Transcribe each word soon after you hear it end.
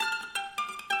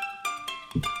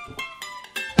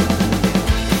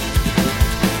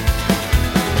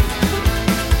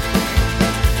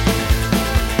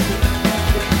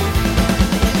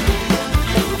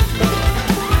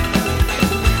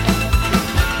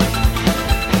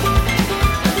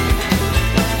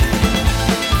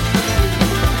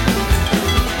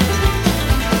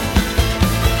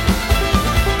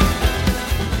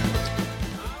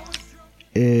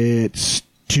It's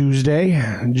Tuesday,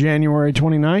 January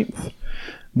 29th.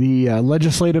 The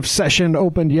legislative session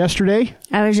opened yesterday.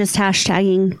 I was just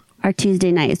hashtagging our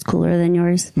Tuesday night is cooler than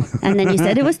yours. And then you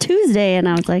said it was Tuesday, and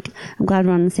I was like, I'm glad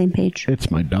we're on the same page.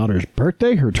 It's my daughter's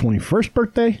birthday, her 21st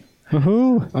birthday.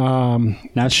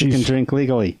 Woohoo! Now she can drink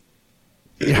legally.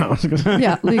 Yeah, I was gonna say,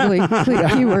 Yeah, legally.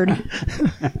 Keyword.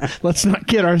 let's not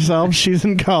kid ourselves. She's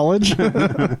in college.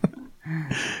 I've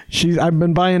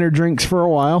been buying her drinks for a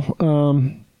while.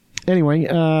 Anyway,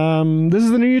 this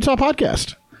is the New Utah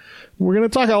Podcast. We're going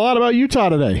to talk a lot about Utah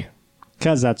today.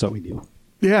 Because that's what we do.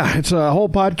 Yeah, it's a whole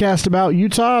podcast about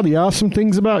Utah, the awesome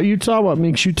things about Utah, what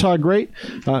makes Utah great.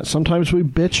 Sometimes we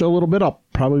bitch a little bit. I'll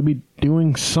probably be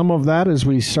doing some of that as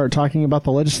we start talking about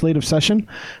the legislative session.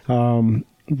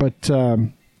 But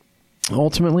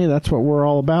ultimately, that's what we're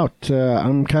all about.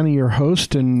 I'm kind of your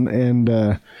host, and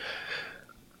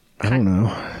I don't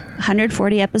know.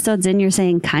 140 episodes in, you're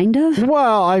saying kind of?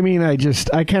 Well, I mean, I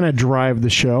kind of drive the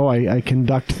show. I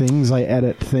conduct things. I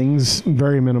edit things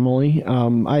very minimally.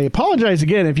 I apologize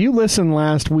again. If you listened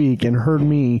last week and heard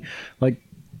me, like,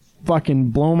 fucking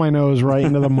blow my nose right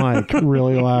into the mic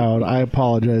really loud, I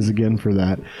apologize again for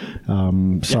that.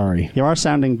 Sorry. You are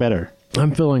sounding better.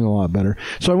 I'm feeling a lot better.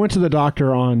 So I went to the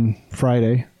doctor on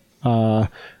Friday.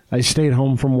 I stayed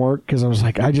home from work because I was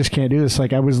like, I just can't do this.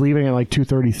 Like, I was leaving at like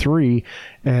 2:33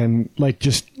 and like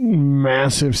just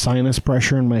massive sinus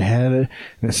pressure in my head.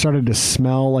 And it started to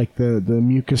smell like the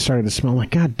mucus started to smell. I'm like,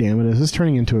 God damn it, is this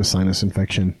turning into a sinus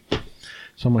infection?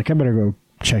 So I'm like, I better go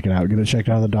check it out. Get it checked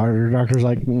out of the doctor. The doctor's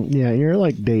like, yeah, you're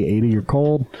like day 80. You're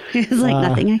cold. It's like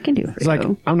nothing I can do for it's you. Like,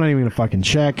 I'm not even going to fucking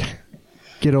check.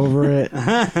 Get over it.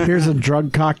 Here's a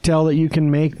drug cocktail that you can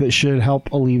make that should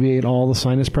help alleviate all the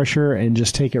sinus pressure, and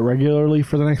just take it regularly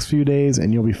for the next few days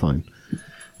and you'll be fine.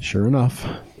 Sure enough.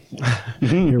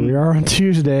 Here we are on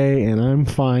Tuesday and I'm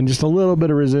fine. Just a little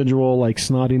bit of residual like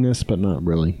snottiness, but not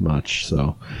really much.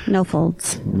 So no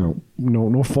folds.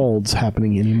 No folds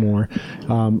happening anymore.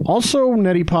 Also,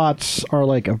 neti pots are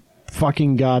like a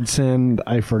fucking godsend.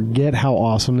 I forget how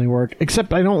awesome they work.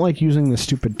 Except I don't like using the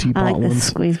stupid teapot ones. I like the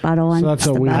squeeze bottle one. So that's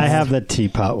a weird. I have the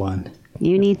teapot one.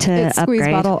 You need to It's squeeze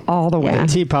upgrade. bottle all the way. Yeah.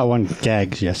 The teapot one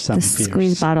gags you. Some The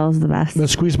squeeze bottle is the best. The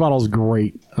squeeze bottle is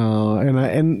great,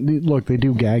 and look, they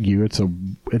do gag you. It's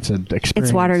an experience.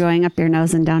 It's water going up your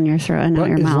nose and down your throat and out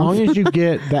your as mouth. long as you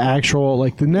get the actual,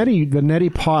 like the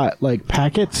neti pot like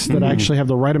packets that actually have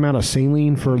the right amount of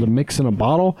saline for the mix in a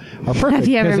bottle are perfect. Have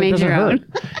you ever 'cause it made doesn't your hurt. own?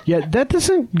 Yeah, that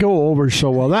doesn't go over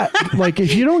so well. That like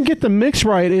if you don't get the mix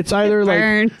right, it's either like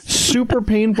burns. super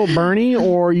painful burny,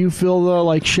 or you feel the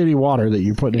like shitty water that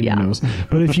you put in your nose.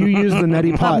 But if you use the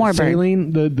neti pot more burn.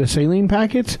 saline, the saline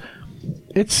packets,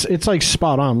 it's like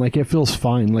spot on. Like it feels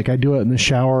fine. Like I do it in the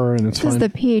shower and it's Because fine. the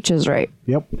pH is right.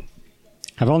 Yep.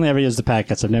 I've only ever used the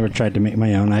packets. I've never tried to make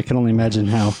my own. I can only imagine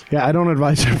how Yeah, I don't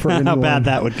advise it for anyone. bad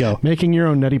that would go. Making your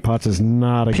own neti pots is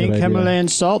not a Pink good idea. Himalayan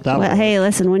salt. That Well, would- hey,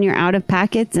 listen, when you're out of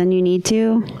packets and you need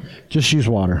to, Just use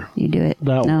water. you do it.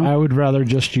 I No. would rather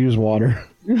just use water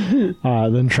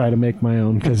than try to make my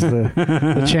own, because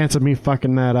the chance of me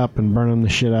fucking that up and burning the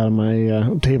shit out of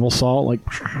my table salt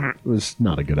was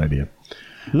not a good idea.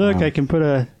 Look, I can put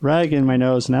a rag in my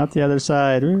nose and out the other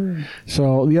side.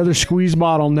 So the other squeeze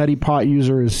bottle neti pot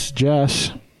user is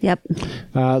Jess. Yep.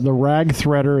 The rag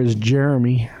threader is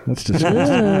Jeremy. That's disgusting.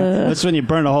 That's when you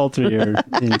burn a hole through your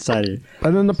inside of you.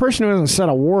 And then the person who hasn't said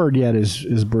a word yet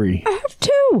is Bree. I have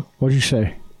two. What'd you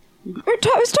say? I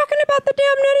was talking about the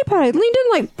damn neti pot. I leaned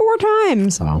in like 4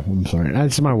 times. Oh, I'm sorry.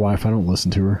 It's my wife. I don't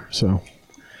listen to her, so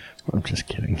I'm just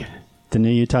kidding. The new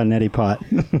Utah neti pot.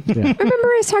 Yeah. Remember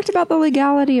I talked about the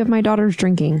legality of my daughter's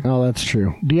drinking. Oh, that's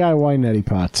true. DIY neti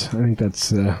pots. I think that's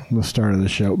the start of the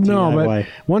show. No, DIY. but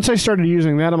once I started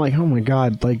using that, I'm like, oh my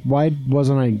God, like, why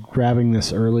wasn't I grabbing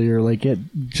this earlier? Like, it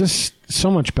just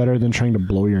so much better than trying to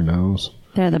blow your nose.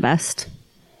 They're the best.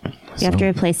 You have to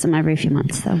replace them every few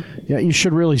months, though. Yeah, you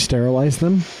should really sterilize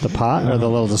them. The pot or the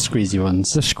little squeezy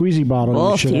ones? The squeezy bottle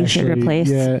Both you should replace.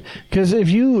 Yeah, because if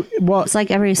you, well, It's like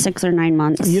every 6 or 9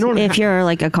 months. You don't if you're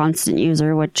like a constant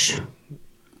user, which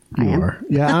I you am. are.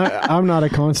 Yeah, I'm not a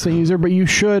constant user, but you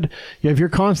should. Yeah, if you're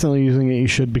constantly using it, you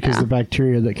should, because the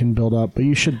bacteria that can build up. But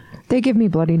you should. They give me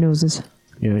bloody noses.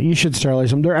 Yeah, you should sterilize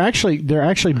them. They're actually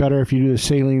better if you do the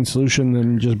saline solution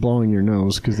than just blowing your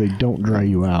nose because they don't dry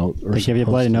you out. Or They give you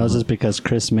bloody noses because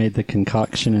Chris made the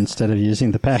concoction instead of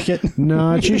using the packet.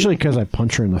 No, it's usually because I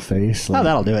punch her in the face. Oh,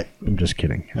 that'll do it. I'm just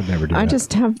kidding. I'd never do that. I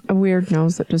just have a weird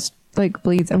nose that just like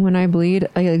bleeds, and when I bleed,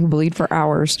 I like bleed for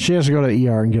hours. She has to go to the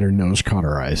ER and get her nose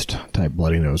cauterized. Type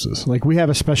bloody noses. Like we have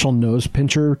a special nose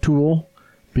pincher tool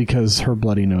because her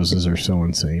bloody noses are so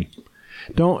insane.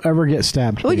 Don't ever get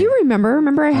stabbed. Well, you remember?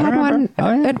 I had one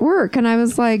at work, and I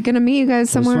was like going to meet you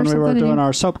guys somewhere or This something. when we were doing and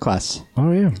our soap class.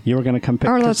 Oh yeah. You were going to come pick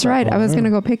oh, Chris that's up. right. I was going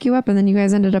to go pick you up, and then you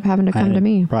guys ended up having to come I to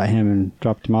me. brought him and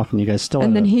dropped him off, and you guys still.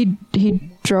 And then ended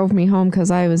he drove me home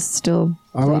because I was still.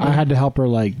 I had to help her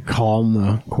like quell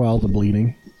the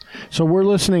bleeding. So we're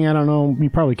listening. I don't know.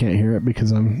 You probably can't hear it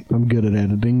because I'm good at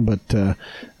editing, but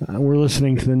we're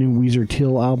listening to the new Weezer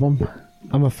Teal album.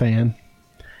 I'm a fan.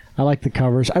 I like the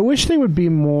covers. I wish they would be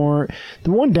more.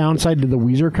 The one downside to the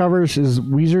Weezer covers is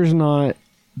Weezer's not.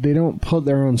 They don't put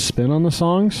their own spin on the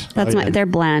songs. They're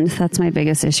bland. That's my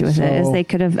biggest issue with it. Is they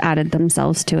could have added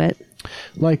themselves to it.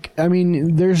 Like, I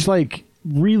mean, there's like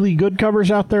really good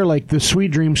covers out there, like the Sweet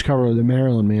Dreams cover that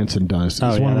Marilyn Manson does.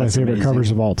 It's one of my favorite amazing.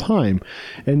 covers of all time,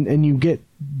 and you get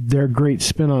their great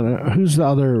spin on it. Who's the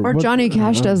other? Or Johnny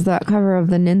Cash does that cover of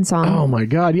the Nin song. Oh my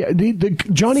God! Yeah, the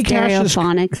Johnny Cash is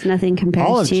Stereophonics, nothing compares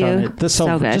all of to Johnny. you.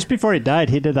 So good. Just before he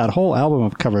died, he did that whole album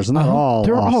of covers, and they're all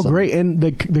awesome. great. And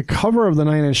the cover of the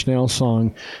Nine Inch Nails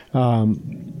song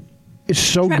is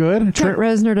so good. Trent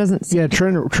Reznor doesn't sing. Yeah,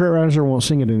 Trent Reznor won't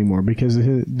sing it anymore because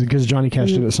Johnny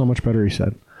Cash did it so much better. He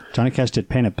said. Johnny Cash did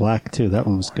Paint It Black too. That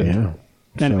one was good. Yeah.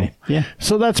 Anyway, yeah.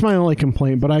 So that's my only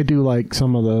complaint, but I do like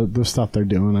some of the stuff they're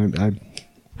doing.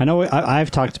 I know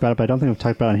I've talked about it, but I don't think I've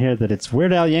talked about it here. That it's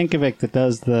Weird Al Yankovic that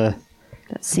does that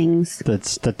sings.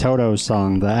 That's the Toto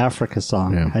song, the Africa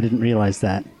song. Yeah. I didn't realize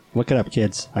that. Look it up,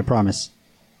 kids. I promise.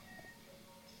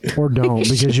 Or don't,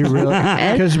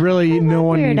 because really no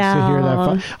one Weird needs to hear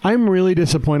Al. that. I'm really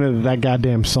disappointed that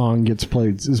goddamn song gets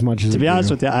played as much as To be honest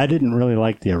with you, I didn't really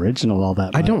like the original all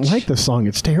that much. I don't like the song.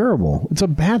 It's terrible. It's a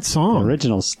bad The song.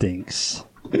 original stinks.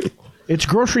 It's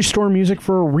grocery store music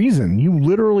for a reason. You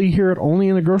literally hear it only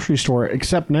in the grocery store,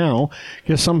 except now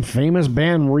because some famous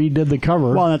band redid the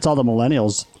cover. Well, that's all the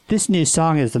millennials. This new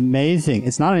song is amazing.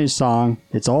 It's not a new song.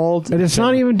 It's old. and it's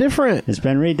not even different. It's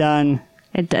been redone.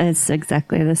 It is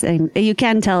exactly the same. You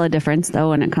can tell a difference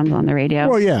though when it comes on the radio.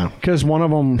 Well, yeah, because one of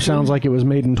them sounds like it was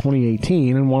made in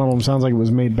 2018, and one of them sounds like it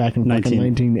was made back in fucking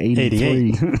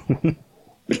 1983.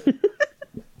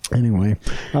 Anyway,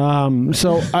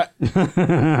 so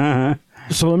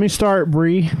let me start,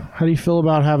 Bree. How do you feel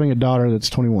about having a daughter that's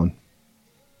 21?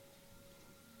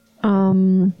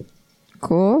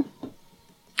 Cool.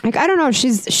 Like, I don't know.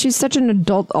 She's such an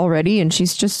adult already, and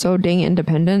she's just so dang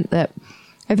independent that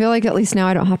I feel like at least now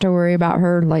I don't have to worry about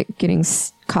her like getting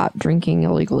caught drinking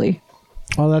illegally.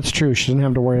 Oh, that's true. She doesn't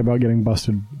have to worry about getting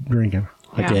busted drinking.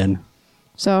 Again.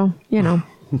 So, you know.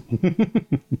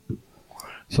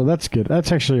 So that's good.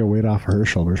 That's actually a weight off her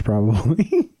shoulders,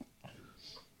 probably.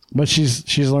 But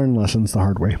she's learned lessons the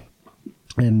hard way,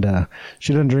 and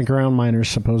she doesn't drink around minors.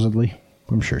 Supposedly,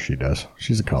 I'm sure she does.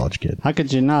 She's a college kid, How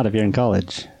could you not if you're in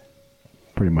college?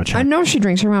 pretty much. I know she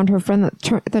drinks around her friend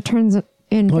that turns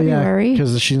in Oh yeah, February.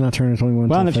 because she's not turning 21.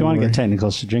 Well, and till if you want to get February.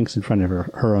 technical, she drinks in front of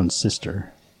her own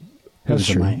sister. That's Who's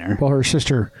a true. minor. Well, her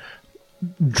sister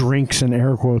drinks in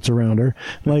air quotes around her.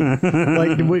 Like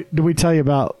did we tell you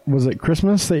about, was it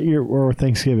Christmas that year or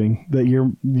Thanksgiving that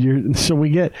you're so we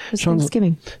get It's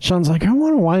Thanksgiving. Sean's like, I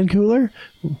want a wine cooler.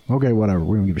 Okay, whatever.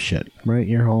 We don't give a shit, right?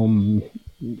 You're home.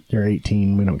 You're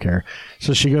 18. We don't care.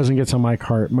 So she goes and gets on Mike's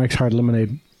Hard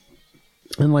Lemonade.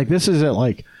 And like, this is at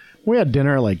like, we had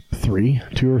dinner at like 2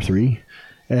 or 3,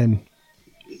 and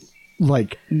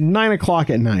like 9 o'clock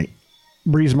at night,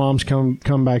 Bree's mom's come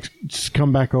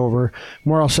back over.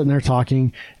 We're all sitting there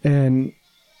talking, and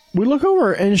we look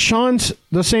over, and Sean's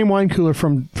the same wine cooler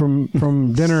from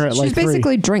dinner at like She's 3.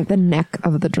 basically drank the neck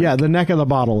of the drink. Yeah, the neck of the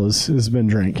bottle has been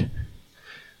drank.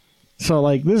 So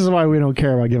like, this is why we don't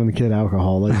care about giving the kid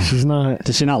alcohol. Like, she's not.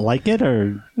 Does she not like it,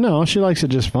 or No, she likes it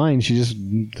just fine. She just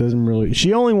doesn't really.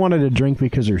 She only wanted to drink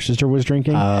because her sister was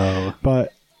drinking. oh,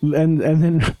 But and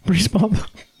then Bree's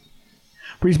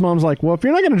mom's like, well, if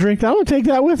you're not going to drink that, I'm going to take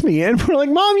that with me. And we're like,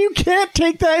 Mom, you can't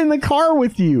take that in the car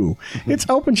with you. It's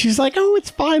open. She's like, oh,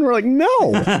 it's fine. We're like, no,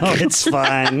 oh, it's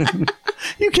fine.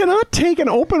 you cannot take an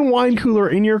open wine cooler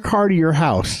in your car to your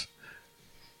house.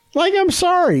 Like, I'm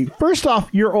sorry. First off,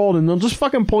 you're old, and they'll just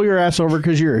fucking pull your ass over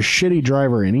because you're a shitty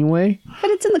driver anyway.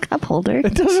 But it's in the cup holder.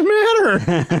 It doesn't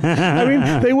matter. I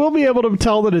mean, they will be able to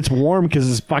tell that it's warm because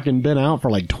it's fucking been out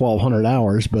for like 1,200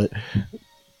 hours, but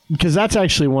because that's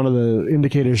actually one of the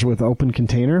indicators with open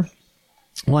container.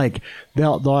 Like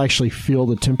they'll actually feel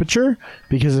the temperature,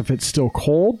 because if it's still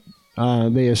cold,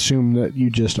 they assume that you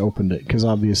just opened it, because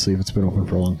obviously if it's been open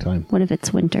for a long time. What if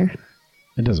it's winter?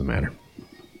 It doesn't matter.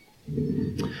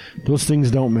 Those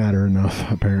things don't matter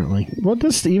enough, apparently. Well,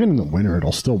 just even in the winter,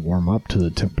 it'll still warm up to the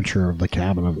temperature of the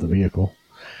cabin of the vehicle.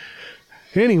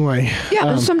 Anyway.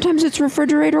 Yeah, sometimes it's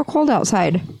refrigerator cold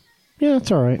outside. Yeah,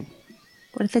 it's all right.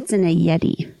 What if it's in a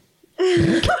Yeti?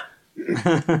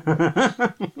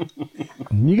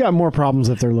 You got more problems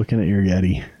if they're looking at your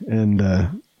Yeti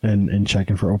and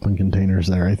checking for open containers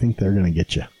there. I think they're going to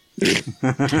get you.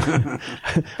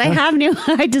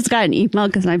 I just got an email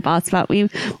because my boss bought me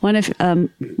one of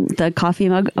the coffee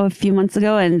mug a few months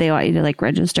ago, and they want you to like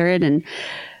register it, and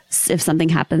if something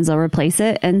happens, they'll replace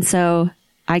it. And so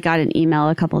I got an email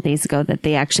a couple of days ago that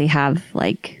they actually have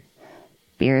like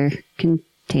beer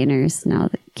containers now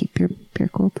that keep your beer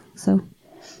cold. So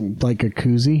like a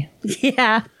koozie?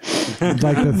 Yeah.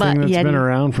 Like the thing that's Yeti. been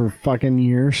around for fucking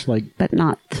years, like But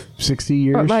not 60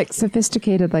 years. But like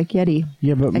sophisticated, like Yeti.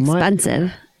 Yeah, but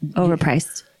expensive.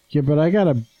 Overpriced. Yeah, but I got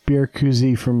a beer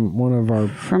koozie from one of our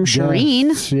From Shireen.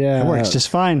 guests. Yeah, It works just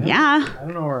fine. Yeah. I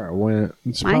don't know where it went.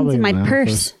 It's Mine's probably in my the purse.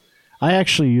 office. I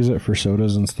actually use it for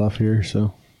sodas and stuff here.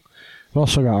 So I've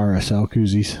also got RSL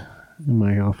koozies in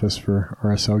my office for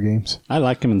RSL games. I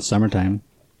like them in the summertime.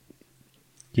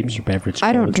 Keeps your beverage cold.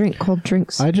 I don't drink cold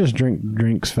drinks. I just drink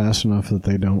drinks fast enough that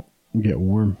they don't get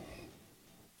warm.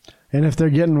 And if they're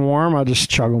getting warm, I'll just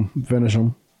chug them, finish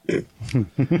them.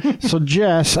 So,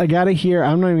 Jess, I got to hear.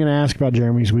 I'm not even going to ask about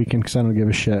Jeremy's weekend because I don't give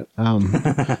a shit.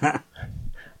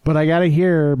 But I got to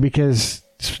hear because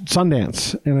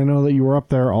Sundance, and I know that you were up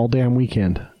there all damn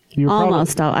weekend. You were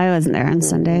Almost all. I wasn't there on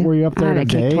Sunday. Were you up there I had a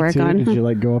today cake to work too? on. Did you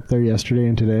like go up there yesterday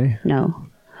and today? No.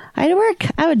 I had to work.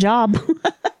 I have a job.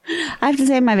 I have to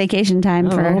save my vacation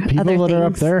time for Oh, people other that things. are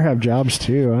up there have jobs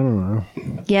too. I don't know.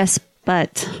 Yes,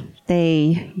 but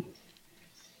they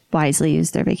wisely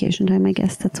use their vacation time. I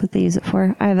guess that's what they use it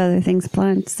for. I have other things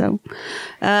planned. So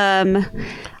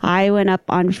I went up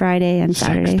on Friday and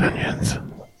Saturday. Onions.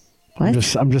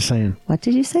 What? I'm just saying. What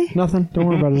did you say? Nothing. Don't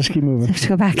worry about it. Just keep I moving. have to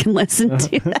go back and listen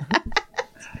to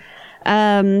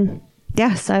that.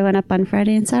 Yeah, so I went up on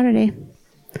Friday and Saturday.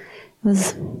 It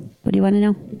was, what do you want to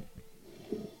know?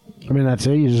 I mean, that's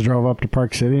it. You just drove up to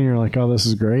Park City and you're like, "Oh, this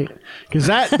is great." Because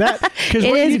because It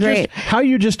is great. how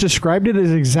you just described it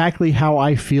is exactly how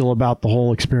I feel about the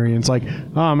whole experience. Like,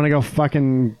 oh, I'm gonna go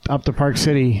fucking up to Park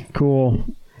City. Cool.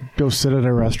 Go sit at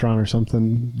a restaurant or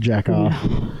something. Jack off.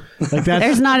 Like that's,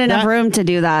 There's not enough room to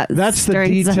do that. That's the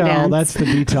during detail. Sundance. That's the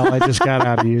detail I just got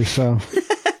out of you. So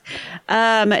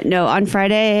No, on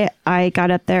Friday, I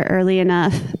got up there early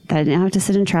enough that I didn't have to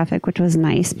sit in traffic, which was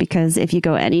nice because if you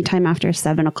go anytime after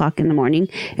 7:00 in the morning,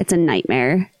 it's a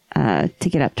nightmare to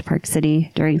get up to Park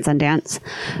City during Sundance.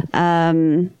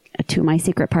 To my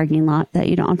secret parking lot that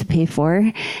you don't have to pay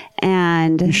for.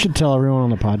 And you should tell everyone on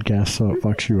the podcast so it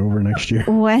fucks you over next year.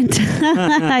 went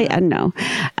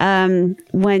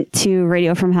went to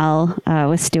Radio from Hell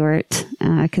with Stuart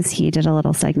because he did a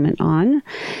little segment on,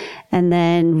 and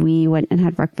then we went and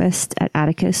had breakfast at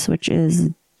Atticus, which is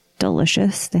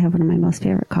delicious. They have one of my most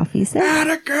favorite coffees there.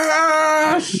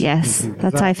 Atticus. Yes,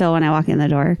 that's how I feel when I walk in the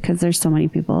door because there's so many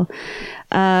people.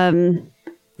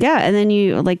 Yeah, and then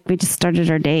we just started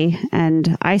our day,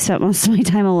 and I spent most of my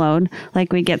time alone.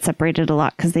 Like, we get separated a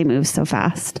lot because they move so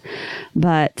fast.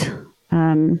 But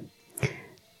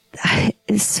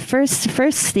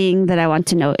first thing that I want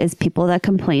to note is people that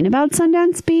complain about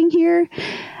Sundance being here.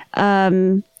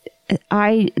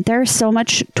 There's so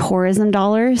much tourism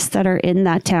dollars that are in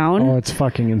that town. Oh, it's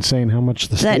fucking insane how much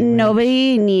the that state makes.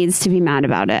 nobody needs to be mad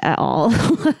about it at all.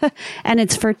 And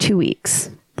it's for 2 weeks.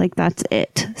 Like, that's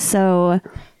it. So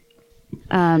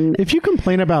If you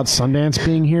complain about Sundance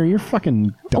being here, you're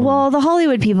fucking dumb. well, the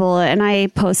Hollywood people, and I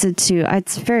posted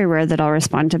it's very rare that I'll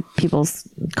respond to people's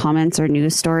comments or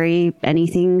news story,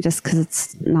 anything, just because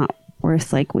it's not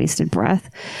worth like wasted breath.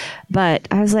 But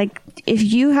I was like, if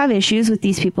you have issues with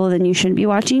these people, then you shouldn't be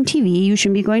watching TV. You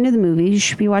shouldn't be going to the movies. You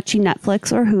should be watching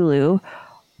Netflix or Hulu,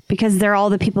 because they're all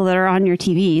the people that are on your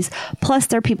TVs. Plus,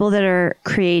 they're people that are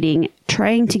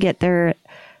trying to get their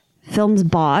films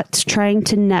bought, trying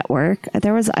to network.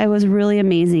 It was really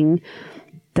amazing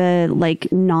the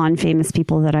like non-famous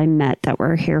people that I met that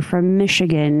were here from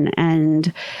Michigan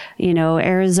and, you know,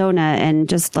 Arizona and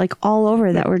just like all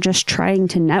over that were just trying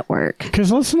to network. Because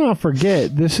let's not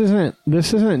forget, this isn't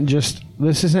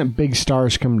big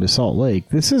stars coming to Salt Lake.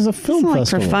 This is a film Like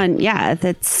festival for fun. Yeah.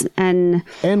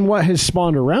 And what has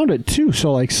spawned around it too.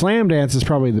 So like Slam Dance is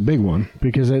probably the big one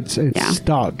because it's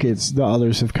stuck. It's the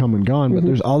others have come and gone, but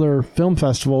there's other film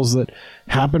festivals that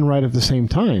happen right at the same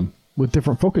time with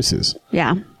different focuses.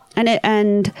 yeah.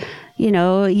 And you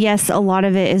know, yes, a lot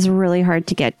of it is really hard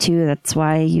to get to. That's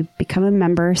why you become a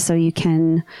member so you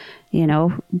can, you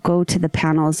know, go to the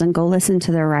panels and go listen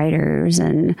to the writers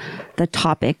and the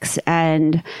topics.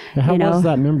 And How you know, was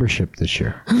that membership this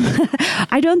year?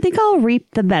 I don't think I'll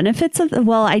reap the benefits of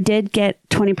well, I did get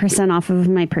 20% off of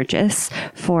my purchase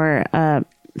for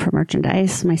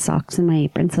merchandise, my socks and my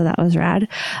apron, so that was rad.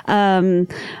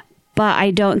 But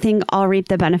I don't think I'll reap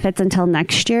the benefits until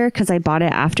next year because I bought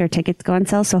it after tickets go on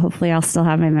sale. So hopefully I'll still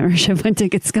have my membership when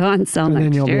tickets go on sale And next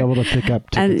then you'll year. be able to pick up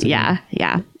tickets. And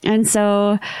yeah. And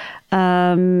so,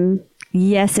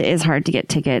 yes, it is hard to get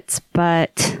tickets,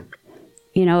 but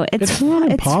you know, It's not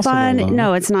impossible, fun. though.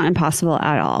 No, it's not impossible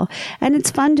at all. And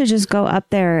it's fun to just go up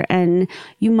there and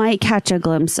you might catch a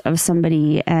glimpse of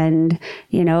somebody and,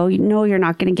 you know you're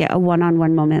not going to get a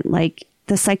one-on-one moment. Like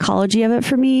the psychology of it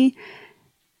for me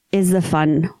is the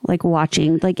fun, like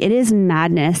watching, like it is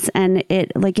madness. And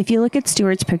it, like, if you look at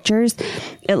Stuart's pictures,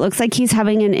 it looks like he's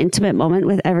having an intimate moment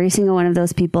with every single one of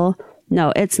those people.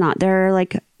 No, it's not. There are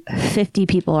like 50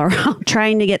 people around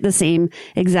trying to get the same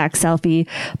exact selfie,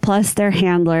 plus their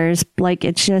handlers. Like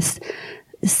it's just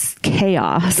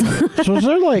chaos. So is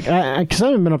there like, because I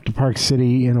haven't been up to Park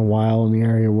City in a while in the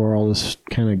area where all this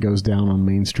kind of goes down on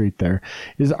Main Street there.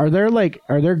 Are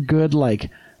there good like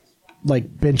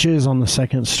benches on the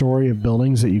second story of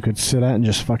buildings that you could sit at and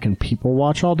just fucking people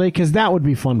watch all day? Because that would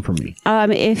be fun for me.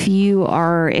 If you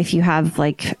have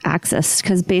like access,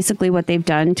 because basically what they've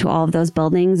done to all of those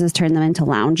buildings is turn them into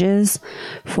lounges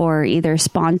for either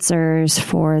sponsors,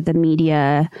 for the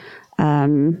media.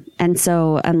 And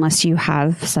so unless you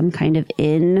have some kind of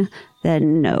inn,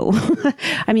 then no.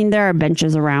 I mean, there are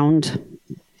benches around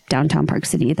downtown Park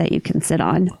City that you can sit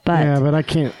on, but Yeah, but I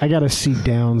can't. I got to seat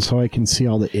down so I can see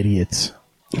all the idiots.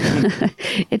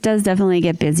 it does definitely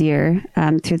get busier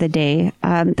through the day.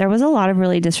 There was a lot of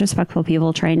really disrespectful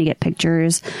people trying to get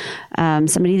pictures.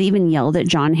 Somebody even yelled at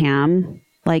John Hamm.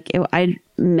 Like I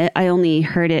only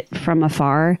heard it from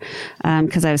afar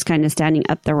because I was kind of standing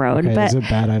up the road. Okay, but is it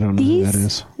bad? I don't know who that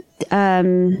is.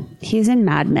 He's in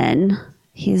Mad Men.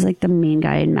 He's like the main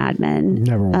guy in Mad Men.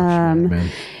 Never watched Mad Men.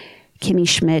 Kimmy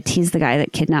Schmidt. He's the guy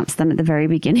that kidnaps them at the very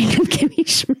beginning of Kimmy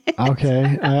Schmidt.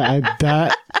 Okay,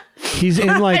 he's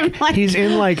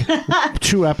in like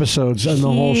 2 episods in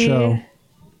the whole show.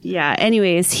 Yeah.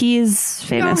 Anyways, he's No,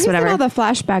 famous. he's whatever. in all the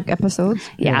flashback episodes.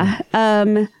 Yeah.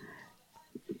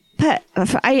 But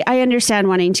I understand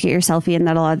wanting to get your selfie and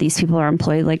that a lot of these people are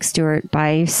employed like Stuart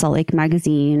by Salt Lake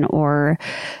Magazine or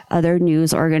other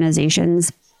news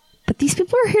organizations. But these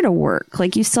people are here to work.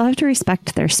 Like you still have to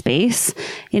respect their space.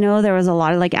 You know, there was a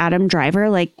lot of like Adam Driver,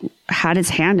 like had his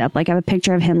hand up. Like I have a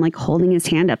picture of him like holding his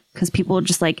hand up because people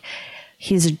just like,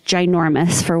 he's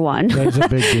ginormous for one. That's a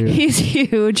big dude. He's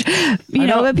huge, you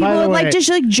know, know, but people by the would like way- just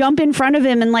like jump in front of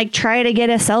him and like try to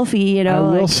get a selfie, you I know,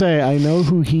 will like, say I know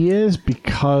who he is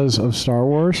because of Star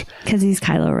Wars. because he's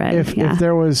Kylo Ren. If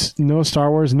there was no Star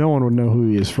Wars, no one would know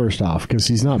who he is first off because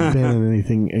he's not been in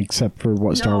anything except for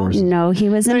what Star Wars is. No, he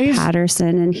was in he's-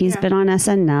 Patterson and he's been on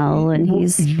SNL and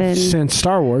he's been Since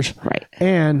Star Wars, Right.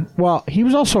 And well, he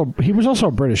was also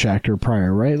a British actor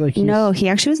prior, right? Like he's- no, he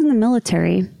actually was in the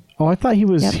military. Oh, I thought he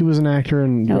was Yep. he was an actor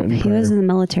in Nope, Britain he prior. was in the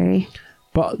military.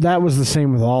 But that was the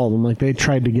same with all of them. Like they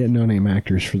tried to get no-name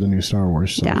actors for the new Star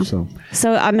Wars stuff. Yeah.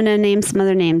 So I'm gonna name some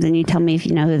other names and you tell me if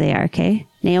you know who they are. Okay,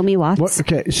 Naomi Watts. what?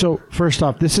 Okay, so first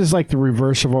off, this is like the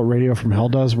reverse of what Radio from Hell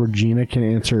does, where Gina can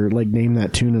answer like name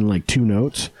that tune in like 2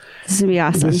 notes. This is gonna be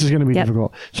awesome. This is going to be Yep.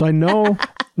 difficult. So I know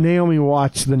Naomi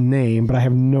Watts, the name, but I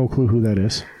have no clue who that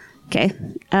is. Okay,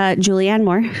 Julianne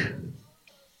Moore,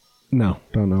 No,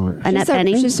 don't know it. Annette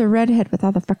Bening, She's a redhead with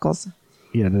all the freckles.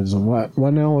 Yeah, it isn't. What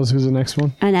now? Who's the next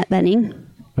one? Annette Bening,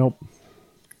 Nope.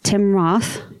 Tim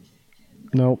Roth,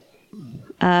 Nope.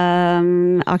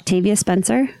 Octavia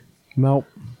Spencer, Nope.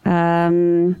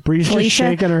 Bree's just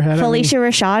shaking her head. Felicia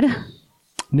Rashad,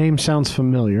 Name sounds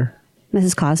familiar.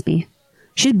 Mrs. Cosby.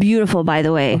 She's beautiful, by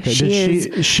the way. Okay, She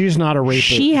is. she's not a rapist.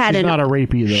 She had she's an- not a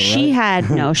rapey though,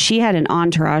 right? She had an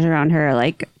entourage around her,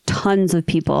 like tons of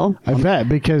people. I bet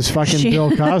because fucking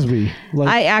Bill Cosby.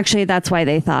 Like, That's why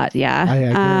they thought, yeah. I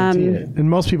guarantee it. And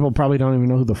most people probably don't even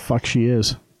know who the fuck she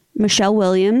is. Michelle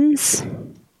Williams.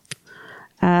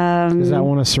 Is that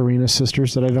one of Serena's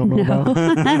sisters that I don't know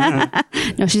about?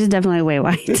 No, she's definitely way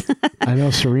white. I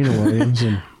know Serena Williams.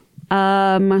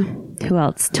 And Who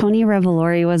else? Tony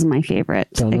Revolori was my favorite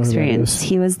Don't know who that experience. is.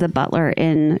 He was the butler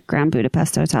in Grand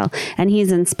Budapest Hotel, and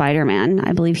he's in Spider-Man.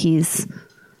 I believe he's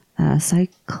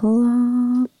Cyclops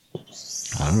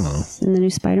I don't know. in the new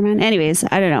Spider-Man. Anyways,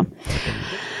 I don't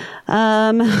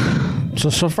know.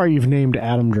 So far you've named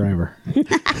Adam Driver.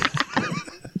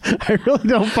 I really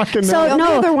don't fucking know. So The only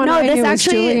other one I knew was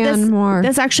Julianne Moore.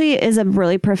 this actually is a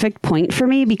really perfect point for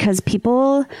me because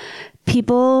people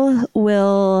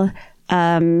will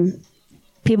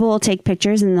take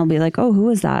pictures and they'll be like, "Oh, who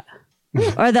was that?"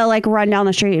 Or they'll like run down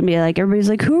the street and be like, everybody's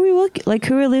like, "Who are we looking? Like,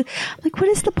 who are they?" I'm like, what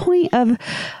is the point of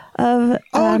I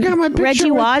got my picture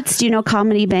Reggie with- Watts? Do you know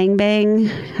Comedy Bang Bang?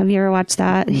 Have you ever watched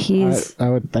that? He's I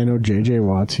know JJ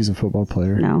Watts. He's a football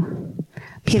player. no.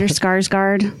 Peter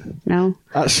Skarsgård? No.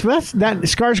 So that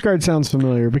Skarsgård sounds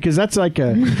familiar because that's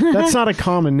that's not a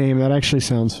common name. That actually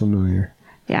sounds familiar.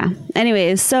 Yeah.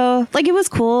 Anyways, so like it was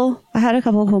cool. I had a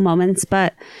couple of cool moments,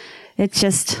 but it's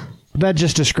just That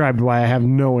just described why I have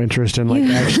no interest in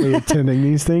actually attending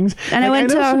these things. And I Like, went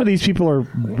know to- some of these people are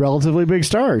relatively big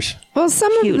stars. Well,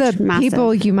 some Huge, of the massive.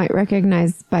 people you might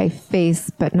recognize by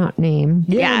face, but not name.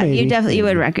 yeah, maybe. you definitely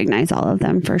would recognize all of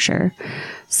them for sure.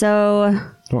 So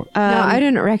No, I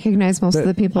didn't recognize most of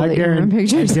the people that you were in I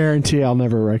pictures. guarantee I'll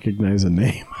never recognize a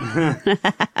name.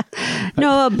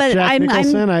 no, but Jack I'm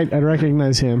Nicholson, I'd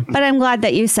recognize him. but I'm glad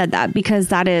that you said that because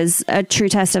that is a true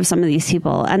test of some of these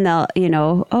people, and they'll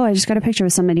oh, I just got a picture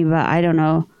with somebody, but I don't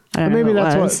know. Maybe who it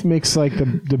that's was. what makes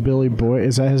the Billy Boyd.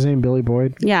 Is that his name, Billy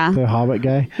Boyd? Yeah. The Hobbit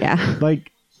guy. Yeah.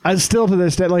 Like, I still to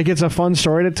this day, it's a fun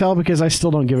story to tell because I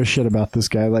still don't give a shit about this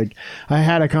guy. Like, I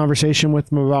had a conversation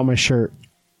with him about my shirt.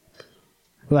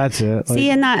 That's it. See,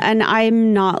 and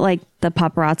I'm not like the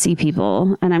paparazzi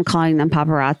people, and I'm calling them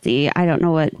paparazzi. I don't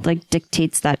know what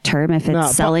dictates that term, if it's No,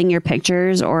 selling your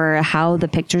pictures or how the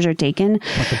pictures are taken.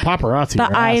 But the paparazzi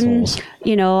But are I'm, assholes.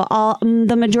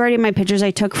 the majority of my pictures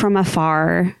I took from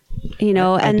afar, and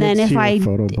then did if see I the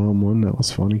photobomb one, that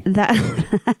was funny. that,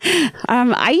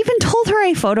 I even told her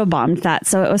I photobombed that,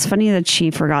 so it was funny that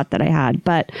she forgot that I had,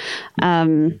 but,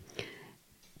 I'm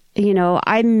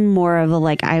more of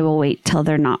I will wait till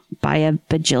they're not by a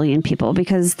bajillion people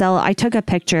because I took a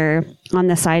picture on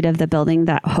the side of the building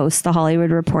that hosts the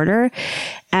Hollywood Reporter,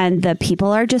 and the people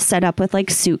are just set up with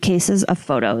suitcases of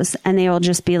photos, and they will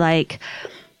just be like,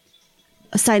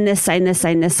 sign this, sign this,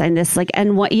 sign this, sign this.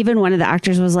 And even one of the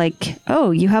actors was like,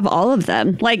 "Oh, you have all of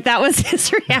them." That was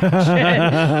his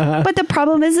reaction. But the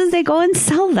problem is they go and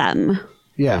sell them.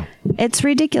 Yeah. It's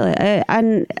ridiculous.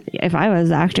 And if I was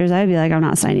actors, I'd be like, "I'm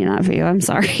not signing that for you. I'm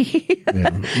sorry." Yeah.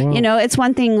 Well, It's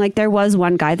one thing. There was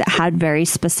one guy that had very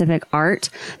specific art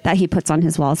that he puts on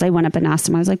his walls. I went up and asked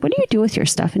him, I was like, "What do you do with your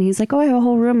stuff?" And he's like, "Oh, I have a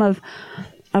whole room of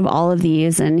all of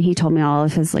these." And he told me all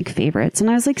of his favorites. And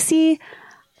I was like, "See,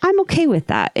 I'm okay with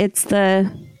that. It's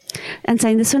and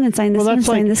sign this one and sign this one and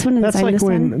sign this one and sign this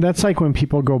one." That's like when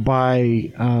people go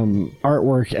buy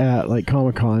artwork at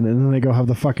Comic-Con and then they go have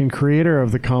the fucking creator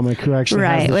of the comic who actually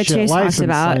has Right, the which shit we talked licensed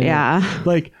about, sign it. yeah.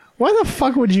 Why the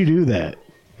fuck would you do that?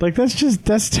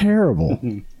 That's terrible.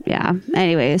 Yeah.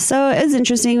 Anyway, so it was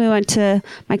interesting.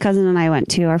 My cousin and I went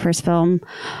to our first film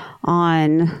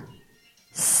on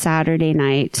Saturday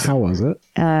night. How was it?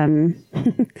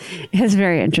 It was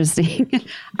very interesting.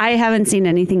 I haven't seen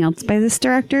anything else by this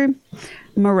director.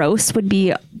 Morose would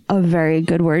be a very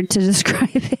good word to describe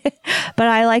it. But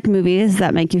I like movies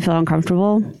that make you feel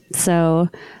uncomfortable. So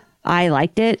I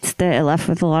liked it. It left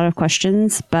with a lot of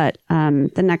questions. But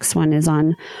the next one is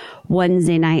on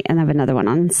Wednesday night, and I have another one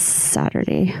on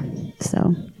Saturday.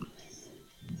 So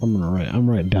I'm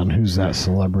writing down who's that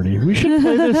celebrity. We should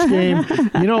play this game.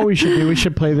 You know what we should do? We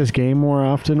should play this game more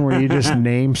often where you just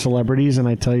name celebrities and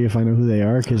I tell you if I know who they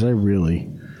are because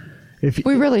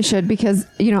We really should because,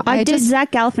 I did.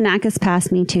 Zach Galifianakis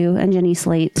pass me too, and Jenny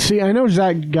Slate. See, I know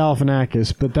Zach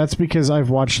Galifianakis, but that's because I've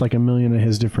watched a million of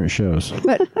his different shows.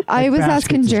 But I was Baskets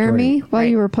asking is Jeremy great. while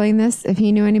you were playing this if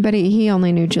he knew anybody. He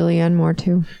only knew Julianne Moore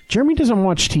too. Jeremy doesn't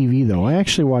watch TV, though. I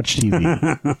actually watch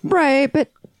TV. Right, but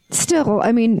still,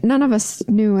 none of us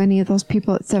knew any of those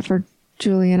people except for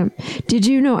Julianne. Did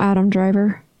you know Adam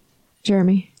Driver,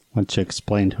 Jeremy? Once you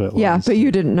explained who it was. Yeah, but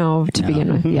you didn't know to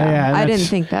begin with. Yeah, I that's- didn't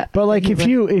think that. But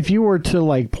if you were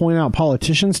to point out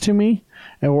politicians to me,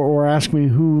 or ask me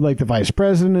who like the vice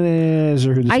president is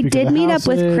or who the I Speaker did of the meet House up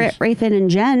with is. Crit, Rathan, and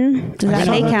Jen. Does that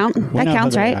know count? we That know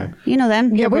counts, who they right? are. You know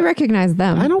them. Yeah, we recognize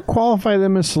them. I don't qualify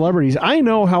them as celebrities. I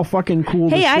know how fucking cool.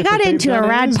 Hey, the I shit got that they've into a done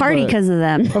rad is, party but- because of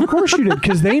them. Of course you did,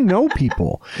 because they know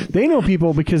people. They know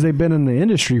people because they've been in the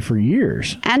industry for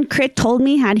years. And Crit told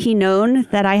me, had he known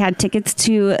that I had tickets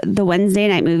to the Wednesday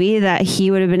night movie, that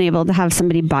he would have been able to have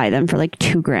somebody buy them for like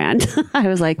 $2,000. I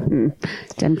was like,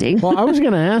 tempting. Well, I was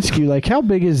going to ask you, like, how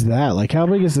big is that? Like, how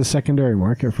big is the secondary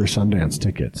market for Sundance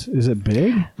tickets? Is it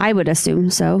big? I would assume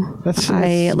so. That's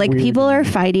like weird people to me. are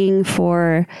fighting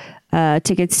for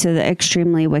tickets to the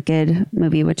Extremely Wicked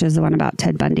movie, which is the one about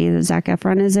Ted Bundy that Zac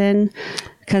Efron is in.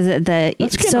 Because That's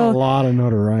getting a lot of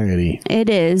notoriety. It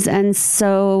is. And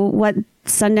so what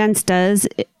Sundance does,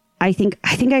 I think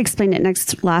I explained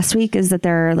it last week, is that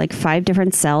there are like 5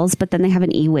 different cells, but then they have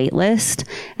an e-wait list,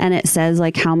 and it says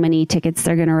like how many tickets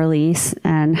they're going to release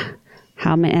and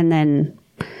how many, and then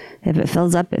if it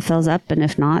fills up, it fills up, and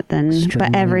if not, then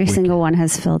but every single one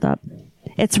has filled up.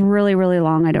 It's really, really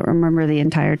long. I don't remember the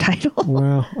entire title.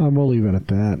 Well, we'll leave it at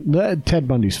that. Ted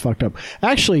Bundy's fucked up.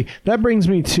 Actually, that brings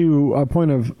me to a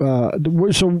point of...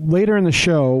 so later in the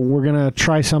show, we're going to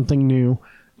try something new.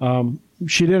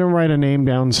 She didn't write a name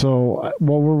down, so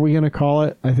what were we going to call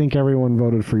it? I think everyone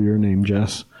voted for your name,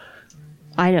 Jess.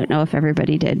 I don't know if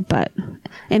everybody did, but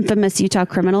Infamous Utah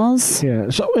Criminals. Yeah.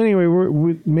 So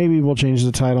anyway, maybe we'll change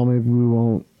the title. Maybe we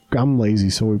won't. I'm lazy,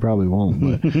 so we probably won't.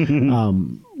 But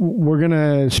we're going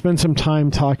to spend some time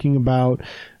talking about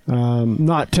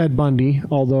not Ted Bundy,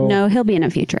 although... No, he'll be in a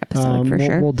future episode for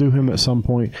sure. We'll do him at some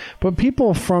point. But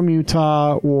people from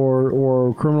Utah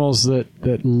or criminals that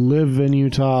live in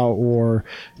Utah or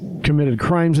committed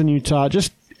crimes in Utah,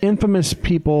 just infamous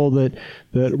people that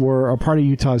were a part of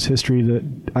Utah's history that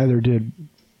either did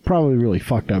probably really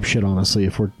fucked up shit, honestly,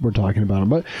 if we're talking about them.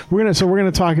 But we're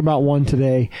gonna talk about one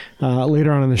today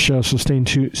later on in the show, so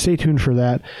stay tuned for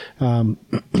that.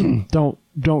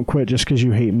 Don't quit just because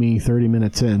you hate me 30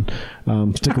 minutes in.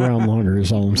 Stick around longer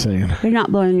is all I'm saying. You're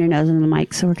not blowing your nose in the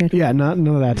mic, so we're good. Yeah, none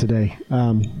of that today.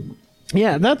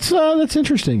 Yeah, that's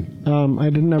interesting. I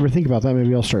didn't ever think about that.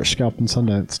 Maybe I'll start scalping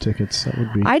Sundance tickets. That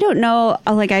would be... I don't know.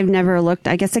 Like, I've never looked.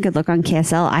 I guess I could look on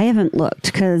KSL. I haven't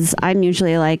looked because I'm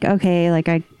usually like, okay, like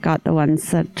I got the ones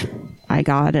that I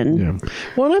got. And Yeah.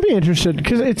 Well, and I'd be interested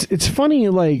because it's funny,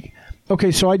 like,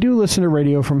 okay, so I do listen to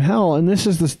Radio from Hell, and this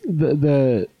is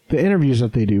the interviews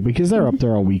that they do, because they're up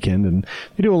there all weekend, and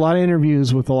they do a lot of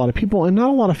interviews with a lot of people, and not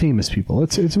a lot of famous people.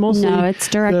 It's mostly it's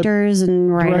directors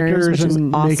and writers, which is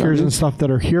and awesome. makers and stuff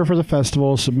that are here for the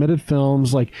festival, submitted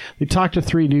films. Like, they talked to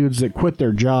 3 dudes that quit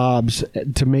their jobs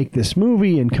to make this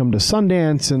movie and come to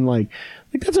Sundance, and like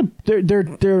that's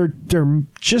they're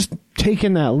just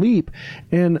taking that leap.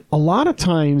 And a lot of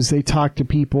times they talk to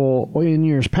people in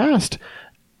years past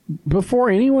before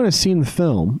anyone has seen the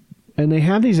film, and they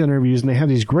have these interviews and they have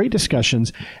these great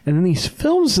discussions, and then these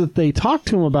films that they talk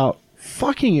to them about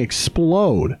fucking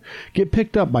explode, get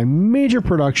picked up by major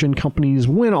production companies,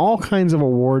 win all kinds of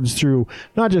awards through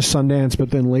not just Sundance,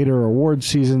 but then later award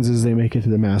seasons as they make it to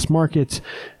the mass markets.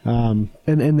 And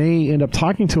they end up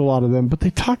talking to a lot of them, but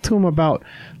they talk to them about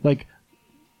like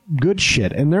good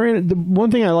shit. And the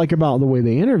one thing I like about the way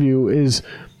they interview is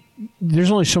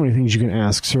there's only so many things you can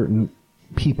ask certain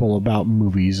people about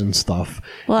movies and stuff.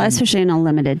 Well, especially in a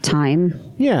limited time.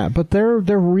 Yeah, but they're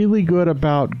really good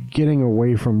about getting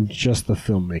away from just the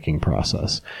filmmaking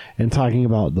process and talking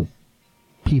about the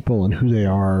people and who they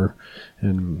are.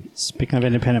 And speaking of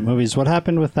independent movies, what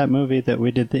happened with that movie that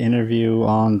we did the interview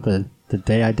on, the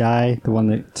Day I Die, the one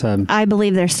that I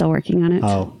believe they're still working on it.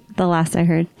 Oh. The last I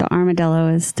heard, the Armadillo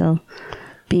is still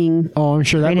being I'm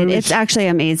sure that created. movie's... It's actually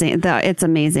amazing. It's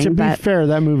amazing. To be but fair,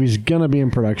 that movie's gonna be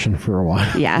in production for a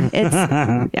while. yeah,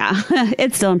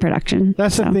 it's still in production.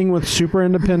 That's the thing with super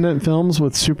independent films,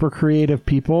 with super creative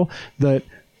people that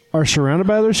are surrounded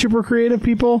by other super creative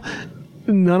people.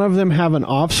 None of them have an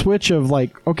off switch of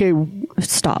like, okay,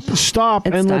 stop, it's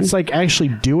and done. let's like actually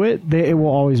do it. It will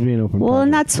always be an open. Well, project.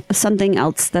 and that's something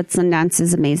else that Sundance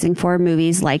is amazing for,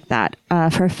 movies like that.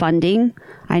 For funding,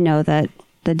 I know that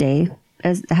the Day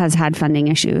has had funding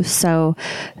issues. So,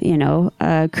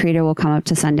 a creator will come up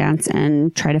to Sundance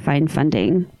and try to find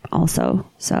funding also.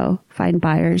 So find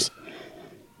buyers.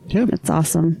 Yeah. It's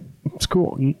awesome. It's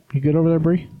cool. You good over there,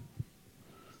 Bree?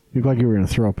 You look like you were going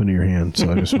to throw up into your hand,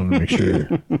 so I just wanted to make sure.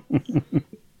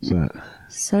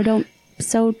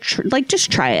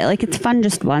 Just try it. Like, it's fun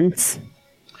just once.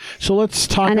 So let's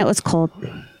talk. And it was cold.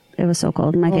 It was so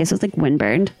cold. My face was like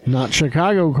windburned. Not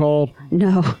Chicago cold.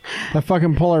 No. That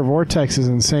fucking polar vortex is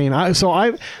insane.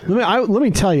 Let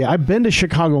me tell you, I've been to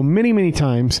Chicago many, many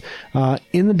times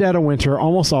in the dead of winter,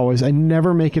 almost always. I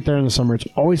never make it there in the summer. It's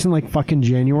always in like fucking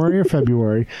January or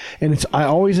February, and I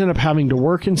always end up having to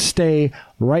work and stay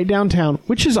right downtown,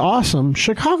 which is awesome.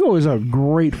 Chicago is a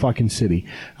great fucking city,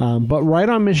 but right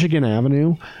on Michigan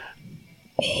Avenue,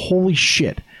 holy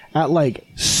shit! At like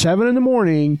 7 a.m.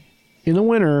 in the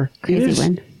winter, Crazy it is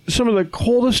wind. some of the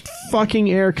coldest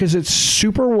fucking air because it's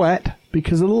super wet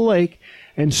because of the lake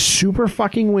and super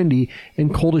fucking windy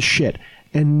and cold as shit.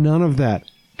 And none of that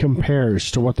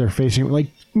compares to what they're facing. Like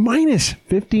minus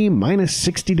 50, minus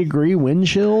 60 degree wind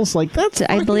chills. Like that's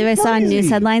I believe I saw a news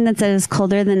headline that said it's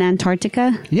colder than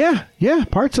Antarctica. Yeah.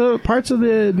 Parts of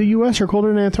the U.S. are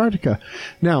colder than Antarctica.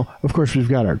 Now, of course, we've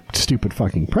got our stupid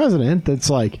fucking president that's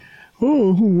like,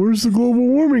 oh, where's the global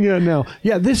warming at now?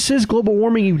 Yeah, this is global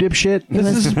warming, you dipshit.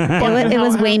 It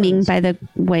was waning, by the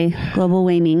way. Global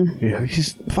waning. Yeah,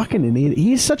 he's fucking an idiot.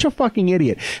 He's such a fucking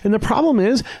idiot. And the problem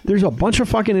is, there's a bunch of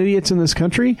fucking idiots in this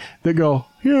country that go,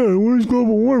 yeah, where's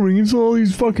global warming? It's all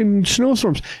these fucking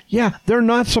snowstorms. Yeah, they're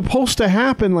not supposed to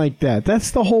happen like that.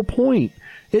 That's the whole point.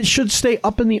 It should stay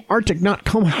up in the Arctic, not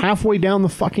come halfway down the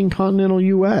fucking continental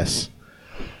U.S.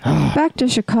 Back to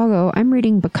Chicago. I'm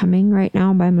reading Becoming right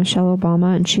now by Michelle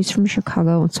Obama, and she's from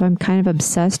Chicago, and so I'm kind of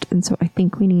obsessed, and so I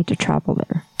think we need to travel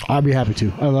there. I'd be happy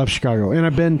to. I love Chicago. And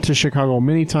I've been to Chicago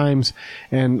many times,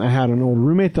 and I had an old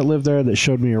roommate that lived there that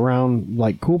showed me around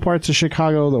like cool parts of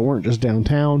Chicago that weren't just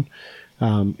downtown.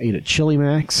 Ate at Chili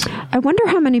Max. I wonder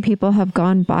how many people have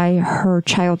gone by her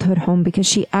childhood home because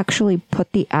she actually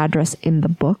put the address in the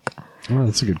book. Oh,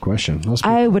 that's a good question.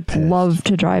 I would love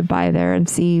to drive by there and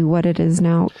see what it is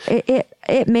now.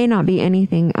 It may not be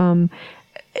anything.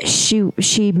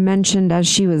 She mentioned as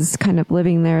she was kind of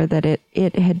living there that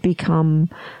it had become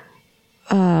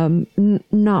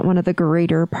not one of the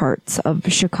greater parts of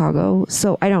Chicago.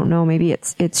 So I don't know. Maybe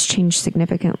it's changed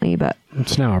significantly, but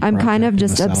it's now I'm kind of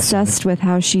just obsessed with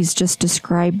how she's just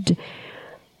described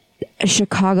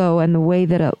Chicago and the way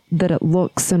that it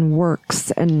looks and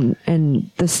works and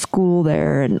the school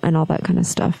there and all that kind of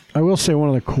stuff. I will say one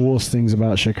of the coolest things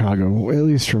about Chicago, at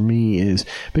least for me, is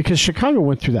because Chicago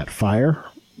went through that fire,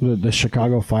 the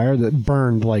Chicago fire that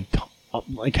burned like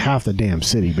half the damn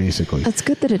city, basically. It's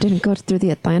good that it didn't go through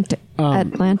the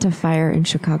Atlanta fire in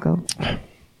Chicago.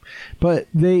 But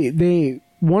they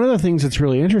one of the things that's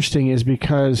really interesting is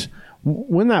because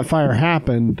when that fire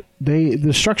happened,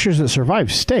 the structures that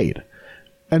survived stayed.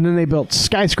 And then they built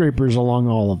skyscrapers along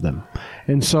all of them.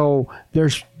 And so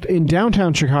there's, in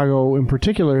downtown Chicago in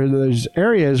particular, there's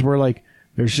areas where like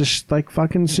there's just like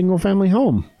fucking single family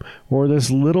home or this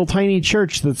little tiny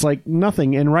church that's like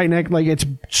nothing. And right next, like it's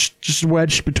just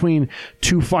wedged between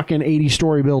two fucking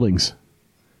 80-story buildings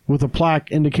with a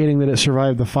plaque indicating that it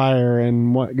survived the fire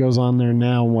and what goes on there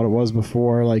now and what it was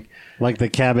before. Like the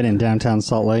cabin in downtown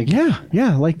Salt Lake.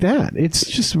 Yeah, like that. It's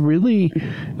just really,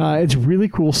 it's really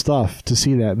cool stuff to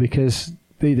see that because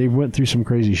they went through some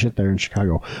crazy shit there in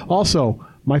Chicago. Also,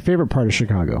 my favorite part of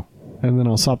Chicago, and then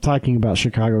I'll stop talking about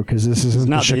Chicago because this isn't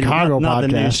the Chicago podcast. Not the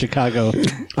new Chicago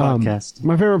podcast.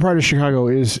 My favorite part of Chicago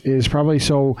is probably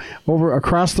over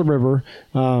across the river.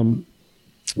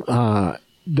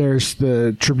 There's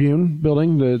the Tribune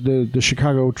building, the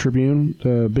Chicago Tribune,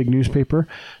 the big newspaper.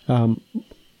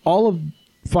 All of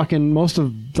most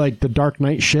of like the Dark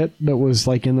Knight shit that was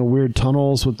like in the weird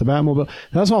tunnels with the Batmobile,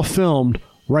 that's all filmed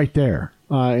right there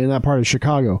in that part of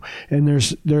Chicago. And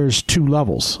there's two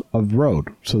levels of road.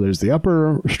 So there's the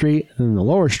upper street and the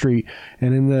lower street.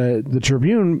 And in the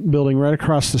Tribune building right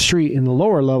across the street in the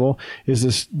lower level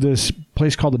is this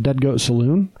place called the Dead Goat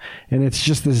Saloon. And it's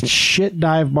just this shit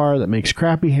dive bar that makes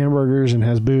crappy hamburgers and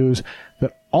has booze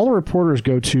that all the reporters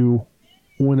go to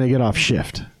when they get off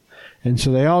shift. And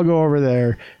so they all go over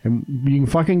there, and you can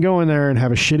fucking go in there and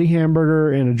have a shitty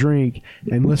hamburger and a drink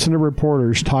and listen to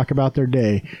reporters talk about their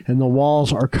day. And the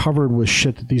walls are covered with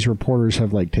shit that these reporters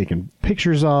have like taken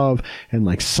pictures of and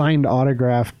like signed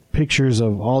autographed pictures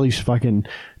of all these fucking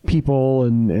people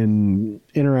and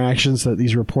interactions that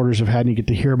these reporters have had, and you get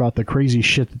to hear about the crazy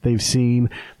shit that they've seen.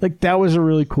 Like that was a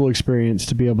really cool experience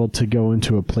to be able to go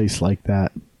into a place like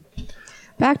that.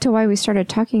 Back to why we started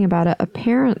talking about it.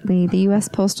 Apparently, the U.S.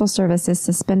 Postal Service is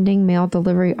suspending mail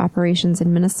delivery operations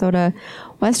in Minnesota,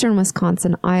 western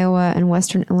Wisconsin, Iowa, and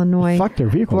western Illinois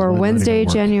for Wednesday,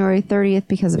 January 30th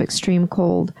because of extreme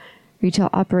cold.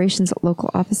 Retail operations at local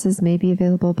offices may be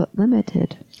available, but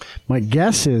limited. My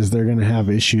guess is they're going to have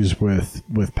issues with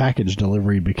package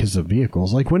delivery because of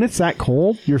vehicles. Like when it's that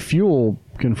cold, your fuel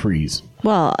can freeze.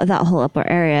 Well, that whole upper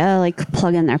area, like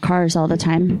plug in their cars all the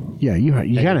time. Yeah, you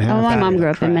gotta have. Oh, my that. mom grew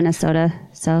up in Minnesota,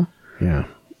 so Yeah,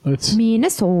 it's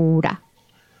Minnesota.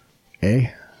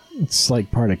 it's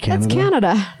like part of Canada. That's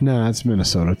Canada. No, it's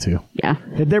Minnesota too. yeah,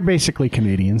 They're basically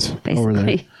Canadians over there.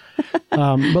 basically.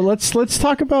 But let's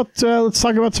talk about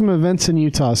some events in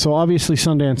Utah. So obviously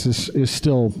Sundance is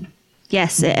still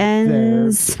Yes, it there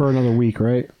ends. for another week,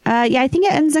 right? Yeah, I think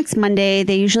it ends next Monday.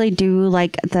 They usually do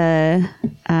like the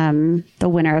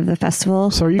winner of the festival.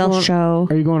 So are you They'll going, show.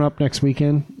 Are you going up next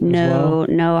weekend? as well?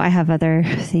 No, I have other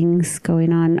things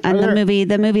going on. And there-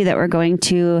 the movie that we're going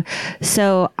to.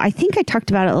 So I think I talked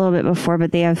about it a little bit before,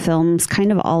 but they have films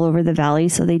kind of all over the valley.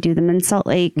 So they do them in Salt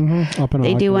Lake. Up in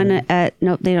They do Ogden. one at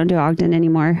nope, they don't do Ogden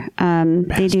anymore.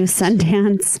 They do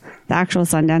Sundance, the actual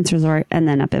Sundance Resort, and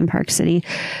then up in Park City.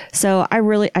 So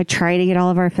I try to get all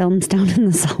of our films down in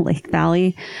the Salt Lake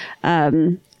Valley.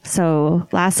 So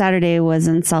last Saturday was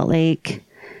in Salt Lake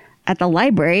at the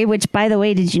library, which, by the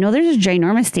way, did you know there's a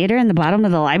ginormous theater in the bottom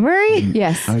of the library?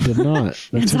 Yes. I did not.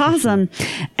 That's It's awesome.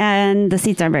 And the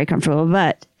seats aren't very comfortable,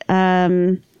 but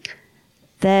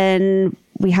then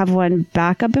we have one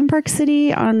back up in Park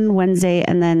City on Wednesday,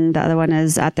 and then the other one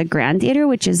is at the Grand Theater,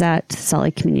 which is at Salt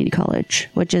Lake Community College,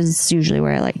 which is usually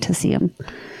where I like to see them.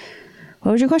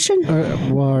 What was your question?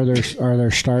 Well, are there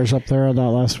stars up there that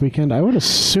last weekend? I would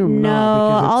assume No,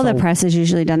 not. because all it's the press is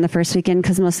usually done the first weekend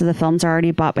because most of the films are already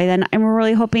bought by then. And we're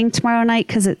really hoping tomorrow night,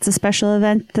 because it's a special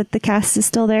event, that the cast is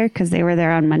still there because they were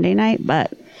there on Monday night.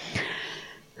 But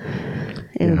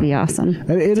it would be awesome.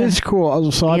 It is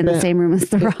cool. So Be I've in the same room as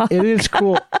The Rock. It is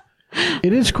cool.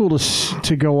 It is cool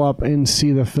to go up and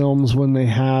see the films when they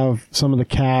have some of the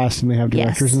cast and they have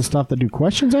directors Yes. and stuff that do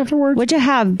questions afterwards. Which I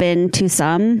have been to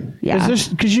some. Yeah. Is this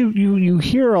because you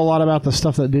hear a lot about the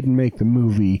stuff that didn't make the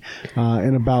movie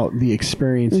and about the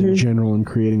experience Mm-hmm. in general in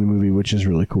creating the movie, which is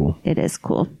really cool. It is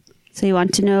cool. So you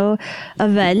want to know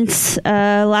events.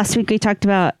 Last week we talked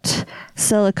about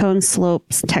Silicon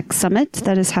Slopes Tech Summit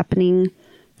that is happening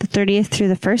the 30th through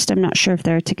the 1st. I'm not sure if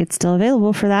there are tickets still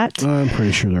available for that. I'm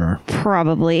pretty sure there are.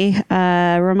 Probably.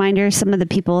 Reminder, some of the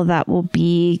people that will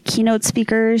be keynote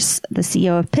speakers: the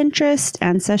CEO of Pinterest,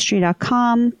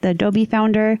 Ancestry.com, the Adobe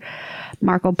founder,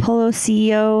 Marco Polo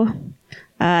CEO,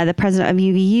 the president of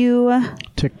UVU,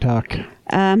 TikTok.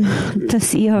 the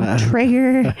CEO of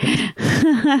Traeger.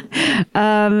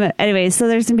 Anyway, so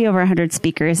there's going to be over 100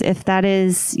 speakers. If that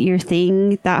is your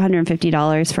thing, that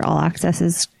 $150 for all access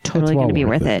is totally going to be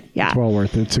worth it. Yeah. It's well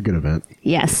worth it. It's a good event.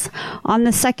 Yes. On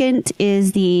the 2nd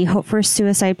is the Hope for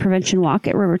Suicide Prevention Walk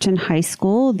at Riverton High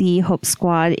School. The Hope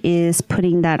Squad is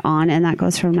putting that on, and that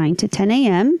goes from 9 to 10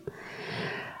 a.m.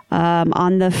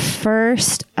 On the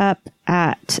 1st,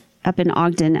 up in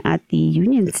Ogden at the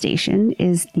Union Station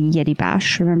is the Yeti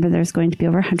Bash. Remember, there's going to be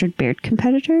over 100 beard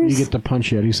competitors. You get to punch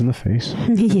Yetis in the face.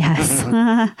 Yes.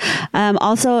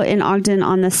 Also in Ogden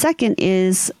on the 2nd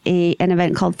is an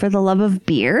event called For the Love of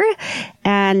Beer.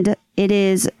 And it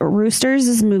is Roosters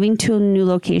is moving to a new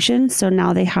location. So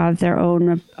now they have their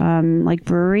own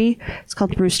brewery. It's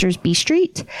called Roosters B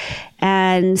Street.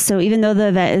 And so even though the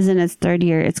event is in its 3rd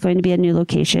year, it's going to be a new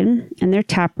location in their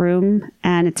tap room,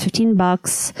 and it's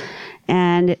 $15.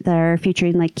 And they're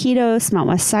featuring like Ketos, Mount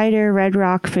West Cider, Red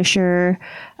Rock, Fisher,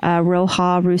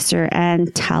 Roja, Rooster,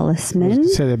 and Talisman.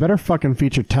 Say they better fucking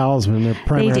feature Talisman. They're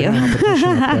primary They do. competition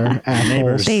up there.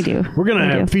 Assholes. They do. We're They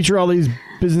gonna do. feature all these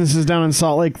businesses down in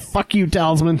Salt Lake. Fuck you,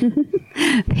 Talisman.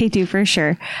 They do for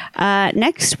sure.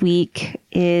 Next week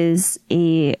is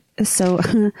whoops,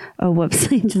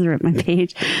 I just ripped my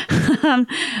page.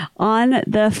 On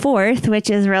the 4th, which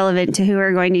is relevant to who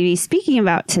we're going to be speaking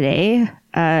about today,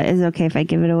 is okay if I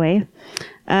give it away.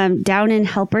 Down in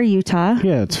Helper, Utah.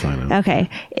 Yeah, it's fine. Okay,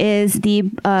 is the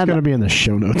It's gonna be in the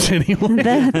show notes anyway.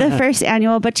 the first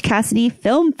annual Butch Cassidy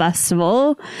Film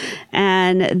Festival,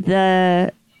 and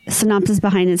the synopsis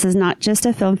behind it says not just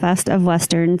a film fest of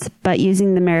westerns, but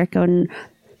using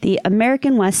the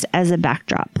American West as a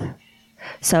backdrop.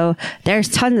 So there's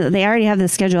tons. They already have the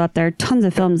schedule up there. Tons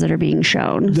of films that are being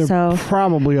shown. They're So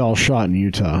probably all shot in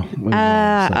Utah.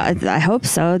 I hope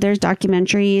so. There's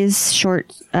documentaries,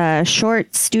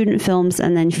 short student films,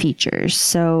 and then features.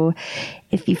 So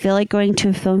if you feel like going to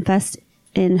a film fest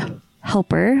in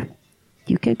Helper,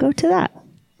 you could go to that.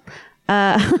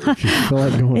 If you feel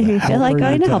like going If to you feel like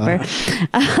going to Utah.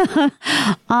 Helper.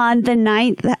 On the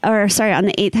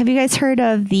 8th, have you guys heard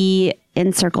of the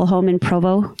Encircle Home in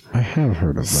Provo? I have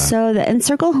heard of that. So the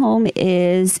Encircle Home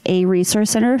is a resource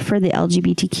center for the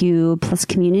LGBTQ plus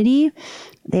community.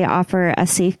 They offer a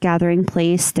safe gathering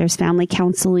place. There's family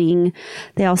counseling.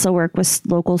 They also work with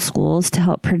local schools to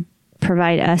help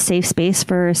provide a safe space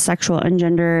for sexual and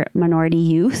gender minority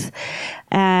youth.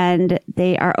 And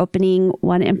they are opening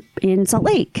one in Salt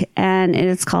Lake, and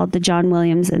it's called the John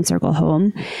Williams Encircle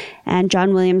Home. And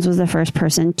John Williams was the first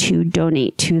person to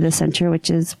donate to the center, which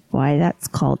is why that's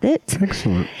called it.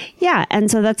 Excellent. Yeah, and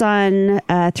so that's on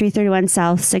 331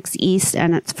 South, 6 East,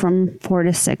 and it's from 4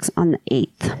 to 6 on the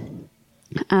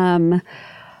 8th.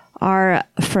 Our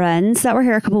friends that were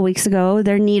here a couple weeks ago,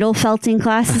 their needle felting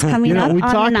class is coming up. We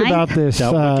on talked the 9th. about this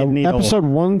episode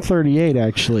 138,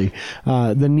 actually.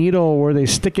 The needle where they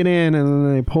stick it in and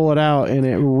then they pull it out and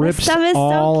it rips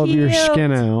all of your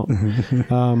skin out.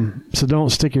 So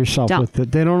don't stick yourself with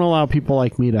it. They don't allow people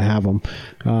like me to have them.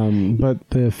 But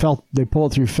they pull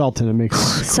it through felt and it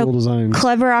makes cool designs.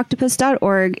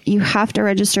 Cleveroctopus.org. You have to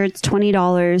register. It's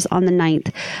 $20 on the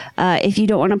 9th. If you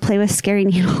don't want to play with scary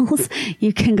needles,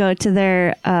 you can go to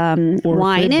their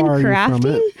wine and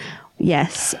crafting.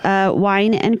 Yes,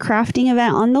 wine and crafting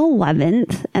event on the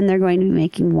 11th, and they're going to be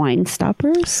making wine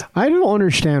stoppers. I don't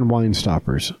understand wine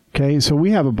stoppers. Okay, so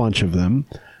we have a bunch of them.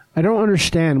 I don't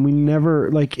understand. We never,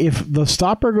 like, if the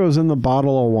stopper goes in the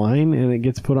bottle of wine and it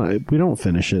gets put on, we don't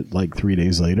finish it like 3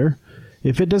 days later.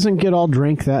 If it doesn't get all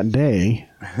drank that day,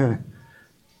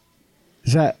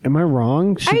 am I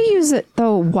wrong? I use it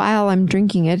though while I'm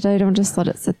drinking it. I don't just let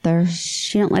it sit there.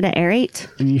 You don't let it aerate?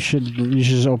 You should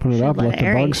just open it up, let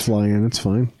the bugs fly in. It's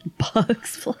fine.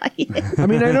 Bugs fly in. I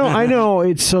mean, I know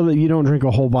it's so that you don't drink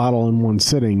a whole bottle in one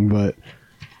sitting, but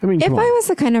I mean, if I was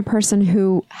the kind of person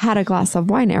who had a glass of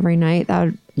wine every night,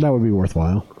 that would be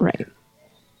worthwhile. Right.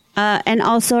 And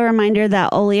also a reminder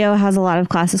that Olio has a lot of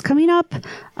classes coming up.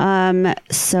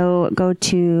 So go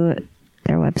to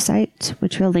their website,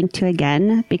 which we'll link to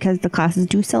again, because the classes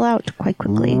do sell out quite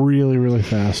quickly. Really, really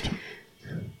fast.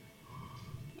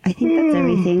 I think that's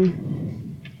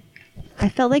everything. I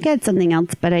felt like I had something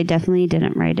else, but I definitely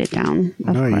didn't write it down.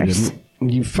 Of course. You didn't.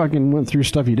 You fucking went through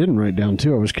stuff you didn't write down,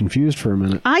 too. I was confused for a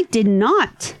minute. I did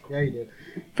not. Yeah, you did.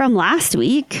 From last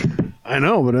week. I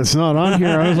know, but it's not on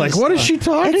here. I was like, what is she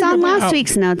talking about? It's on last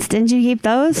week's notes. Didn't you keep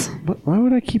those? Why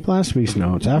would I keep last week's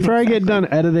notes? After I get done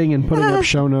editing and putting up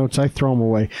show notes, I throw them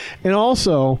away. And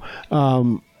also,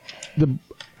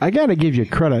 I got to give you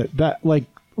credit. That, like,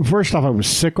 first off, I was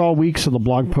sick all week, so the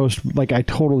blog post, like, I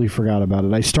totally forgot about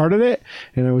it. I started it,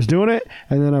 and I was doing it,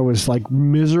 and then I was, like,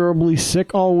 miserably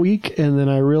sick all week, and then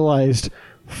I realized,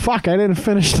 fuck, I didn't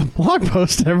finish the blog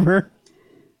post ever.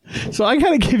 So I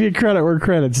got to give you credit where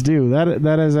credit's due.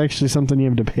 That is actually something you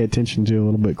have to pay attention to a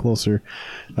little bit closer.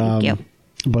 Thank you.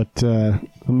 But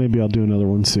maybe I'll do another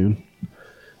one soon.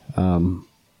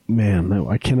 Man,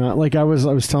 I cannot. Like I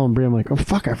was telling Brie, I'm like, oh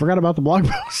fuck, I forgot about the blog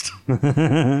post.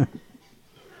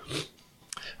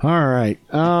 All right.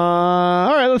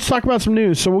 Let's talk about some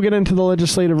news. So we'll get into the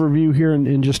legislative review here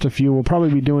in just a few. We'll probably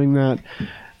be doing that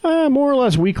more or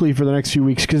less weekly for the next few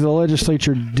weeks because the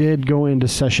legislature did go into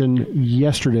session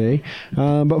yesterday.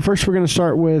 But first, we're going to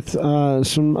start with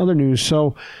some other news.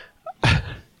 So.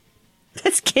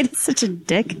 This kid is such a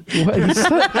dick. What? He's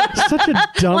such a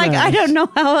dumbass. Like, I don't know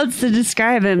how else to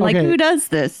describe him. Okay. Like, who does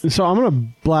this? So I'm going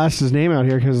to blast his name out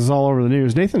here because it's all over the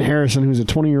news. Nathan Harrison, who's a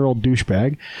 20-year-old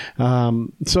douchebag.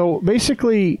 So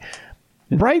basically,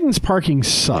 Brighton's parking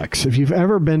sucks. If you've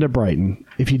ever been to Brighton,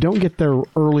 if you don't get there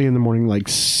early in the morning, like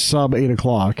sub 8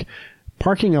 o'clock,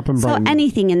 parking up in Brighton. So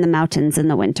anything in the mountains in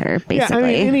the winter, basically. Yeah, I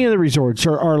mean, any of the resorts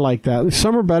are like that.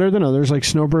 Some are better than others. Like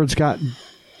Snowbird's got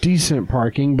decent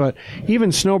parking, but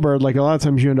even Snowbird, like a lot of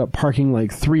times you end up parking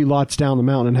like 3 lots down the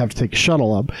mountain and have to take a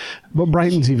shuttle up. But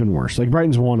Brighton's even worse. Like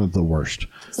Brighton's one of the worst.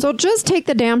 So just take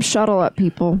the damn shuttle up,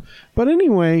 people. But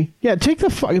anyway, yeah,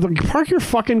 park your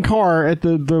fucking car at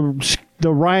the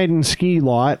ride and ski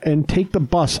lot and take the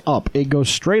bus up. It goes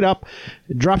straight up,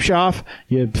 it drops you off,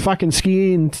 you fucking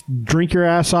ski and drink your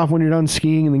ass off when you're done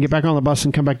skiing, and then get back on the bus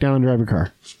and come back down and drive your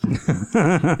car.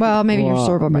 Well, maybe you're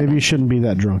sober by maybe now. You shouldn't be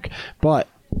that drunk. But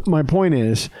my point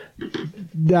is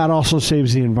that also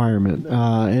saves the environment,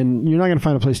 and you're not going to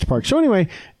find a place to park. So anyway,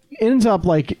 it ends up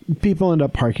like people end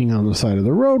up parking on the side of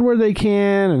the road where they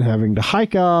can and having to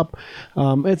hike up.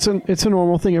 It's a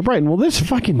normal thing at Brighton. Well, this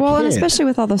fucking kid, and especially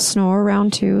with all the snow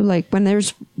around too. Like when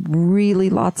there's really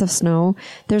lots of snow,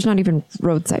 there's not even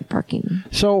roadside parking.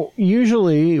 So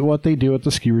usually what they do at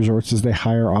the ski resorts is they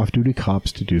hire off-duty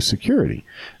cops to do security.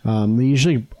 They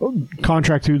usually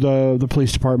contract through the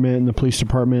police department, and the police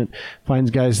department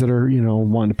finds guys that are,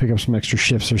 wanting to pick up some extra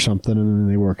shifts or something, and then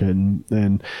they work it.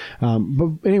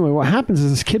 But anyway, what happens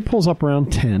is this kid pulls up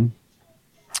around 10,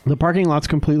 The parking lot's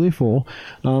completely full.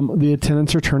 The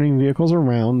attendants are turning vehicles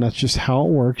around. That's just how it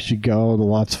works. You go, the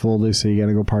lot's full. They say you got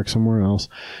to go park somewhere else.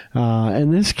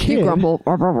 And this kid, You grumble,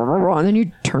 and then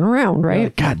you turn around,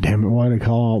 right? God damn it! Why did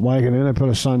I put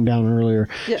a sun down earlier?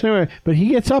 Yeah. So anyway, but he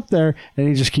gets up there and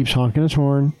he just keeps honking his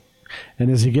horn.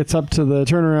 And as he gets up to the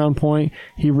turnaround point,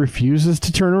 he refuses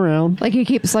to turn around. Like he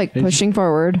keeps pushing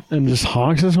forward and just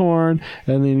honks his horn.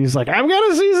 And then he's like, "I've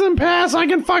got a season pass. I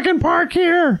can fucking park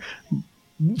here."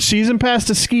 Season pass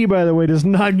to ski, by the way, does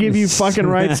not give you fucking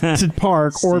rights to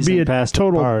park or be a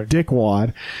total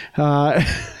dickwad.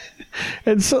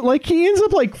 And so, he ends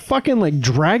up, fucking,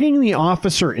 dragging the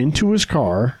officer into his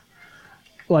car,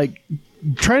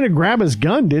 trying to grab his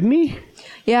gun, didn't he?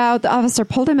 Yeah, the officer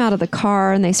pulled him out of the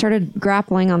car, and they started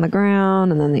grappling on the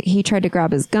ground. And then he tried to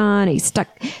grab his gun. He stuck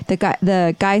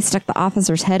the guy stuck the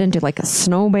officer's head into a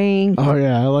snowbank. Oh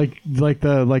yeah, like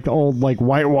the old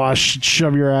whitewash,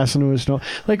 shove your ass into a snow.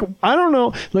 I don't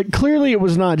know. Clearly it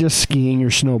was not just skiing or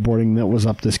snowboarding that was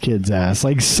up this kid's ass.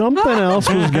 Something else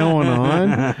was going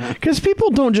on. Because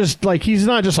people don't just he's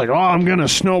not just oh, I'm gonna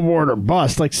snowboard or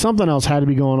bust. Something else had to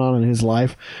be going on in his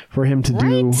life for him to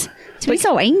do. To be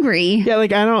so angry. Yeah,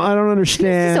 I don't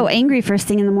understand. So angry first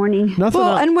thing in the morning.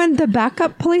 And when the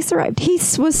backup police arrived, he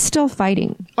was still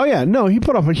fighting. Oh yeah, no, he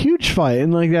put up a huge fight,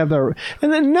 and and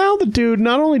then now the dude.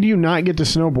 Not only do you not get to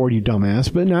snowboard, you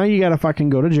dumbass, but now you got to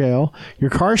fucking go to jail. Your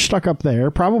car's stuck up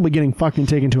there, probably getting fucking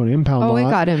taken to an impound lot. Oh, it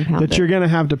got impounded. That you're gonna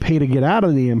have to pay to get out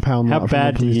of the impound lot. How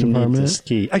bad do you need to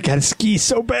ski? I gotta ski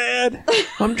so bad.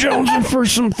 I'm jonesing for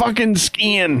some fucking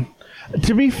skiing.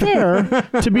 To be fair,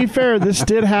 this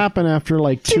did happen after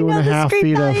 2.5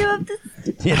 feet of.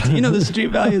 Yeah, do you know the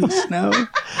street value of the snow?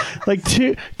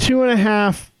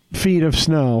 2.5 feet of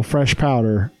snow, fresh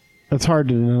powder. That's hard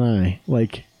to deny.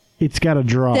 It's got to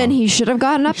draw. Then he should have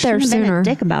gotten up there sooner. Been a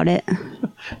dick about it.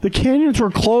 The canyons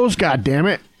were closed. God damn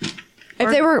it! If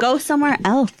they were go somewhere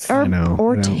else,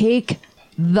 or take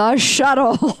the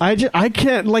shuttle. I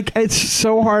can't, it's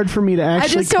so hard for me to actually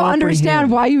I just don't understand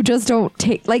why you just don't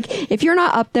take, if you're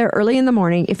not up there early in the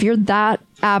morning, if you're that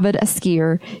avid a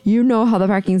skier, you know how the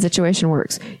parking situation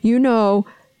works. You know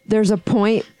there's a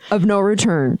point of no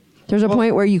return. There's a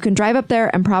point where you can drive up there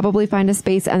and probably find a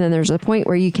space, and then there's a point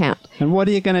where you can't. And what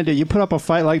are you going to do? You put up a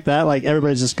fight like that,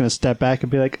 everybody's just going to step back and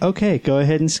be like, okay, go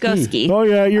ahead and ski. Go ski. Oh,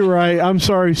 yeah, you're right. I'm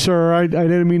sorry, sir. I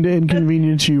didn't mean to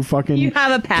inconvenience you, fucking... You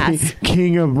have a pass.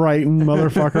 King of Brighton,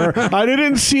 motherfucker. I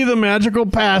didn't see the magical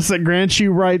pass that grants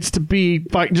you rights to be...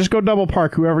 Just go double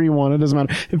park whoever you want. It doesn't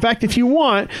matter. In fact, if you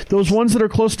want, those ones that are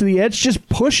close to the edge, just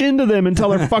push into them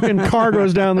until their fucking car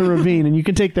goes down the ravine, and you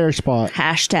can take their spot.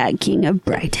 # King of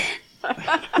Brighton.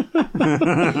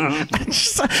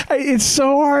 It's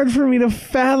so hard for me to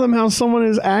fathom how someone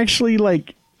is actually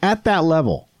at that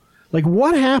level.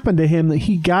 What happened to him that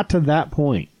he got to that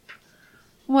point?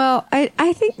 Well,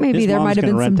 I think maybe there might have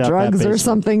been some drugs or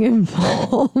something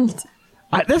involved.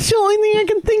 That's the only thing I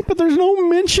can think, but there's no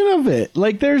mention of it.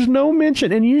 There's no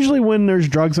mention. And usually when there's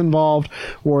drugs involved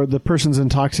or the person's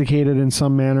intoxicated in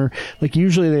some manner,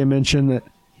 usually they mention that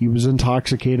he was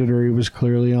intoxicated or he was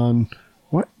clearly on...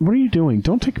 What are you doing?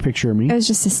 Don't take a picture of me. It was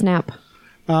just a snap.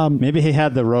 Maybe he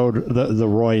had the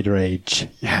roid rage.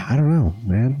 Yeah, I don't know,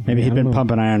 man. Maybe he'd been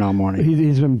pumping iron all morning.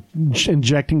 He's been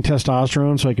injecting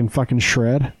testosterone so he can fucking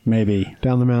shred. Maybe.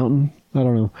 Down the mountain. I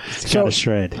don't know. It's got to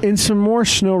shred. In some more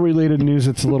snow-related news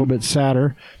that's a little bit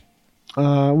sadder,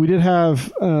 we did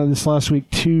have, this last week,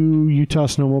 2 Utah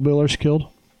snowmobilers killed.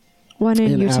 One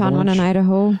in Utah and one in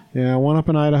Idaho. Yeah, one up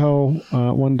in Idaho,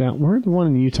 one down. Where the one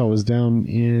in Utah was down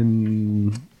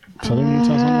in southern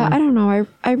Utah somewhere? I don't know.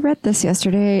 I read this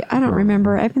yesterday. I don't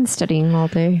remember. I've been studying all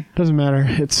day. Doesn't matter.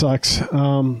 It sucks.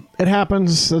 It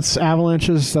happens. That's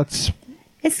avalanches.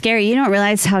 It's scary. You don't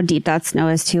realize how deep that snow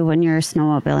is, too, when you're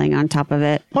snowmobiling on top of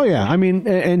it. Oh, yeah. I mean,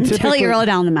 and until you roll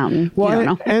down the mountain. Well, you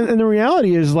don't know. And the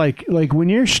reality is, like when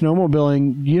you're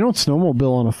snowmobiling, you don't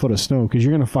snowmobile on a foot of snow because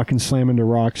you're going to fucking slam into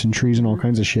rocks and trees and all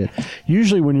kinds of shit.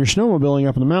 Usually, when you're snowmobiling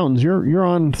up in the mountains, you're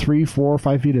on 3, 4,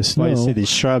 5 feet of snow. Well, you see these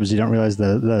shrubs, you don't realize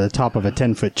the top of a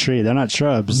 10-foot tree. They're not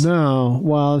shrubs. No.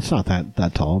 Well, it's not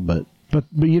that tall, but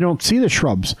you don't see the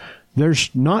shrubs. There's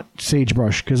not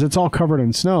sagebrush because it's all covered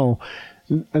in snow.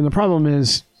 And the problem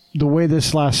is, the way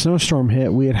this last snowstorm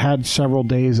hit, we had several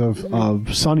days of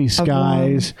sunny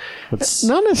skies.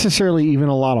 Not necessarily even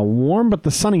a lot of warm, but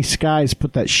the sunny skies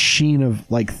put that sheen of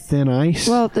like thin ice.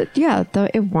 Well,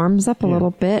 it warms up a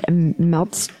little bit and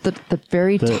melts the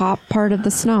very top part of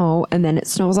the snow, and then it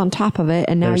snows on top of it,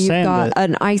 and now you've got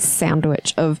an ice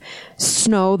sandwich of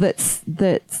snow that's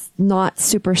not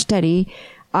super steady.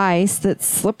 ice that's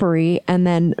slippery and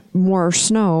then more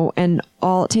snow, and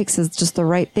all it takes is just the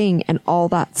right thing and all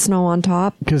that snow on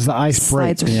top. Because the ice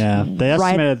breaks. Slides Yeah, they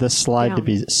right estimated the slide to down.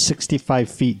 be 65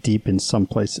 feet deep in some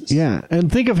places. Yeah,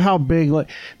 and think of how big, like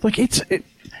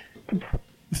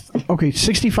okay,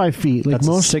 65 feet. Like That's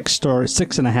a most,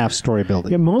 6.5 story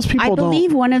building. yeah, most people I don't.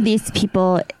 believe one of these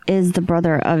people is the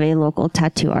brother of a local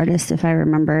tattoo artist, if I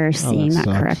remember seeing that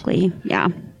sucks. correctly. Yeah.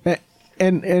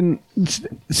 And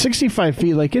 65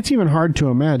 feet, like it's even hard to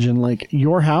imagine. Like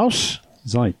your house,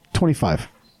 It's only 25.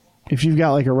 If you've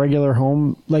got like a regular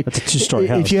home, like That's a two-story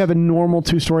house. If you have a normal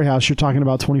 2-story house, you're talking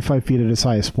about 25 feet at its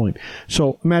highest point.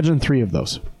 So imagine 3 of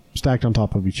those stacked on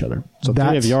top of each other. so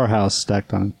 3 of your house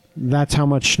stacked on. That's how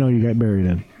much snow you got buried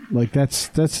in. Like that's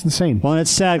insane. Well, and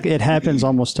it's sad. It happens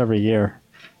almost every year.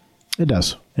 It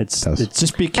does. It's Does.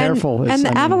 just be careful. And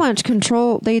the avalanche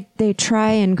control, they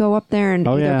try and go up there and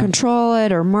Oh, either yeah. control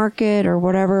it or mark it or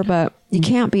whatever, but you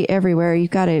can't be everywhere. You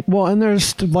got to. Well, and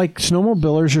there's like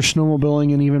snowmobilers are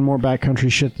snowmobiling in even more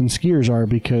backcountry shit than skiers are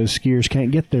because skiers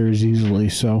can't get there as easily.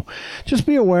 So just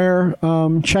be aware.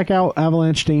 Check out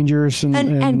avalanche dangers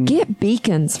And get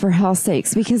beacons for hell's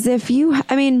sakes, because if you,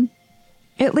 I mean,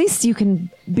 at least you can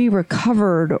be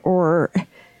recovered or,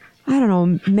 I don't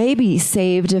know, maybe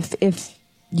saved if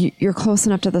you're close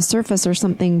enough to the surface or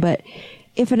something. But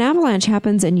if an avalanche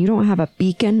happens and you don't have a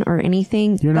beacon or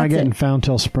anything, you're not that's getting it. found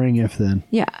till spring, if then.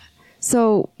 Yeah.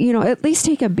 So, at least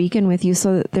take a beacon with you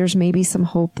so that there's maybe some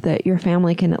hope that your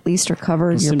family can at least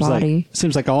recover your body.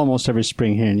 Seems like almost every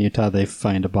spring here in Utah they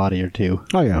find a body or two.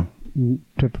 Oh yeah,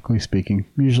 typically speaking,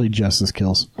 usually Justice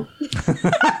kills.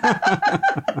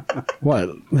 What?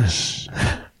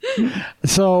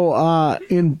 So,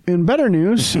 in better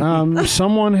news,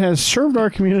 someone has served our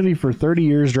community for 30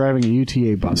 years driving a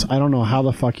UTA bus. I don't know how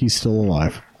the fuck he's still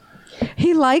alive.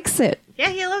 He likes it. Yeah,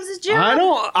 he loves his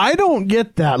job. I don't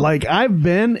get that. Like, I've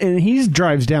been, and he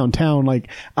drives downtown. Like,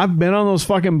 I've been on those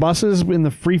fucking buses in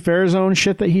the free fare zone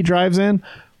shit that he drives in.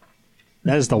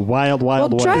 That is the wild,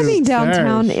 wild west. Driving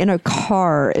downtown There's- in a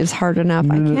car is hard enough.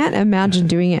 I can't imagine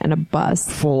doing it in a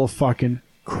bus. Full of fucking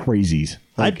crazies.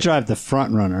 I'd drive the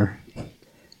front runner.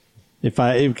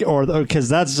 Because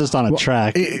that's just on a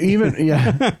track. Even,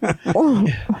 yeah.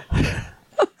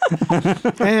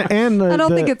 and the, I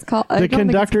don't think it's called- I the don't think it's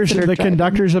conductors. considered The driving.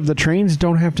 conductors of the trains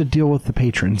don't have to deal with the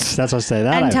patrons. That's what I say.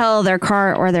 That Until their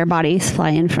car or their bodies fly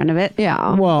in front of it.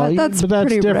 Yeah. Well, but that's that's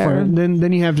pretty different. rare.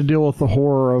 Then you have to deal with the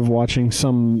horror of watching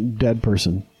some dead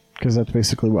person, because that's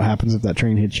basically what happens if that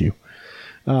train hits you.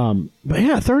 But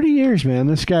yeah, 30 years, man.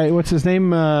 This guy, what's his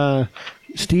name?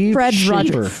 Steve Fred Schaefer.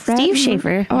 Rogers. Steve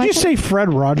Schaefer. Oh, Did you say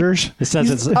Fred Rogers? It says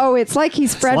it's Oh, it's like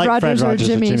he's Fred like Fred Rogers or Rogers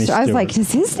or Jimmy. Jimmy So I was like, Stewart.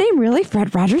 is his name really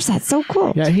Fred Rogers? That's so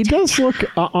cool. Yeah, he does look.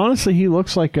 Honestly, he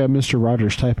looks like a Mr.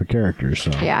 Rogers type of character.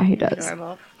 So Yeah, he does.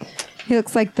 He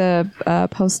looks like the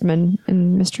postman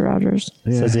in Mr. Rogers.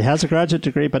 yeah. says he has a graduate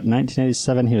degree, but in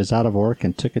 1987 he was out of work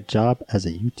and took a job as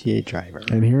a UTA driver.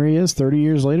 And here he is, 30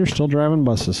 years later, still driving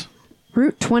buses.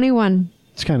 Route 21.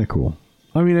 It's kind of cool.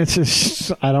 I mean, it's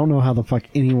just, I don't know how the fuck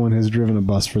anyone has driven a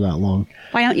bus for that long.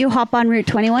 Why don't you hop on Route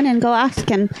 21 and go ask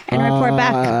him and report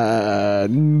back?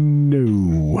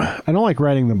 No. I don't like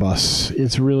riding the bus.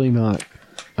 It's really not.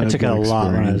 I took it a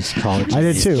lot when I was in college. I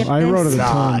did too. Skip I rode it this? a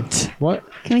ton. Not.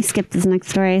 What? Can we skip this next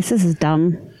story? This is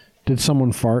dumb. Did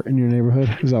someone fart in your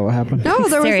neighborhood? Is that what happened? No,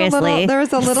 Seriously. there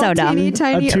was a little So dumb. teeny A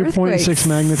tiny 2.6 earthquake.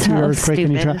 magnitude So earthquake in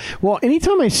stupid. Utah. Well,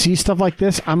 anytime I see stuff like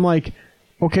this, I'm like,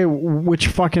 okay, which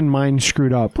fucking mind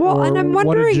screwed up? Well, Or and I'm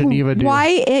what did Geneva wondering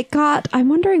do? I'm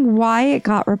wondering why it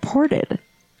got reported.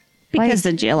 Because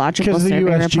the Geological Because the Survey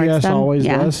reports USGS them. always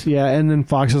yeah. does. Yeah, and then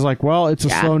Fox is like, well, it's a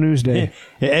Yeah. slow news day.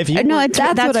 If you No, were-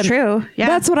 that's what I'm- true. Yeah.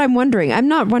 That's what I'm wondering. I'm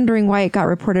not wondering why it got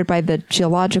reported by the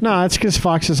geological. No, it's because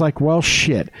Fox is like, well,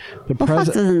 shit. The well, Fox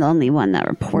president. isn't the only one that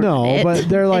reported No, it. but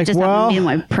they're like, it just well- happened to be the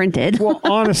one printed. Well,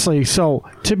 honestly, so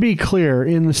to be clear,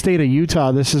 in the state of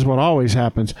Utah, this is what always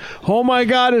happens. Oh my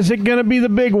God, is it going to be the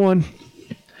big one?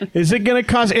 Is it going to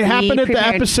cause? It happened at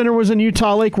prepared. the epicenter was in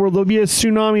Utah Lake, where there'll be a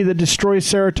tsunami that destroys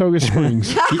Saratoga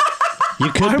Springs.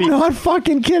 you could I'm be not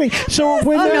fucking kidding. So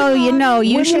when Oh the- no!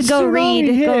 You when should the go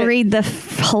tsunami hit- read the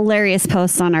hilarious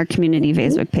posts on our community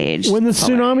Facebook page. when the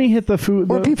tsunami hit the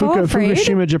Were people afraid?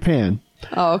 Fukushima, Japan.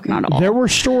 Oh, okay. Not all. There were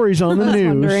stories on the I was news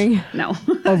wondering. No,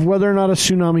 of whether or not a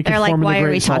tsunami could they're like, form in why the are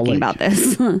Great we Salt talking Lake. about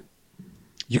this?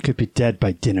 you could be dead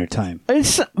by dinner time.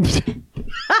 It's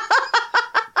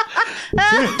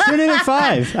Tune in at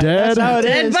 5. Dead. That's how it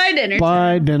is. by dinner.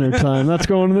 by dinner time. That's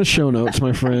going in the show notes,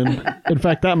 my friend. In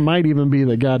fact, that might even be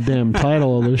the goddamn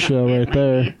title of the show right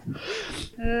there.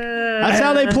 That's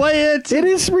how they play it. It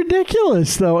is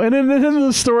ridiculous, though. And then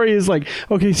the story is like,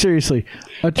 okay, seriously,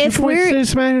 a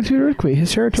 2.6 magnitude earthquake hit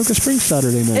Saratoga Springs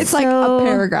Saturday night. It's like So, a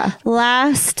paragraph.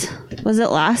 last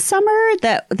summer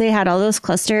that they had all those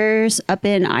clusters up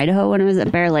in Idaho when it was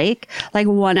at Bear Lake, like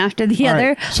one after the All other.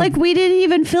 right, so- Like we didn't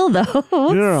even feel those.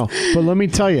 No. But let me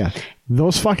tell you,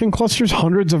 those fucking clusters,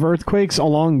 hundreds of earthquakes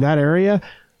along that area.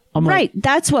 I'm like, Right,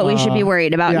 that's what we should be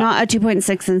worried about, yeah. not a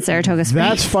 2.6 in Saratoga Springs.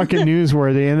 that's fucking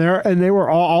newsworthy. And they were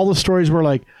all the stories were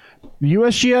like,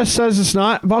 USGS says it's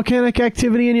not volcanic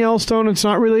activity in Yellowstone. It's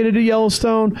not related to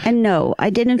Yellowstone. And no, I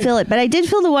didn't feel it, but I did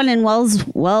feel the one in Wells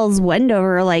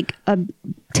Wendover like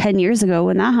 10 years ago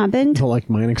when that happened. The like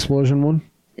mine explosion one.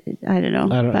 I don't know.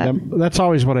 but That's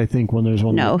always what I think when there's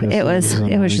one. no, like this. it was There's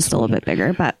mine just a little explosion. bit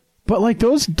bigger, but But like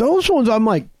those ones, I'm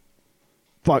like,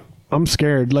 fuck, I'm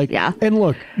scared. Like, Yeah. And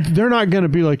look, they're not going to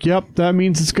be like, yep, that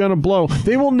means it's going to blow.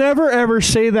 They will never ever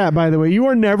say that. By the way, you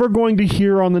are never going to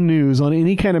hear on the news on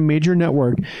any kind of major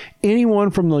network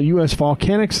anyone from the U.S.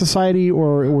 Volcanic Society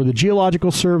or the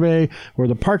Geological Survey or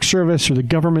the Park Service or the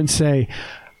government say,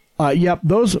 yep,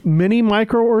 those mini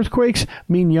micro earthquakes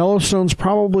mean Yellowstone's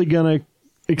probably going to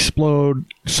explode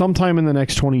sometime in the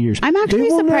next 20 years. I'm They actually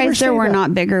will never surprised there say were that.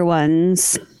 not bigger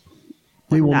ones.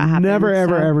 They will that happens, never,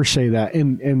 ever, so. ever say that.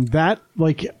 And that,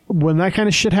 like, when that kind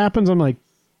of shit happens, I'm like,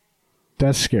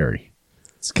 that's scary.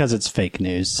 It's because it's fake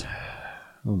news.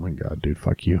 Oh my God, dude,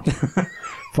 fuck you.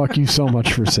 Fuck you so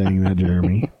much for saying that,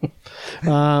 Jeremy.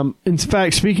 In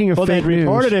fact, speaking of Well, they'd fake news,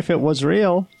 report it if it was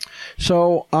real.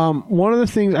 so one of the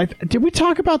things, did we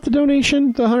talk about the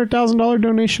donation, the $100,000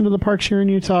 donation to the parks here in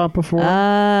Utah before?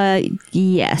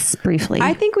 Yes, briefly.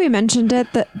 I think we mentioned it.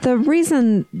 The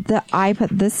reason that I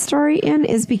put this story in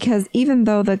is because even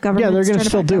though the government they're going to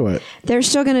still do it. they're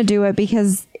still going to do it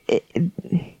because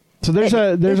So there's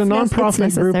a it's nonprofit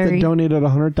group that necessary. donated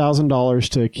 $100,000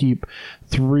 to keep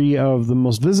 3 of the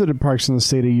most visited parks in the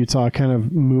state of Utah kind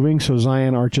of moving. So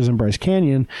Zion, Arches, and Bryce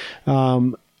Canyon. They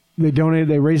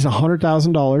raised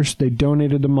 $100,000. They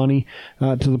donated the money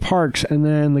to the parks, and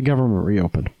then the government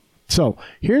reopened. So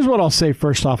here's what I'll say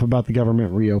first off about the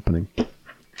government reopening.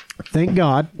 Thank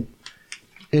God,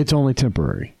 it's only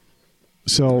temporary.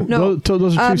 So No.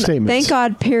 those are two statements. Thank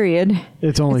God. Period.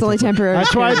 It's only temporary.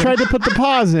 That's why I tried to put the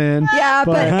pause in. Yeah,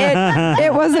 but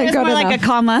it wasn't it's good more enough. like a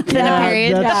comma than a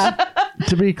period. That's-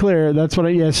 To be clear, that's what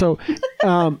I. So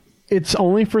it's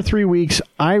only for 3 weeks.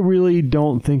 I really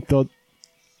don't think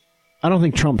I don't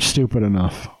think Trump's stupid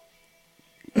enough.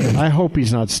 I hope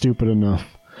he's not stupid enough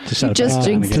To just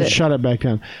jinxed to it. shut it back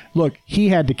down. Look, he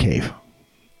had to cave.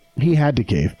 He had to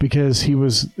cave because he's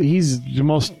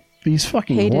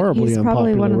fucking Hated. horribly He's unpopular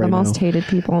probably one of the right most now. hated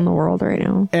people in the world right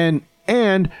now.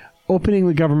 And opening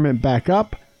the government back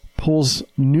up pulls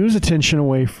news attention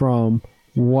away from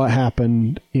what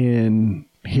happened in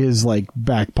his like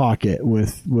back pocket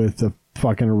with the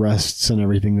fucking arrests and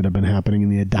everything that have been happening in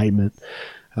the indictment.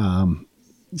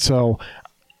 So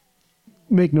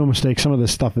make no mistake, some of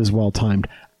this stuff is well timed.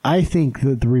 I think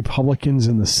that the Republicans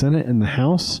in the Senate and the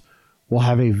House will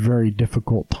have a very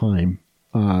difficult time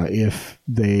if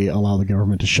they allow the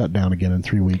government to shut down again in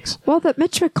 3 weeks. Well, that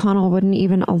Mitch McConnell wouldn't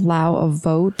even allow a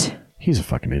vote He's a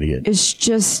fucking idiot. is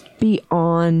just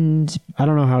beyond. I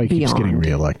don't know how he keeps Beyond. getting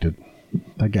reelected.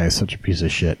 That guy is such a piece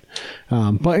of shit.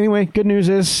 But anyway, good news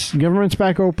is government's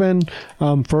back open.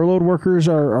 Furloughed workers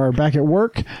are back at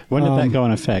work. When did that go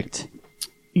in effect?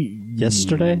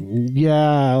 Yesterday?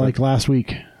 Yeah, like last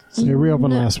week. They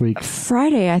reopened last week.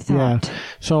 Friday, I Yeah. thought.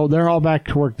 So they're all back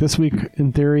to work this week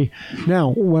in theory. Now,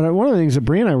 one of the things that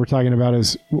Bree and I were talking about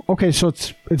is, okay, so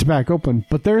it's back open,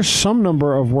 but there's some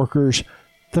number of workers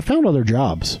that found other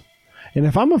jobs. And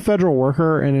if I'm a federal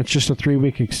worker and it's just a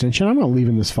 3-week extension, I'm not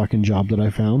leaving this fucking job that I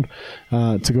found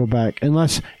to go back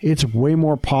unless it's way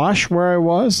more posh where I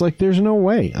was. Like, there's no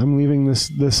way I'm leaving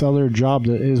this other job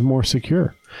that is more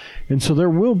secure. And so there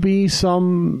will be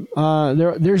some.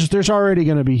 There's already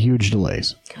going to be huge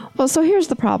delays. Well, so here's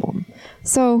the problem.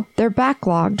 So they're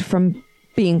backlogged from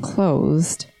being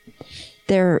closed.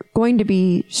 They're going to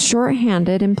be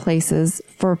shorthanded in places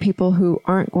for people who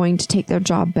aren't going to take their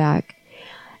job back.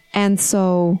 And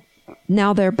so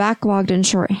now they're backlogged and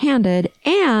shorthanded,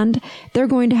 and they're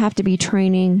going to have to be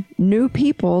training new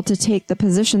people to take the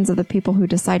positions of the people who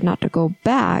decide not to go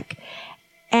back.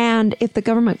 And if the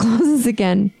government closes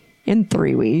again in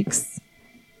 3 weeks.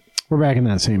 We're back in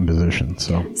that same position.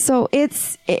 So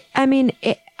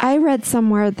I read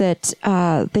somewhere that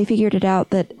they figured it out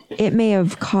that it may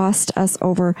have cost us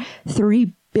over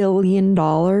 $3 billion.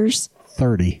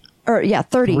 30. Or yeah,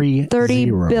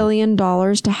 $30 billion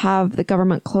to have the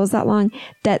government close that long.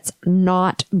 That's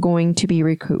not going to be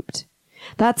recouped.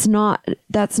 That's not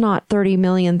 30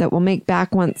 million that we'll make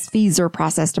back once fees are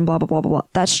processed and blah, blah, blah, blah, blah.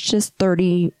 That's just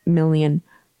 30 million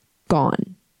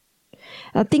gone.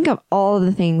 Now think of all of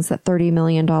the things that $30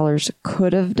 million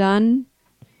could have done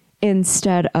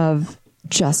instead of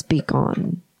just be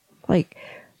gone. Like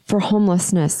for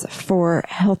homelessness, for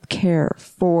healthcare,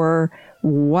 for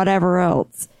whatever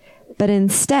else. But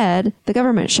instead, the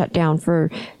government shut down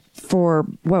for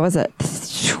what was it?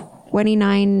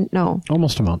 29? No.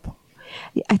 Almost a month.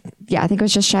 I think it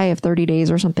was just shy of 30 days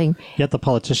or something. Yet the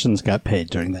politicians got paid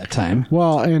during that time.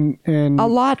 Well, and A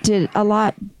lot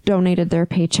donated their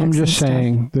paychecks. I'm just and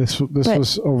saying this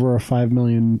was over a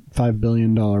 $5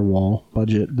 billion wall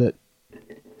budget that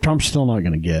Trump's still not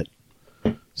going to get.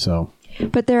 So,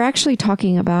 but they're actually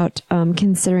talking about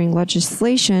considering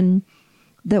legislation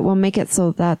that will make it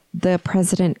so that the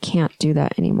president can't do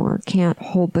that anymore, can't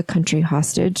hold the country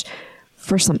hostage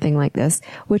for something like this,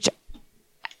 which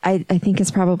I think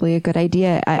is probably a good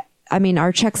idea. I mean,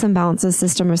 our checks and balances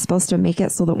system is supposed to make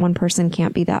it so that one person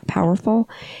can't be that powerful,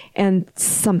 and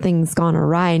something's gone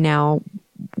awry now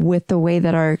with the way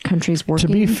that our country's working.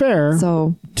 to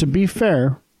be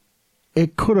fair,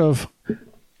 it could have.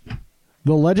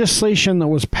 The legislation that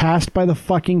was passed by the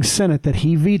fucking Senate that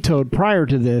he vetoed prior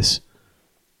to this,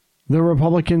 the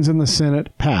Republicans in the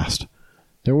Senate passed.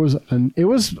 It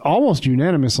was almost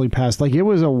unanimously passed. Like, it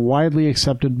was a widely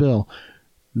accepted bill.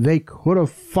 They could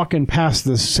have fucking passed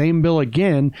the same bill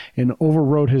again and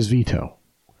overrode his veto.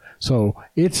 So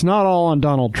it's not all on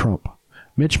Donald Trump.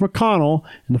 Mitch McConnell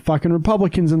and the fucking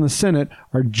Republicans in the Senate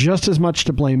are just as much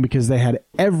to blame because they had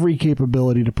every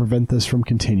capability to prevent this from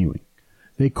continuing.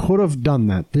 They could have done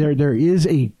that. There is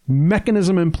a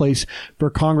mechanism in place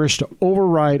for Congress to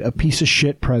override a piece of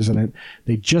shit president.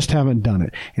 They just haven't done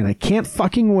it. And I can't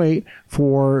fucking wait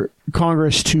for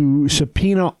Congress to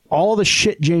subpoena all the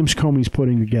shit James Comey's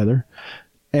putting together.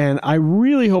 And I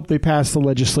really hope they pass the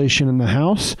legislation in the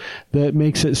House that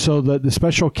makes it so that the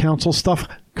special counsel stuff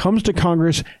comes to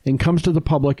Congress and comes to the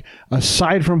public,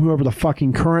 aside from whoever the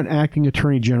fucking current acting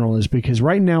attorney general is, because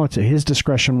right now it's at his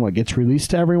discretion what gets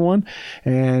released to everyone.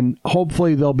 And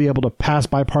hopefully they'll be able to pass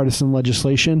bipartisan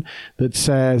legislation that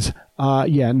says,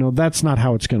 that's not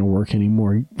how it's going to work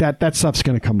anymore. That stuff's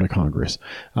going to come to Congress.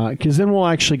 Because then we'll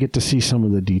actually get to see some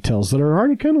of the details that are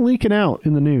already kind of leaking out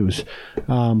in the news.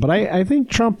 But I think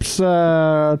Trump's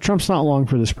not long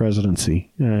for this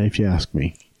presidency, if you ask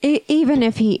me. Even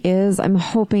if he is, I'm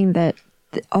hoping that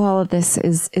all of this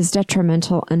is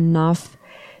detrimental enough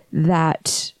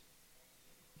that,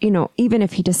 even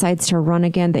if he decides to run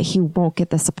again, that he won't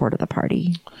get the support of the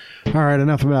party. All right,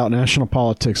 enough about national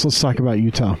politics. Let's talk about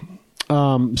Utah.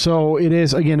 So it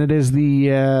is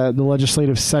the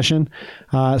legislative session.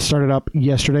 Started up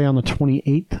yesterday on the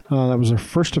 28th. That was their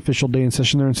first official day in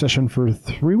session. They're in session for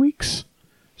 3 weeks.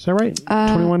 Is that right?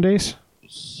 21 days?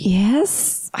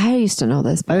 Yes. I used to know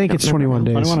this. I think it's 21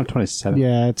 days. 21 or 27.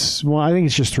 Yeah, I think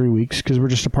it's just 3 weeks because we're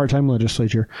just a part-time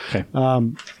legislature. Okay.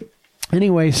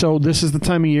 Anyway, so this is the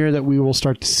time of year that we will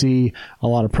start to see a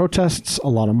lot of protests, a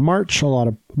lot of marches, a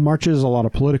lot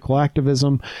of political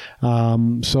activism.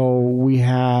 So we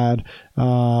had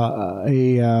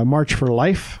a March for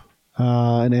Life,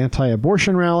 an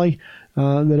anti-abortion rally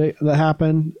that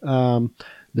happened.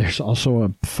 There's also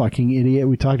a fucking idiot.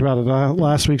 We talked about it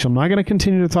last week, so I'm not going to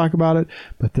continue to talk about it.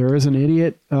 But there is an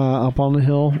idiot up on the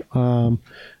hill.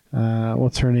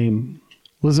 What's her name?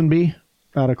 Lisenby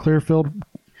out of Clearfield.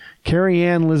 Carrie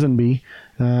Ann Lisenby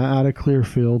out of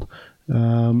Clearfield.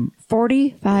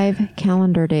 45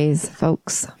 calendar days,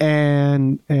 folks.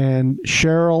 And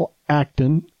Cheryl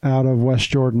Acton out of West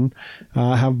Jordan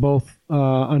have both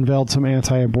unveiled some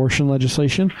anti-abortion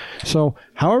legislation. So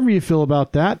however you feel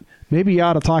about that, maybe you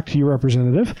ought to talk to your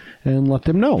representative and let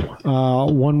them know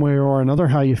one way or another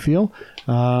how you feel.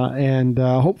 And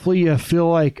hopefully you feel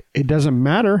like it doesn't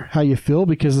matter how you feel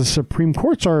because the Supreme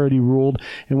Court's already ruled,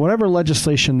 and whatever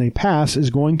legislation they pass is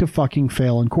going to fucking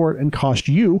fail in court and cost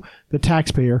you, the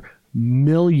taxpayer,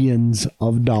 millions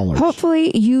of dollars.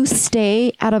 Hopefully you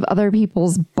stay out of other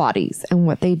people's bodies and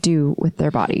what they do with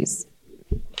their bodies.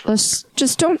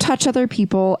 Just don't touch other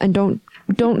people and don't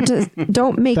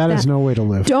make that is no way to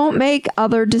live. Don't make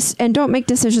don't make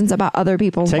decisions about other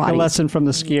people's bodies. Take a lesson from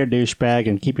the skier douchebag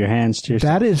and keep your hands to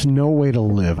yourself. That is no way to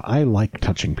live. I like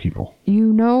touching people.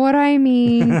 You know what I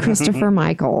mean, Christopher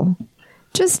Michael.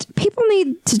 People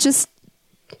need to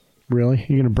really.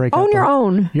 You're gonna break own your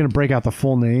own. You're gonna break out the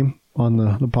full name on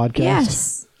the podcast.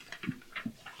 Yes.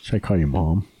 Should I call you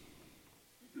Mom?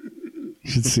 You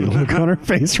should see the look on her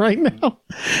face right now.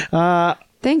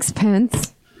 Thanks,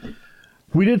 Pence.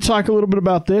 We did talk a little bit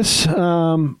about this.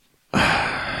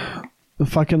 the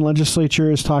fucking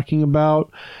legislature is talking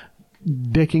about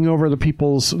dicking over the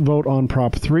people's vote on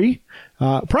Prop 3.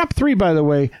 Prop 3, by the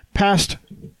way, passed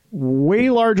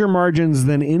way larger margins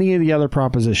than any of the other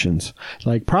propositions.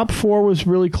 Like Prop 4 was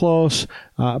really close.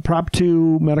 Prop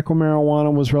 2, medical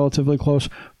marijuana, was relatively close.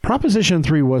 Proposition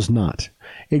 3 was not.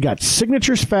 It got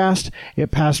signatures fast.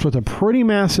 It passed with a pretty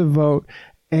massive vote.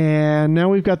 And now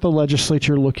we've got the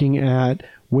legislature looking at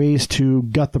ways to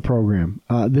gut the program.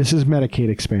 This is Medicaid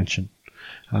expansion.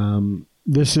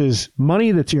 This is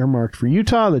money that's earmarked for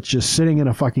Utah that's just sitting in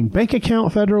a fucking bank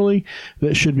account federally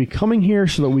that should be coming here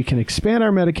so that we can expand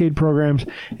our Medicaid programs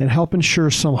and help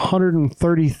insure some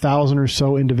 130,000 or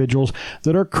so individuals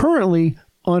that are currently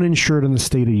uninsured in the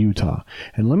state of Utah.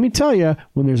 And let me tell you,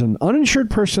 when there's an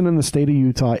uninsured person in the state of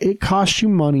Utah, it costs you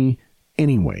money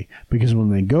anyway, because when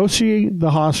they go see the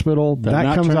hospital,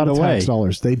 that comes out of tax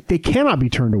dollars. They cannot be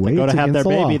turned away. They go to have their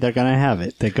baby, law. they're going to have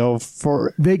it. They go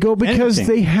because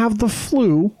anything. they have the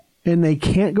flu and they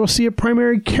can't go see a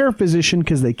primary care physician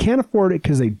because they can't afford it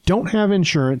because they don't have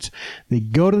insurance. They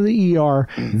go to the ER.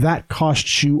 That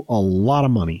costs you a lot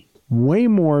of money. Way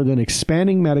more than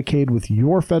expanding Medicaid with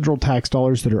your federal tax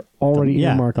dollars that are already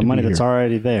earmarked. The money to be that's here.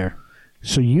 already there.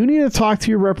 So you need to talk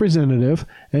to your representative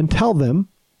and tell them,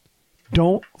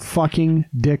 don't fucking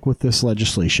dick with this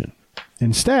legislation.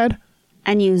 Instead...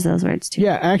 And use those words, too.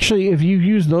 Yeah, actually, if you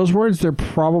use those words, they're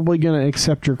probably going to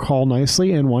accept your call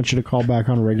nicely and want you to call back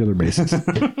on a regular basis.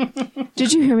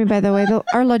 Did you hear me, by the way?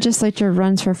 Our legislature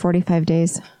runs for 45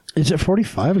 days. Is it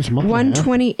 45? It's a month and a half.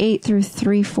 128 through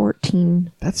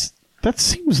 314. That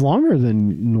seems longer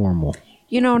than normal.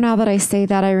 You know, now that I say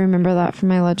that, I remember that from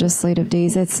my legislative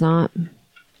days. It's not.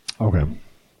 Okay.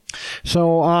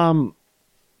 So,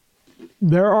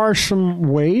 there are some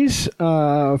ways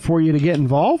for you to get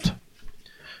involved.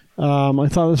 I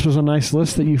thought this was a nice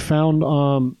list that you found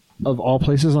of all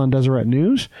places on Deseret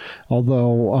News.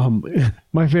 Although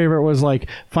my favorite was like,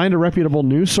 find a reputable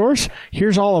news source.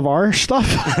 Here's all of our stuff.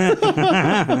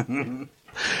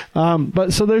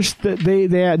 But so there's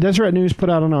Deseret News put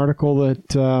out an article that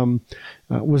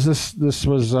this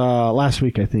was last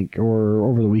week, I think, or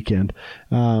over the weekend.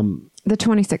 The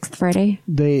 26th, Friday.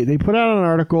 They put out an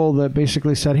article that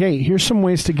basically said, hey, here's some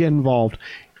ways to get involved.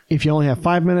 If you only have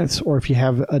 5 minutes or if you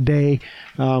have a day,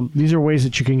 these are ways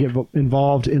that you can get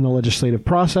involved in the legislative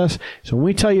process. So when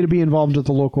we tell you to be involved at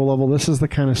the local level, this is the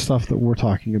kind of stuff that we're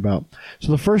talking about.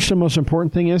 So the first and most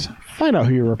important thing is find out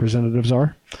who your representatives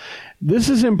are. This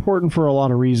is important for a lot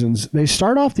of reasons. They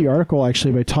start off the article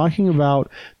actually by talking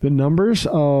about the numbers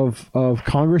of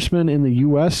congressmen in the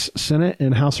U.S. Senate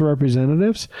and House of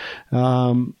Representatives.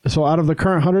 So out of the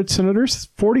current 100 senators,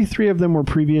 43 of them were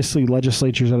previously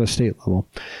legislatures at a state level.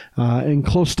 And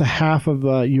close to half of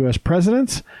the U.S.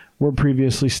 presidents were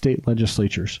previously state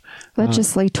legislatures.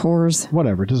 Legislators.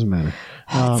 Whatever, it doesn't matter.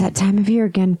 It's that time of year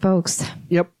again, folks.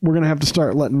 Yep, we're going to have to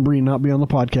start letting Bree not be on the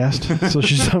podcast so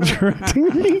she stops correcting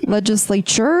me.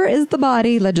 Legislature is the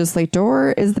body.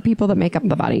 Legislator is the people that make up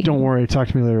the body. Don't worry, talk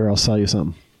to me later, I'll sell you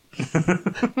something.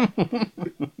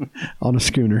 On a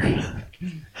schooner.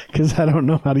 Because I don't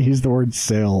know how to use the word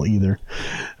sail either.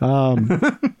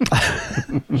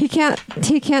 He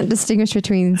can't distinguish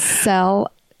between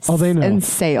sell they know. and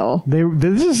sail.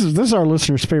 This is our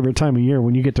listeners' favorite time of year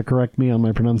when you get to correct me on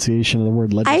my pronunciation of the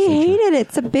word I legislature. hate it.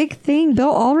 It's a big thing.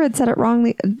 Bill Allred said it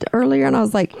wrong earlier, and I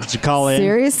was like, Did you call in?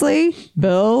 Seriously?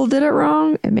 Bill did it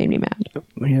wrong? It made me mad.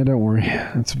 Yeah, don't worry.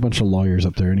 It's a bunch of lawyers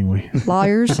up there anyway.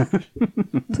 Lawyers?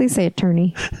 Please say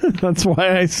attorney. That's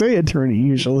why I say attorney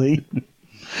usually.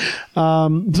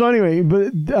 So anyway,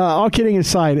 but all kidding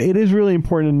aside, it is really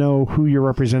important to know who your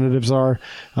representatives are.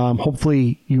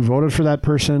 Hopefully you voted for that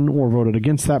person or voted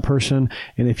against that person.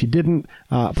 And if you didn't,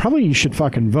 probably you should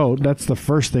fucking vote. That's the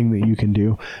first thing that you can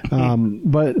do.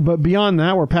 But beyond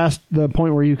that, we're past the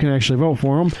point where you can actually vote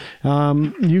for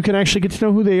them. You can actually get to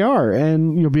know who they are,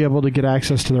 and you'll be able to get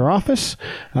access to their office.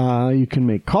 You can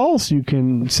make calls. You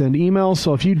can send emails.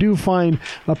 So if you do find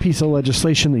a piece of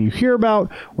legislation that you hear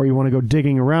about, or you want to go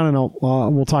digging around, and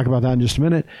we'll talk about that in just a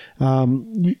minute.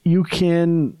 You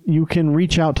can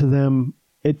reach out to them.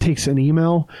 It takes an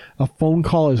email. A phone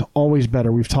call is always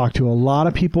better. We've talked to a lot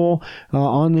of people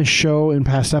on this show in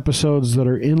past episodes that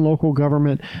are in local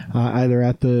government, either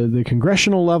at the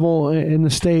congressional level in the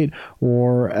state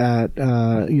or at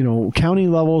county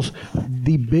levels.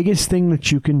 The biggest thing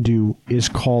that you can do is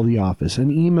call the office.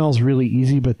 An email's really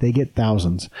easy, but they get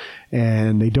thousands,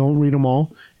 and they don't read them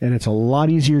all. And it's a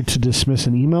lot easier to dismiss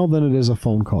an email than it is a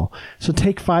phone call. So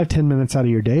take 5-10 minutes out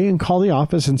of your day and call the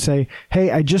office and say,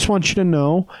 hey, I just want you to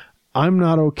know I'm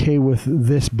not okay with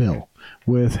this bill,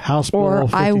 with House Bill Or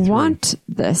 53. I want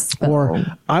this bill. Or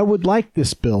I would like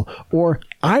this bill. Or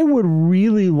I would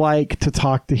really like to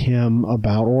talk to him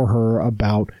about or her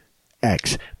about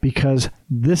X because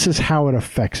this is how it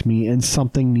affects me and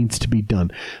something needs to be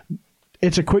done.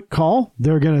 It's a quick call.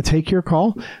 They're going to take your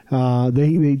call.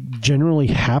 They generally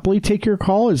happily take your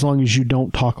call as long as you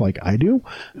don't talk like I do.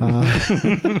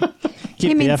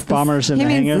 Keep the F-bombers in the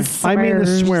hangar. I mean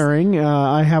the swearing.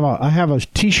 I have a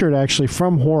T-shirt actually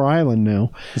from Whore Island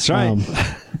now. That's right.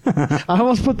 I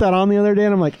almost put that on the other day,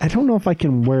 and I'm like, I don't know if I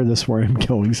can wear this where I'm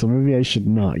going, so maybe I should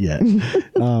not yet.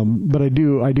 But I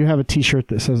do have a T-shirt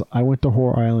that says I went to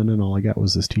Whore Island, and all I got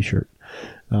was this T-shirt.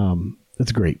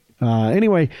 It's great.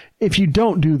 Anyway, if you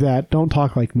don't do that, don't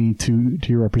talk like me to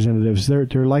your representatives. They're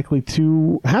likely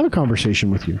to have a conversation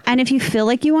with you. And if you feel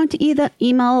like you want to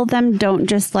email them, don't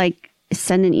just like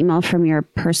send an email from your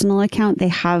personal account. They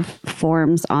have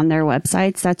forms on their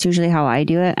websites. That's usually how I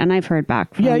do it. And I've heard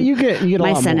back from you get a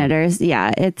my lot senators. More.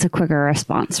 Yeah, it's a quicker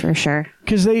response for sure.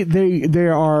 Because they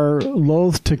are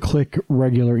loath to click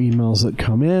regular emails that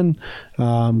come in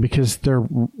because they're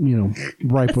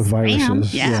ripe with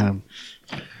viruses. Yeah.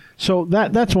 So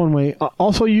that's one way.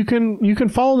 Also, you can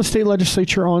follow the state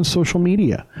legislature on social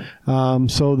media.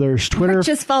 So there's Twitter.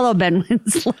 Just follow Ben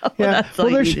Winslow. Yeah.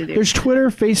 There's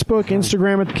Twitter, Facebook,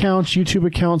 Instagram accounts, YouTube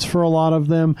accounts for a lot of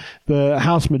them. The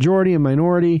House majority and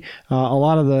minority, a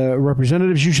lot of the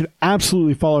representatives. You should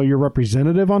absolutely follow your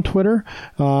representative on Twitter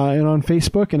and on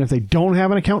Facebook. And if they don't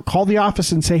have an account, call the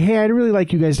office and say, "Hey, I'd really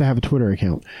like you guys to have a Twitter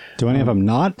account." Do any of them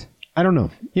not? I don't know.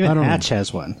 Even Hatch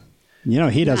has one.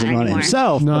 He doesn't run it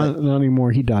himself. Not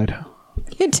anymore. He died.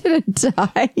 He didn't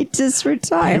die. He just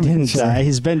retired. He didn't die.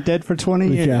 He's been dead for 20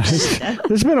 years. Yeah.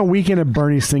 There's been a weekend at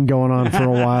Bernie's thing going on for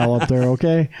a while up there,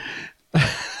 okay?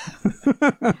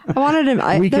 I wanted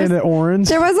him. Weekend at Orange.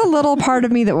 There was a little part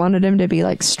of me that wanted him to be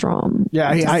like Strom. Yeah,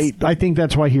 I think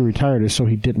that's why he retired, is so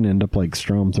he didn't end up like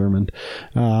Strom Thurmond.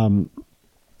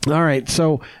 All right,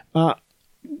 so...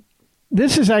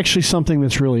 this is actually something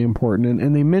that's really important,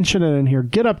 and they mention it in here.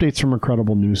 Get updates from a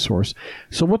credible news source.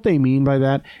 So what they mean by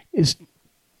that is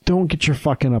don't get your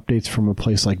fucking updates from a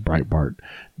place like Breitbart.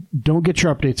 Don't get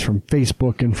your updates from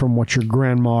Facebook and from what your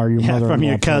grandma or your mother from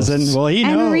your cousin. Posts. Well, he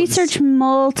knows. And research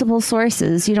multiple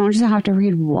sources. You don't just have to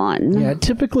read one. Yeah,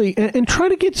 typically, and try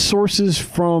to get sources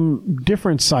from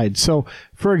different sides. So,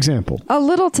 for example, a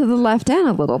little to the left and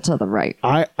a little to the right.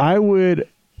 I would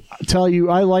tell you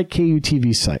I like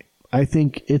KUTV's site. I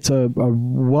think it's a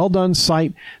well-done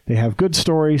site. They have good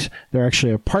stories. They're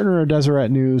actually a partner of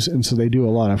Deseret News, and so they do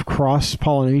a lot of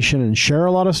cross-pollination and share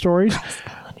a lot of stories.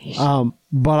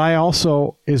 But I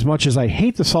also, as much as I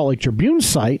hate the Salt Lake Tribune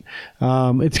site,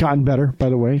 it's gotten better, by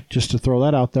the way, just to throw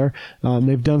that out there.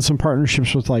 They've done some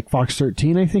partnerships with like Fox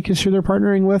 13, I think is who they're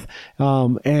partnering with.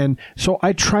 And so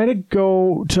I try to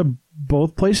go to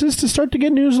both places to start to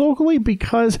get news locally,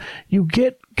 because you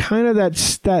get kind of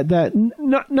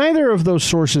neither of those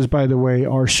sources, by the way,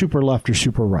 are super left or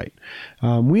super right.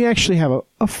 We actually have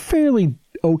a fairly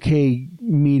okay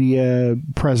media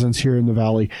presence here in the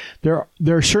Valley. There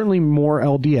are certainly more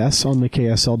LDS on the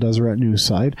KSL Deseret News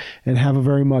side and have a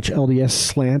very much LDS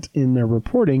slant in their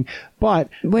reporting, but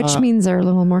which means they're a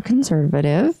little more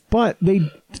conservative. But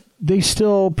they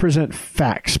still present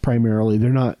facts primarily. They're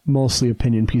not mostly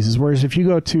opinion pieces. Whereas if you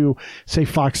go to, say,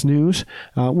 Fox News,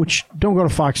 which don't go to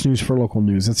Fox News for local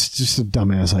news. That's just a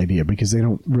dumbass idea because they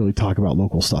don't really talk about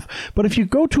local stuff. But if you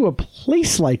go to a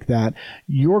place like that,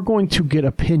 you're going to get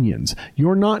opinions.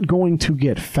 You're not going to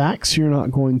get facts. You're not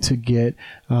going to get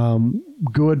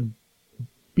good,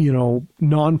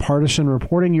 nonpartisan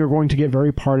reporting. You're going to get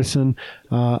very partisan,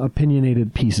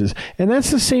 opinionated pieces. And that's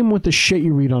the same with the shit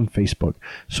you read on Facebook.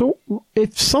 So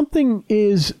if something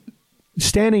is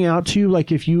standing out to you,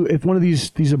 like if one of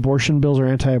these abortion bills or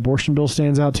anti-abortion bills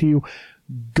stands out to you,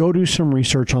 go do some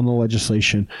research on the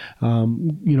legislation.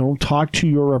 Talk to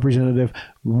your representative,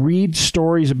 read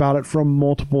stories about it from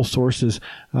multiple sources.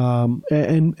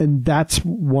 And that's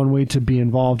one way to be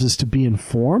involved, is to be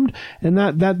informed. And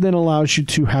that then allows you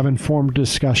to have informed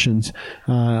discussions,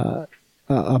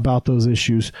 about those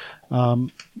issues.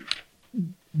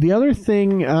 The other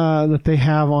thing that they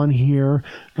have on here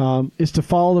is to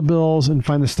follow the bills and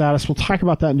find the status. We'll talk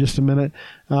about that in just a minute.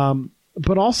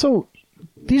 But also,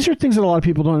 these are things that a lot of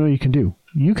people don't know you can do.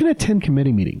 You can attend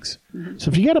committee meetings. Mm-hmm.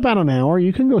 So if you get about an hour,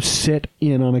 you can go sit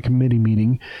in on a committee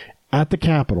meeting at the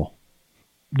Capitol.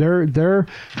 They're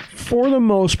for the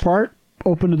most part,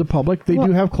 open to the public. They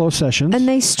do have closed sessions. And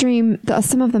they stream,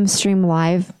 some of them stream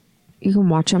live. You can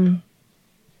watch them.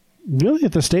 Really?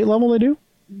 At the state level they do?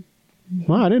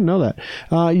 Wow, I didn't know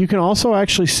that. You can also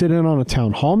actually sit in on a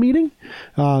town hall meeting.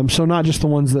 So not just the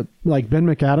ones that, like Ben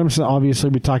McAdams, obviously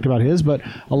we talked about his, but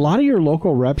a lot of your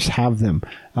local reps have them.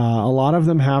 A lot of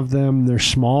them have them. They're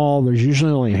small. There's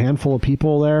usually only a handful of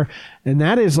people there. And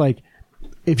that is like,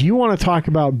 if you want to talk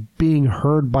about being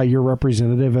heard by your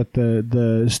representative at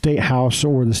the state house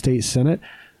or the state senate,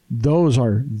 those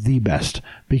are the best,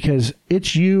 because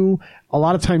it's you. A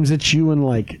lot of times it's you and,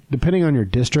 like, depending on your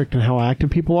district and how active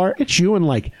people are, it's you and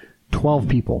like 12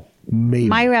 people, maybe.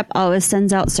 My rep always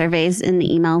sends out surveys in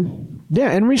the email.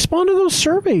 Yeah, and respond to those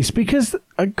surveys, because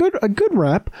a good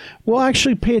rep will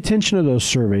actually pay attention to those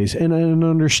surveys and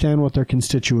understand what their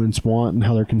constituents want and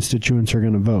how their constituents are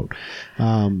going to vote.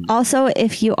 Also,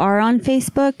 if you are on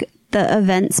Facebook, the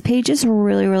events page is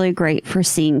really, really great for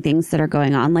seeing things that are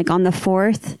going on. Like on the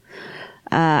 4th,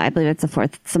 I believe it's the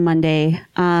 4th, it's a Monday.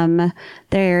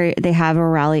 They have a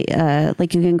rally,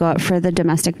 like you can go out for the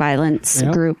domestic violence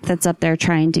group that's up there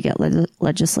trying to get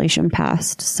legislation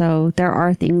passed. So there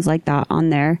are things like that on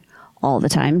there all the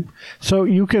time. So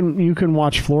you can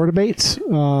watch floor debates,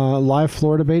 live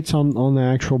floor debates on the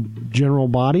actual general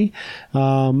body.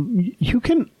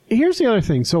 Here's the other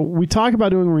thing. So we talk about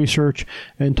doing research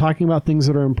and talking about things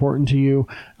that are important to you,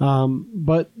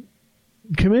 but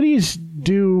committees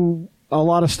do a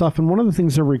lot of stuff, and one of the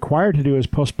things they're required to do is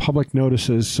post public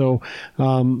notices, so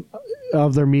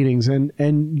of their meetings and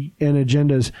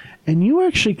agendas. And you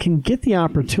actually can get the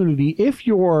opportunity, if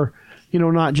you're,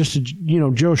 not just a,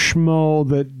 Joe Schmo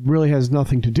that really has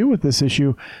nothing to do with this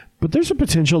issue, but there's a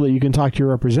potential that you can talk to your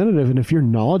representative, and if you're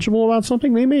knowledgeable about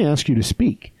something, they may ask you to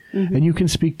speak. Mm-hmm. And you can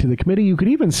speak to the committee. You could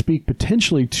even speak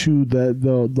potentially to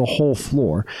the whole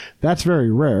floor. That's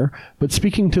very rare. But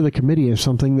speaking to the committee is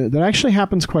something that actually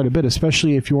happens quite a bit,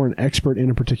 especially if you're an expert in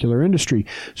a particular industry.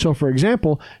 So, for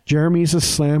example, Jeremy's a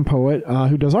slam poet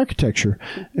who does architecture.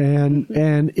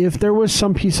 And if there was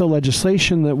some piece of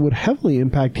legislation that would heavily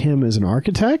impact him as an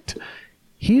architect,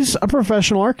 he's a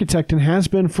professional architect and has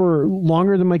been for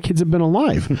longer than my kids have been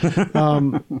alive.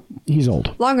 He's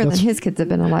old. Longer than his kids have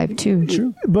been alive, too.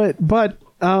 True. But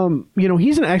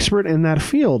he's an expert in that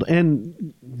field,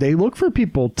 and they look for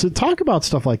people to talk about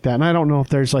stuff like that. And I don't know if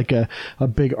there's like a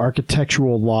big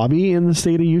architectural lobby in the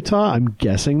state of Utah. I'm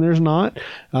guessing there's not.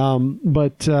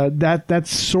 But that's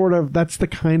the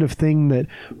kind of thing that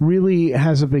really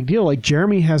has a big deal. Like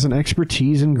Jeremy has an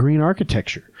expertise in green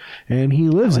architecture, and he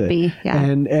lives it.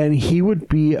 And he would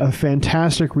be a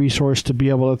fantastic resource to be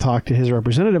able to talk to his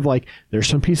representative. Like, there's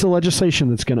some piece of legislation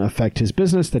that's going to affect his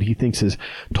business that he thinks is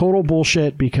total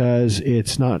bullshit because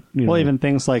it's not, Well, even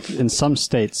things like in some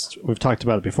states, we've talked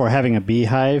about it before, having a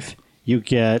beehive, you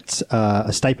get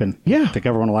a stipend. Yeah. The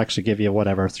government will actually give you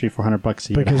whatever, $300-400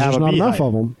 a year because to have there's a not beehive. enough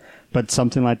of them. But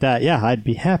something like that, yeah, I'd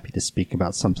be happy to speak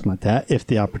about something like that if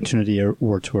the opportunity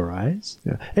were to arise.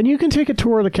 Yeah. And you can take a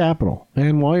tour of the Capitol.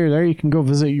 And while you're there, you can go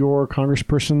visit your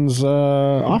congressperson's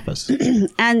office.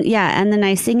 And the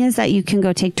nice thing is that you can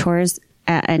go take tours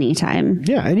at any time.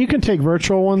 Yeah, and you can take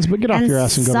virtual ones, but get off your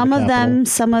ass and go to the Capitol.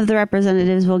 Some of the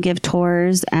representatives will give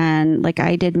tours, and like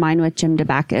I did mine with Jim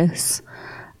DeBacchus,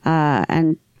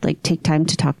 and like take time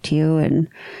to talk to you. And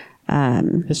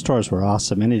his tours were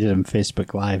awesome, and he did them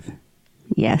Facebook Live.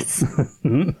 Yes.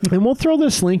 And we'll throw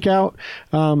this link out.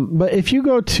 But if you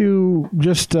go to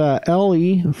just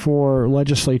LE for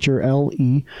legislature,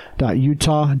 le.utah.gov,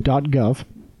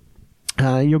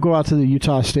 you'll go out to the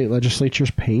Utah State Legislature's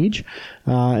page,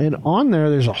 and on there,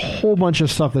 there's a whole bunch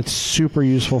of stuff that's super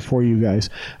useful for you guys.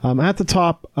 At the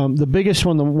top, the biggest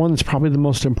one, the one that's probably the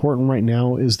most important right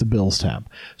now, is the Bills tab.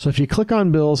 So if you click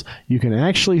on Bills, you can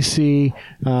actually see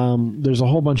there's a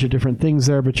whole bunch of different things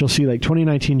there, but you'll see like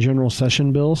 2019 General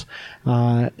Session bills,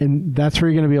 and that's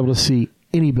where you're going to be able to see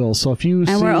any bills. So if you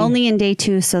we're only in day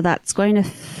 2, so that's going to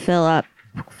fill up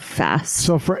fast.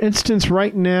 So, for instance,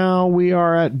 right now we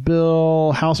are at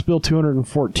House Bill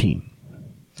 214.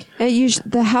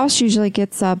 The House usually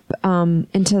gets up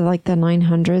into like the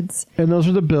 900s. And those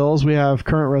are the bills. We have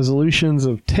current resolutions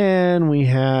of 10. We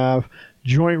have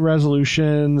joint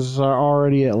resolutions are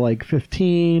already at like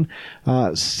 15.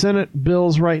 Senate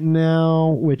bills right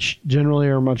now, which generally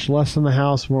are much less than the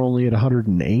House, we're only at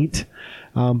 108.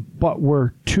 But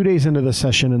we're 2 days into the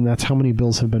session, and that's how many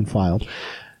bills have been filed.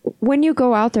 When you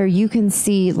go out there, you can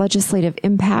see legislative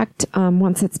impact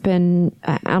once it's been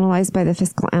analyzed by the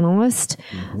fiscal analyst.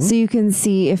 Mm-hmm. So you can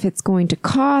see if it's going to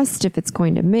cost, if it's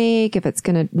going to make, if it's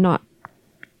going to not,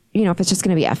 if it's just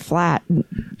going to be a flat.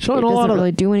 So it doesn't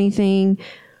really do anything.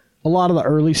 A lot of the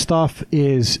early stuff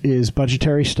is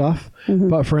budgetary stuff. Mm-hmm.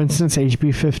 But for instance,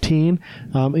 HB 15,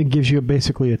 it gives you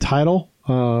basically a title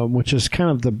which is kind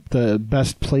of the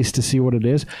best place to see what it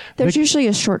is. There's usually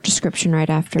a short description right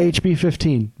after. HB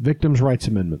 15, Victims' Rights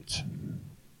Amendments.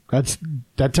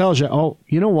 That tells you, oh,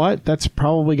 you know what? That's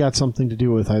probably got something to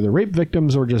do with either rape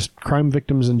victims or just crime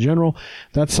victims in general.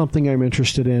 That's something I'm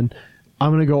interested in.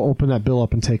 I'm going to go open that bill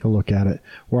up and take a look at it.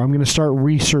 Or I'm going to start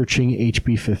researching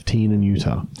HB 15 in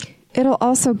Utah. It'll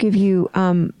also give you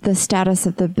the status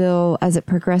of the bill as it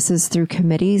progresses through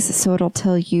committees. So it'll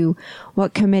tell you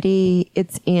what committee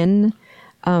it's in,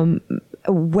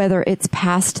 whether it's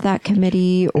passed that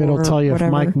committee or it'll tell you whatever.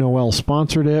 if Mike Noel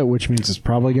sponsored it, which means it's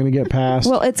probably going to get passed.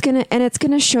 Well, it's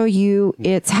gonna show you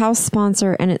its House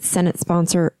sponsor and its Senate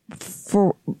sponsor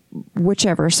for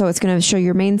whichever. So it's going to show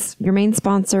your main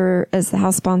sponsor as the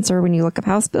House sponsor when you look up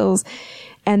House bills.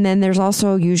 And then there's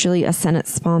also usually a Senate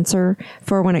sponsor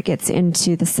for when it gets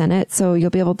into the Senate. So you'll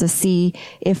be able to see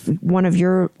if one of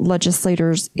your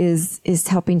legislators is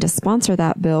helping to sponsor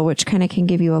that bill, which kind of can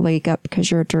give you a leg up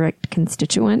because you're a direct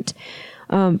constituent.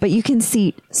 But you can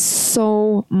see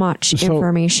so much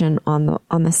information on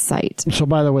the site. So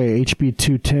by the way, HB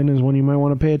 210 is one you might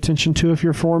want to pay attention to if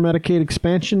you're for Medicaid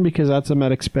expansion, because that's a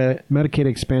Medicaid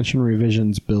expansion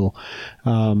revisions bill.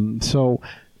 So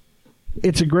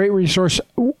it's a great resource.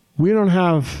 We don't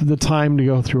have the time to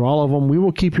go through all of them. We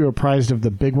will keep you apprised of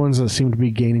the big ones that seem to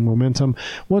be gaining momentum.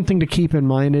 One thing to keep in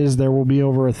mind is there will be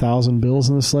over 1,000 bills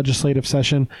in this legislative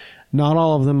session. Not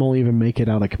all of them will even make it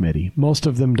out of committee. Most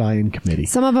of them die in committee.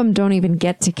 Some of them don't even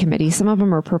get to committee. Some of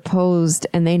them are proposed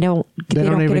and they don't get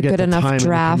a good enough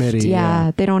draft.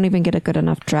 Yeah, they don't even get a good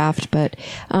enough draft, but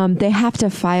they have to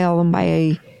file them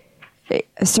by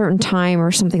a certain time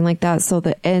or something like that. So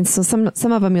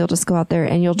some of them you'll just go out there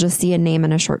and you'll just see a name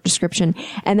and a short description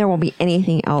and there won't be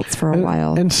anything else for a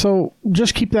while. And so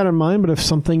just keep that in mind. But if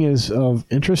something is of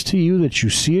interest to you that you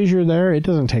see as you're there, it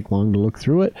doesn't take long to look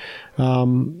through it.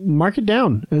 Mark it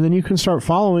down and then you can start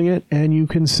following it and you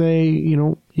can say,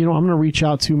 I'm going to reach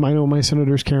out to my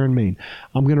senator's Karen Maine.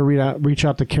 I'm going to reach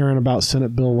out to Karen about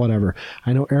Senate Bill whatever.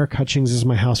 I know Eric Hutchings is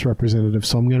my House representative,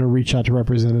 so I'm going to reach out to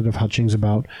Representative Hutchings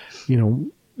about,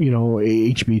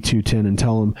 HB 210 and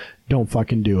tell him, don't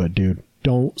fucking do it, dude.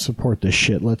 Don't support this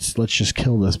shit. Let's just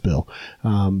kill this bill.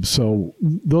 So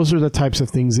those are the types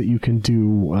of things that you can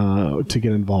do to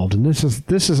get involved. And this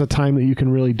is a time that you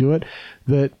can really do it.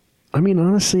 That, I mean,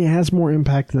 honestly, it has more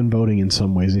impact than voting in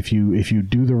some ways if you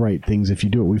do the right things, if you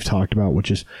do what we've talked about,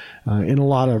 which is, in a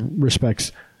lot of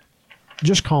respects,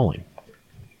 just calling.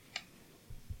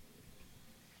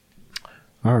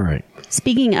 All right.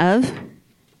 Speaking of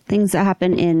things that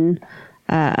happen in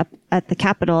at the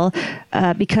Capitol,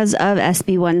 because of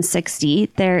SB 160,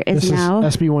 there is now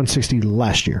SB 160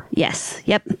 last year. Yes.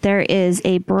 Yep. There is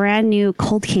a brand new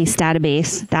cold case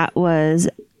database that was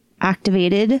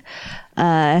activated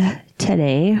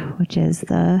today, which is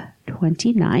the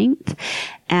 29th,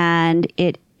 and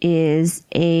it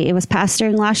was passed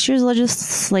during last year's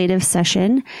legislative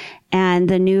session, and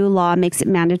the new law makes it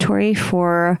mandatory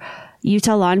for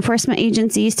Utah law enforcement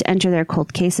agencies to enter their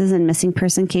cold cases and missing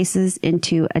person cases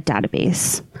into a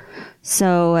database.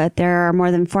 So there are more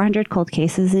than 400 cold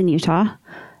cases in Utah,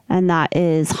 and that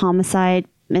is homicide,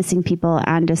 missing people,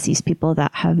 and deceased people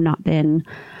that have not been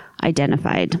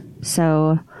identified.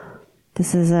 So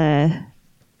this is a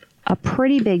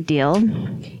pretty big deal.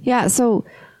 Yeah, so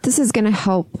this is going to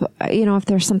help, if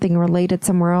there's something related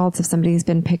somewhere else, if somebody's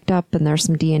been picked up and there's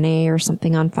some DNA or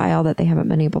something on file that they haven't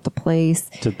been able to place.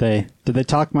 Did they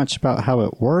talk much about how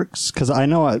it works? Because I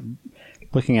know,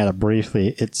 looking at it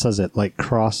briefly, it says it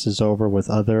crosses over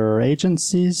with other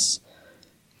agencies.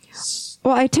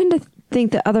 Well, I tend to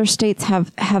think that other states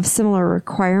have similar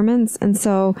requirements, and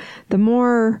so the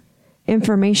more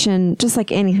information, just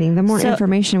like anything, the more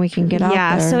information we can get out there.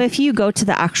 Yeah, so if you go to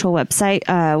the actual website,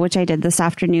 which I did this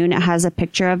afternoon, it has a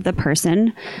picture of the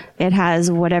person. It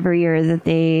has whatever year that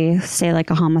they say, like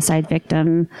a homicide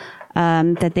victim,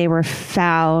 that they were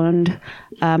found,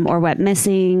 or went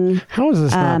missing. How has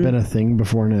this not been a thing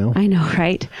before now? I know,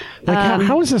 right?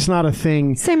 How is this not a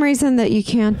thing? Same reason that you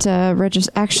can't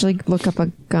actually look up a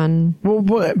gun. Well,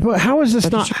 but how is this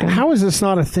not? How is this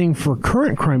not a thing for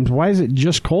current crimes? Why is it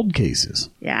just cold cases?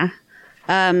 Yeah.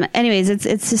 Anyways,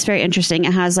 it's just very interesting.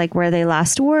 It has where they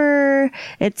last were.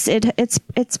 It's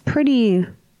pretty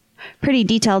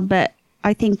detailed, but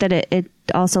I think that it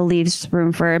also leaves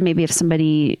room for maybe if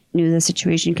somebody knew the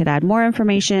situation could add more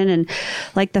information. And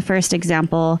the first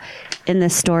example in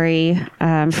this story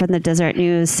from the Deseret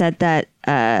News said that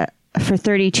for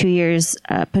 32 years,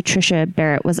 Patricia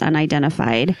Barrett was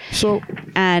unidentified.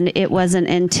 And it wasn't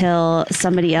until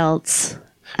somebody else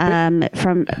from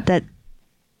that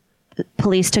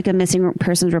police took a missing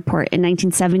persons report in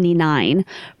 1979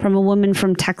 from a woman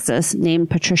from Texas named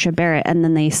Patricia Barrett, and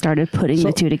then they started putting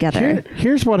the two together.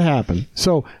 Here's what happened.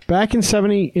 So back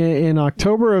in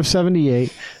October of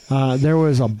 78, there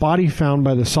was a body found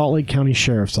by the Salt Lake County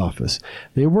Sheriff's Office.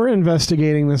 They were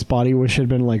investigating this body, which had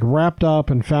been like wrapped up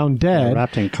and found dead.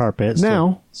 Wrapped in carpet.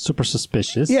 Now, so super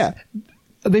suspicious. Yeah.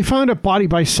 They found a body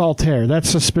by Saltaire. That's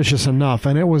suspicious enough,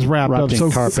 and it was wrapped up.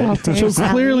 In carpet. So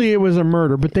clearly it was a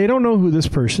murder, but they don't know who this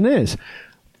person is.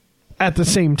 At the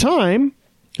same time,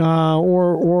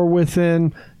 or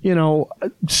within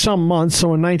some months,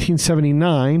 so in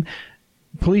 1979,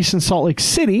 police in Salt Lake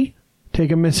City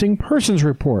take a missing persons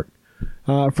report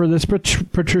for this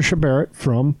Patricia Barrett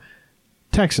from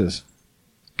Texas.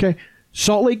 Okay.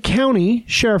 Salt Lake County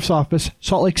Sheriff's Office,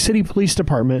 Salt Lake City Police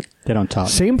Department. They don't talk.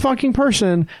 Same fucking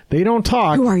person. They don't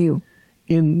talk. Who are you?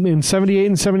 In 78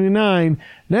 and 79.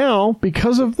 Now,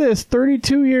 because of this,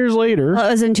 32 years later. Well,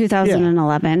 it was in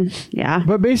 2011. Yeah.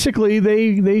 But basically,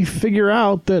 they figure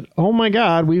out that, oh my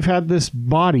God, we've had this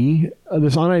body,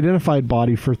 this unidentified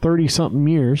body for 30-something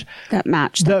years. That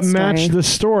matched the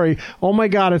story. Oh my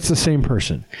God, it's the same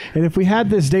person. And if we had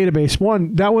this database,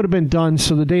 that would have been done.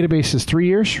 So the database is 3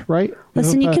 years, right?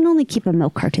 Listen, you can only keep a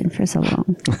milk carton for so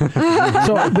long.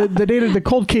 So the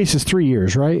cold case is 3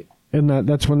 years, right? And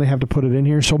that's when they have to put it in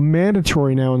here. So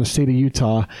mandatory now in the state of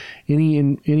Utah,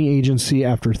 any agency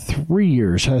after 3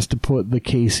 years has to put the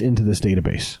case into this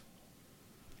database.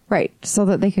 Right, so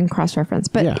that they can cross-reference.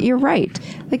 But You're right.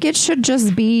 Like, it should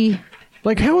just be...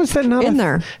 Like, how is that not in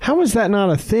there? How is that not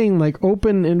a thing? Like,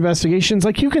 open investigations,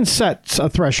 like, you can set a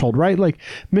threshold, right? Like,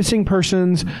 missing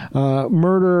persons,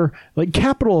 murder, like,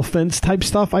 capital offense type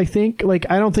stuff, I think. Like,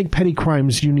 I don't think petty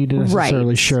crimes, you need to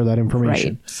necessarily share that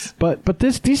information. Right. But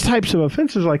these types of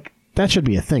offenses, like, that should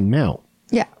be a thing now.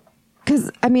 Yeah.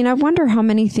 Because, I mean, I wonder how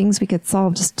many things we could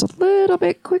solve just a little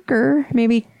bit quicker,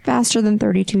 maybe faster than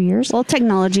 32 years. Well,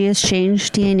 technology has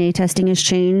changed. DNA testing has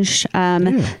changed.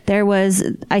 There was,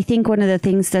 I think one of the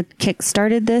things that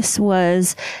kickstarted this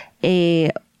was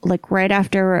right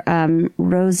after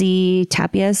Rosie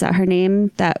Tapia, is that her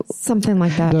name? Something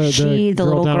like that. The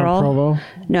little girl.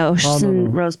 No, she's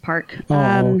in Rose Park.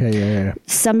 Okay, yeah.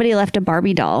 Somebody left a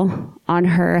Barbie doll on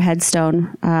her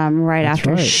headstone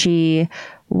after she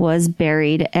was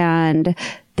buried, and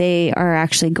they are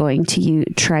actually going to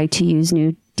try to use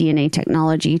new DNA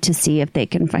technology to see if they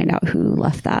can find out who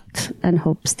left that, in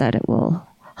hopes that it will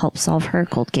help solve her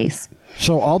cold case.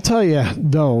 So I'll tell you,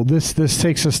 though, this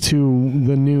takes us to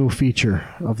the new feature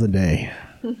of the day.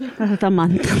 Of the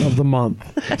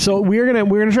month. So we're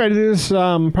gonna try to do this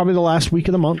probably the last week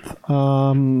of the month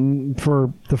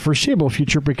for the foreseeable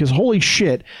future, because holy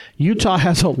shit, Utah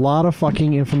has a lot of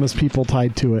fucking infamous people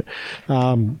tied to it.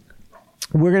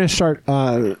 We're gonna start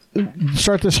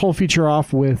this whole feature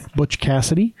off with Butch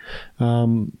Cassidy. We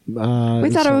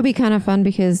thought it would be kind of fun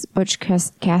because Butch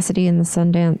Cassidy and the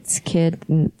Sundance Kid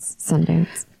and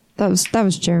Sundance. That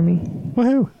was Jeremy.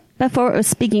 Woohoo!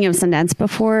 Speaking of Sundance,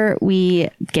 before we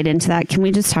get into that, can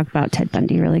we just talk about Ted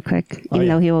Bundy really quick, even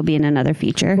though he will be in another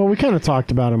feature? Well, we kind of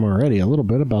talked about him already, a little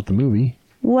bit about the movie.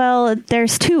 Well,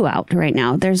 there's two out right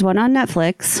now. There's one on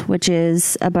Netflix, which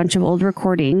is a bunch of old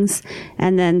recordings,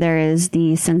 and then there is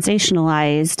the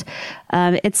sensationalized.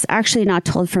 It's actually not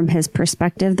told from his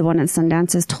perspective. The one at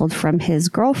Sundance is told from his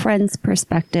girlfriend's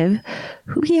perspective,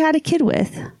 who he had a kid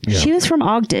with. Yeah. She was from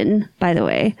Ogden, by the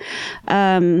way.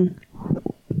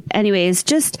 Anyways,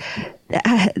 just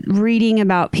reading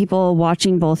about people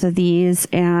watching both of these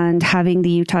and having the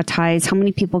Utah ties, how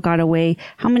many people got away,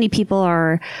 how many people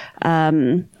are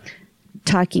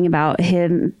talking about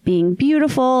him being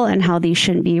beautiful and how these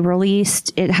shouldn't be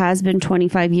released. It has been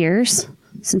 25 years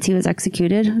since he was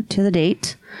executed to the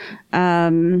date.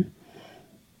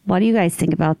 What do you guys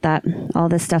think about that? All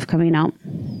this stuff coming out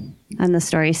and the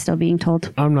story still being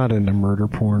told. I'm not into murder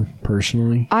porn,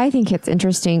 personally. I think it's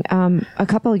interesting. A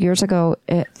couple of years ago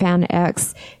at Fan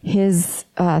X, his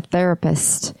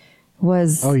therapist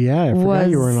was... Oh, yeah. I forgot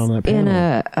you were in on that panel. In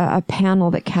a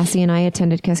panel that Cassie and I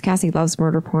attended, because Cassie loves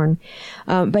murder porn.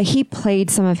 But he played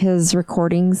some of his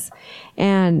recordings,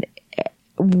 and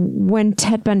when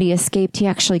Ted Bundy escaped, he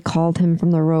actually called him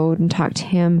from the road and talked to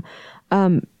him.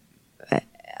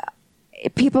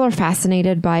 People are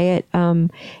fascinated by it.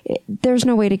 There's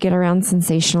no way to get around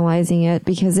sensationalizing it,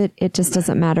 because it just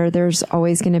doesn't matter. There's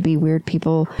always going to be weird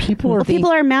people.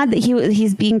 People are mad that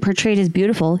he's being portrayed as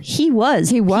beautiful. He was.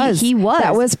 He was.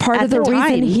 That was part of the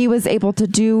reason he was able to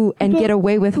do and get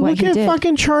away with what he did. Look at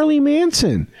fucking Charlie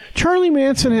Manson. Charlie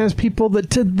Manson has people that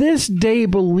to this day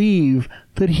believe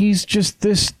that he's just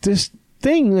this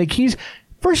thing. Like,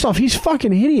 First off, he's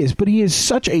fucking hideous, but he is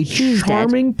such a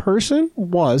charming person.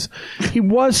 He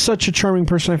was such a charming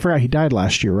person. I forgot he died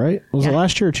last year, right? Was it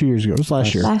last year or 2 years ago? It was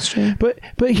last year. Last year.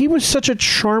 But he was such a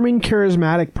charming,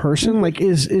 charismatic person. Like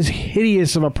as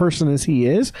hideous of a person as he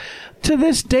is, to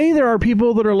this day there are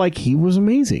people that are like, he was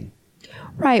amazing.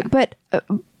 Right, but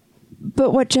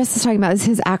what Jess is talking about is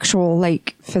his actual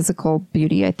like physical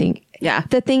beauty, I think. Yeah.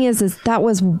 The thing is that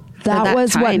was what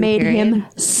time made period. him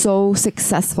so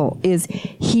successful. Is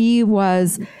he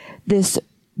was this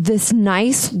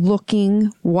nice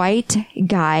looking white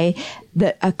guy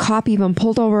that a cop even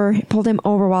pulled him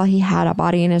over while he had a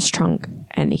body in his trunk,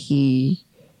 and he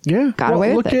got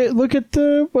away with it. Look at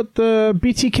the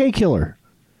BTK killer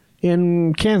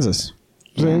in Kansas.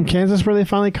 Was it in Kansas where they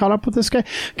finally caught up with this guy?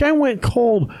 Guy went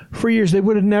cold for years. They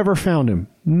would have never found him.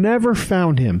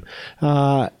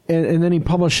 And then he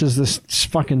publishes this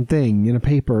fucking thing in a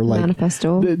paper, like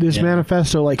manifesto.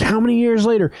 Manifesto. Like, how many years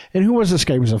later? And who was this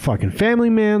guy? He was a fucking family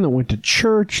man that went to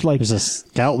church. Like, He was a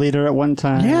scout leader at one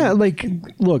time. yeah. Like,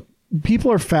 look,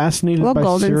 people are fascinated by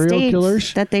Golden serial State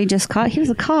killers. that they just caught. He was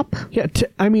a cop. Yeah,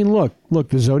 I mean, look,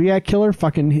 the Zodiac killer,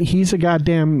 fucking, he's a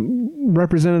goddamn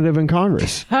representative in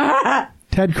Congress.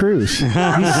 Ted Cruz.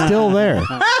 He's still there.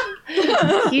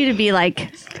 You'd be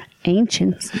like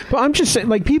ancient. But I'm just saying,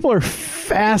 like, people are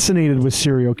fascinated with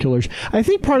serial killers. I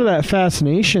think part of that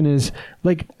fascination is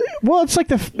like, well, it's like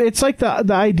the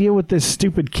idea with this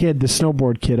stupid kid, the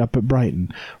snowboard kid up at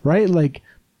Brighton, right? Like,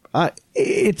 I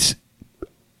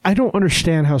don't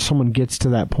understand how someone gets to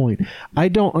that point. I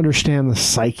don't understand the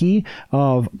psyche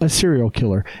of a serial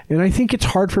killer. And I think it's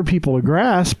hard for people to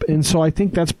grasp. And so I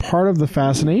think that's part of the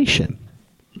fascination.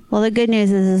 Well, the good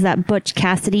news is that Butch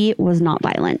Cassidy was not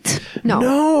violent.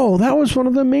 No, that was one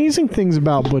of the amazing things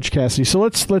about Butch Cassidy. So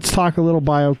let's talk a little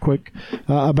bio quick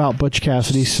about Butch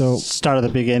Cassidy. So Start of the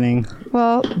beginning.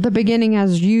 Well, the beginning,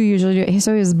 as you usually do.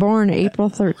 So he was born April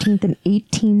 13th in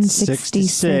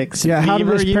 1866. yeah, how did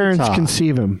Beaver, his parents Utah.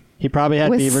 conceive him? He probably had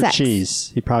With beaver sex.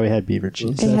 cheese. He probably had beaver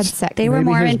cheese. They had sex. They were Maybe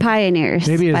Mormon his- pioneers,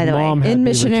 Maybe his by the mom way. had In beaver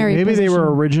missionary cheese. Maybe they were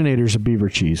position. originators of beaver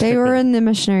cheese. They were in the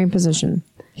missionary position.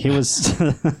 He was,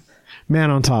 Man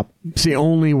on top. It's the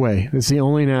only way. It's the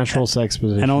only natural sex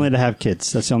position. and only to have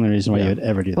kids. That's the only reason why you would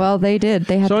ever do that. Well, they did.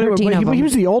 They had So anyway, 13 but of them. he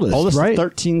was the oldest, Oldest of right?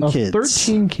 13 Of kids.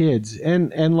 13 kids.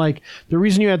 And like, the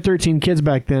reason you had 13 kids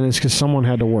back then is because someone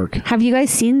had to work. Have you guys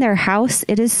seen their house?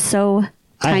 It is so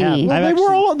I have. tiny. I've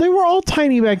They were all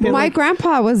tiny back then. My Like,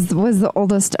 grandpa was the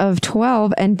oldest of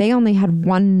 12, and they only had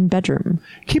one bedroom.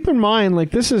 keep in mind,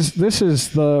 like, this is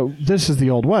the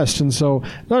Old West. And so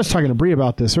I was talking to Bree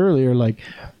about this earlier. Like,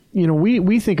 you know,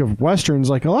 we think of Westerns,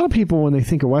 like a lot of people when they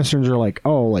think of Westerns are like,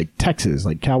 oh, like Texas,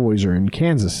 like cowboys are in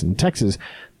Kansas and Texas.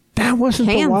 That wasn't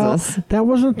Kansas.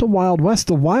 the Wild West.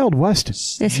 The Wild West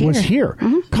was here.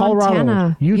 Colorado,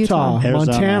 Montana, Utah, Utah.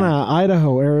 Montana,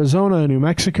 Idaho, Arizona, New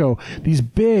Mexico. These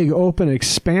big, open,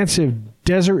 expansive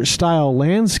desert-style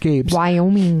landscapes.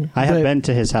 Wyoming. I have the- been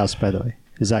to his house, by the way.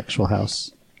 His actual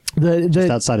house. The Just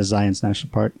outside of Zion's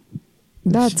National Park.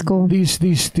 That's cool.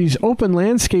 These open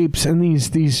landscapes and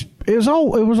these it was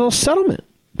all settlement.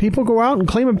 People go out and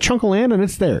claim a chunk of land and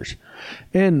it's theirs.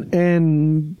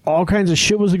 And all kinds of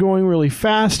shit was going really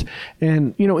fast.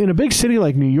 And, you know, in a big city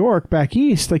like New York, back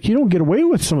east, like, you don't get away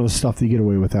with some of the stuff that you get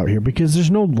away with out here because there's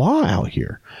no law out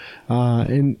here.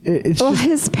 It's Well, just,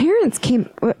 his parents came.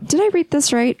 Did I read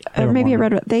this right? They Or were maybe I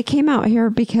Mormon. read it. They came out here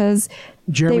because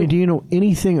Jeremy, they- do you know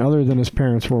anything other than his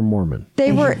parents were Mormon?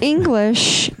 they were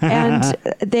English, and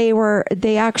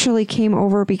they actually came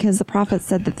over because the prophet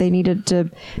said that they needed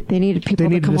people They needed to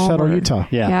come to settle over. Utah.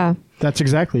 Yeah. That's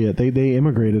exactly it. They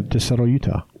immigrated to settle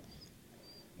Utah.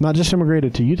 Not just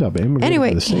immigrated to Utah, but immigrated Anyway,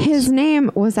 to the States. his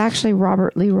name was actually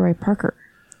Robert Leroy Parker.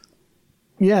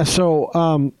 Yeah,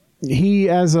 so he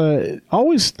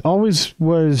always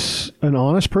was an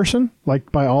honest person.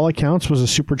 Like, by all accounts, was a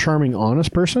super charming,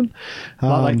 honest person. A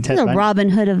lot like Ted the Bundy. Robin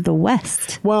Hood of the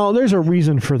West. Well, there's a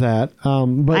reason for that.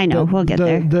 But I know, we'll get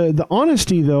there. The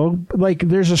honesty, though, like,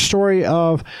 there's a story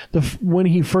of when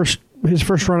his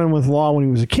first run-in with law when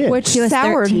he was a kid. Which He was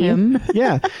soured 13. him.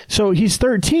 Yeah. So he's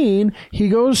 13. He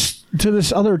goes to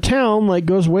this other town, like,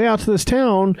 goes way out to this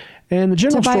town, and the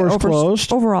general to buy store's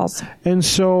closed. overalls. And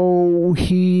so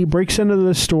he breaks into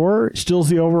the store, steals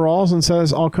the overalls, and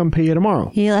says, I'll come pay you tomorrow.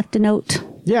 He left a note.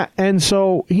 Yeah. And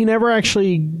so he never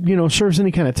actually, you know, serves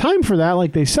any kind of time for that.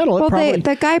 Like, they settle it. Well, Probably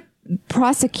the guy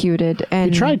prosecuted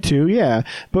and he tried to, yeah.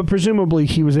 But presumably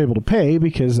he was able to pay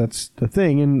because that's the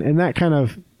thing. And that kind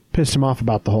of pissed him off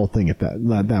about the whole thing at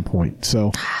that point.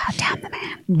 So, Damn the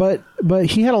man. but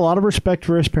he had a lot of respect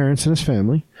for his parents and his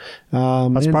family.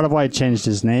 That's part of why he changed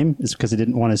his name, is because he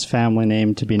didn't want his family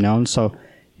name to be known. So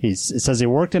it says he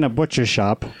worked in a butcher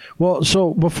shop. Well,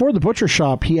 so before the butcher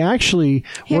shop, he actually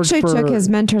took his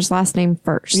mentor's last name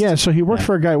first. Yeah, so he worked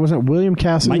for a guy. Wasn't it William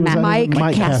Cassidy? Mike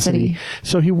Cassidy.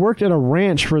 So he worked at a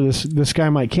ranch for this guy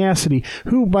Mike Cassidy,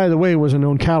 who, by the way, was a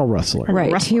known cattle rustler.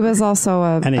 Right. He was also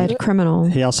a criminal.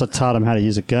 He also taught him how to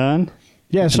use a gun.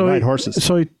 Yeah, so ride horses.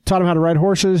 So he taught him how to ride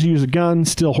horses, use a gun,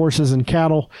 steal horses and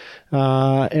cattle,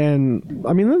 and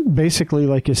I mean, basically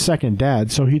like his second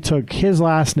dad. So he took his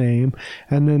last name,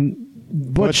 and then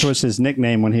Butch was his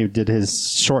nickname when he did his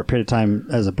short period of time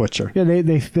as a butcher. Yeah,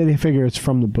 they figure it's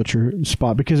from the butcher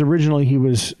spot because originally he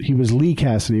was Lee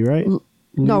Cassidy, right?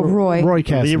 No, Roy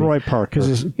Cassidy. Leroy Parker.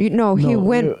 He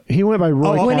went by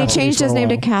Roy. when Cassidy he changed his for a name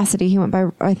to while. Cassidy. He went by,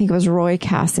 I think it was Roy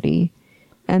Cassidy,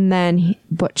 and then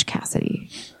Butch Cassidy.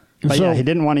 But So- yeah, he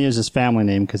didn't want to use his family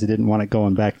name because he didn't want it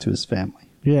going back to his family.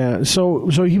 Yeah, so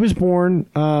he was born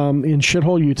in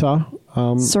Shithole, Utah.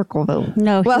 Circleville.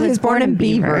 No, Well, he was born in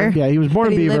Beaver. Yeah, he was born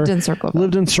But in he Beaver. lived in Circleville.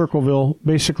 Lived in Circleville.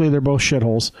 Basically, they're both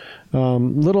shitholes.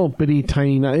 Little bitty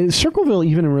tiny. Is Circleville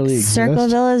even really exist?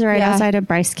 Circleville is right Yeah. outside of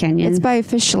Bryce Canyon. It's by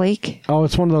Fish Lake. Oh,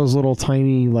 it's one of those little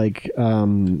tiny like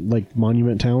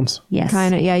monument towns. yes.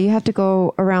 Kind of, yeah. You have to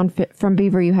go around from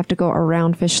Beaver. You have to go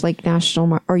around Fish Lake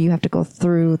National, or you have to go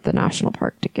through the national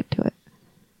park to get to it.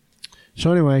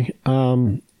 So anyway,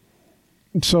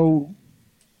 so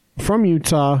from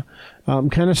Utah,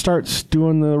 kind of starts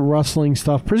doing the rustling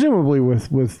stuff, presumably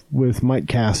with Mike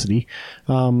Cassidy,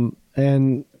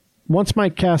 and once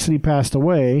Mike Cassidy passed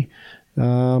away,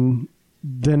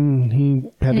 then he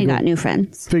had And to he go got new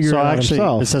friends. figure So it out actually,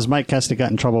 himself. it says Mike Cassidy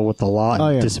got in trouble with the law and Oh,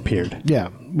 yeah. disappeared. Yeah,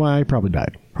 well, he probably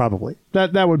died. Probably.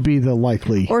 That would be the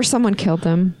likely. Or someone killed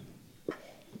him.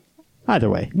 Either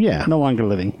way. Yeah. No longer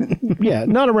living. Yeah,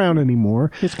 not around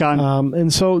anymore. It's gone.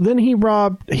 And so then he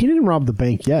didn't rob the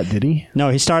bank yet, did he? No,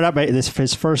 he started out by his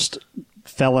first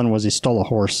felon was he stole a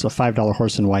horse, a $5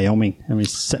 horse in Wyoming, and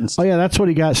he's sentenced. Oh yeah, that's what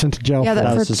he got sent to jail Yeah, for.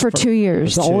 That was his for 2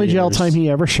 years. The 2 only jail years. time he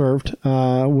ever served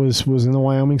was in the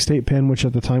Wyoming State Pen, which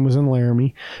at the time was in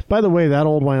Laramie. By the way, that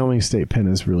old Wyoming State Pen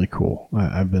is really cool.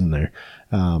 I've been there.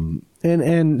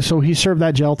 And so he served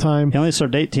that jail time. He only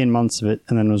served 18 months of it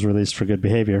and then was released for good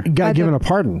behavior. Got given a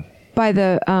pardon. By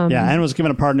the Yeah, and was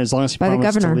given a pardon as long as he By the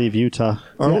promised to governor. leave Utah.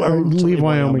 Or Or to leave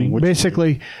Wyoming. which he did.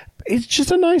 Basically, it's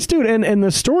just a nice dude. And the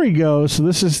story goes, so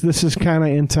this is kind of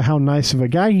into how nice of a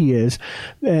guy he is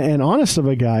and honest of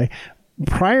a guy.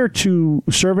 Prior to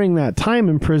serving that time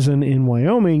in prison in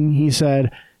Wyoming, he said,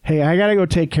 "Hey, I got to go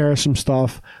take care of some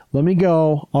stuff. Let me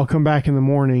go. I'll come back in the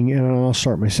morning and I'll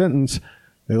start my sentence."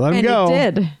 They let him And he go.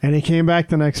 did. And he came back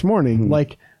the next morning.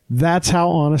 Like, that's how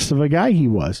honest of a guy he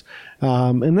was.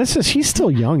 And he's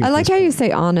still young. I at like this how you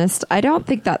say honest. I don't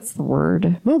think that's the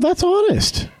word. No, that's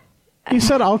honest. He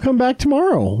said, "I'll come back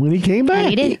tomorrow." When he came back,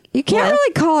 he did. You can't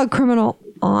really call a criminal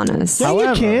honest. Yeah,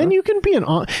 However- you can.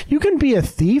 You can be a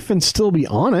thief and still be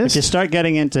honest. If you start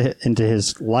getting into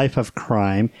his life of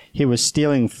crime, he was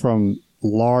stealing from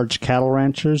large cattle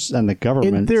ranchers and the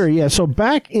government. In theory, yeah. So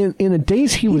back in the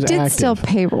days he was did active. still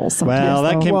payroll sometimes. Well,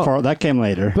 though. that came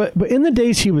later. but in the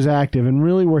days he was active, and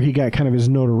really where he got kind of his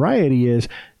notoriety is,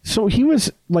 so he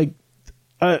was like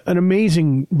an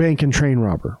amazing bank and train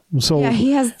robber. So Yeah,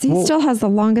 he still has the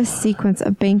longest sequence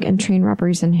of bank and train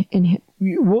robberies in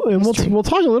we'll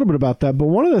talk a little bit about that. But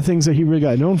one of the things that he really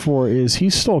got known for is he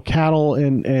stole cattle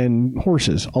and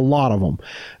horses, a lot of them,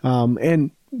 and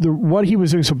what he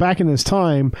was doing. So back in this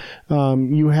time,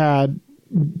 you had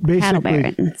basically Cattle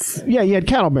barons. Yeah, you had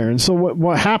cattle barons. So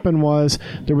what happened was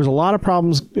there was a lot of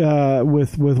problems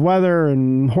with weather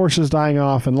and horses dying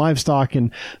off and livestock,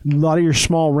 and a lot of your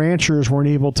small ranchers weren't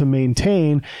able to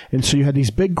maintain. And so you had these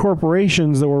big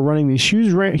corporations that were running these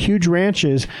huge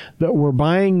ranches that were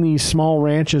buying these small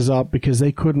ranches up because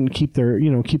they couldn't keep their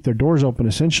doors open,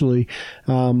 essentially,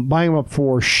 buying them up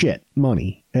for shit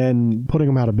money and putting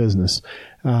them out of business.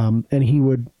 And he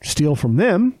would steal from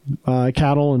them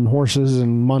cattle and horses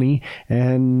and money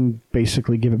and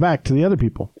basically give it back to the other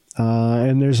people.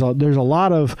 And there's a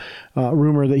lot of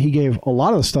rumor that he gave a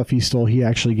lot of the stuff he stole. He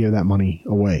actually gave that money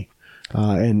away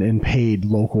and paid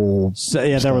local. So,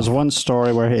 yeah, there was one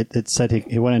story where it said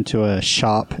he went into a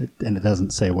shop, and it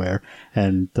doesn't say where,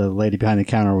 and the lady behind the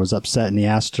counter was upset, and he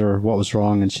asked her what was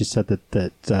wrong, and she said that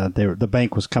the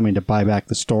bank was coming to buy back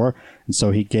the store, and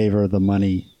so he gave her the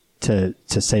money to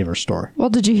save her store. Well,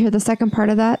 did you hear the second part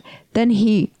of that? Then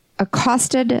he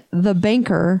accosted the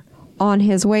banker on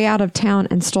his way out of town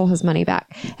and stole his money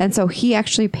back. And so he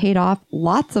actually paid off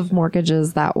lots of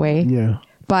mortgages that way. Yeah.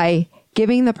 By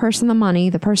giving the person the money,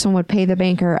 the person would pay the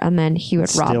banker, and then he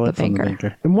would rob Steal the it from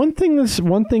banker. And one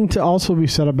thing to also be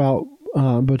said about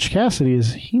Butch Cassidy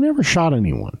is he never shot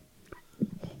anyone.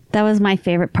 That was my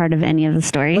favorite part of any of the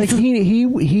stories. Like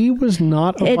he was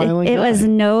not a violent guy. It was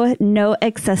no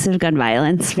excessive gun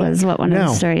violence was what one of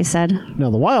the stories said. Now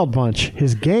the Wild Bunch,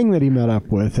 his gang that he met up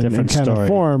with and kind of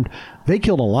formed, they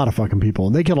killed a lot of fucking people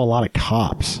and they killed a lot of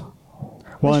cops.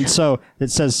 Well, and so it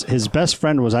says his best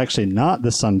friend was actually not the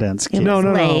Sundance Kid. No.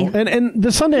 And the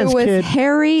Sundance It was Kid,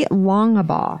 Harry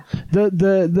Longabaugh.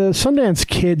 the Sundance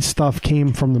Kid stuff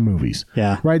came from the movies.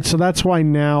 Yeah. Right. So that's why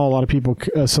now a lot of people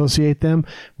associate them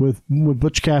with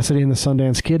Butch Cassidy and the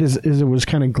Sundance Kid is it was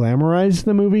kind of glamorized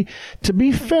in the movie. To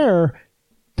be fair,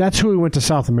 that's who he went to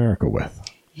South America with.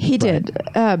 He did.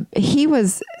 He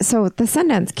was, so the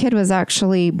Sundance Kid was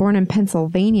actually born in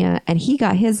Pennsylvania, and he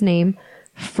got his name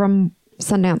from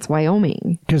Sundance,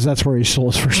 Wyoming. Because that's where he stole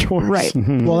his first horse. Right.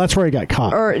 Well, that's where he got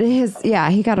caught. Or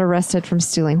he got arrested from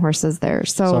stealing horses there.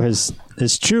 So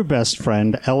his true best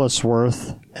friend,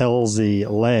 Ellisworth Elsie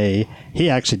Lay, he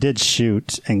actually did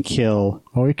shoot and kill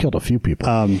Oh, he killed a few people.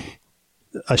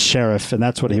 a sheriff, and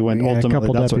that's what he went. Ultimately,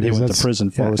 that's what he went to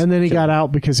prison for. Yeah. And then he got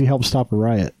out because he helped stop a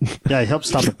riot. Yeah, he helped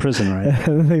stop a prison riot.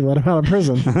 And then they let him out of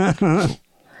prison.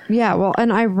 yeah, well,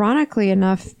 and ironically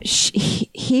enough,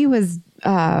 he was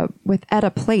with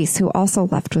Etta Place, who also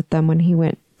left with them when he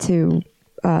went to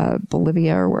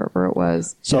Bolivia or wherever it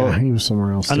was. So yeah, he was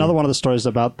somewhere else. Another too. one of the stories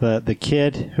about the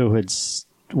kid who had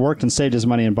worked and saved his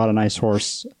money and bought a nice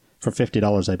horse for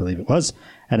 $50, I believe it was,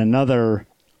 and another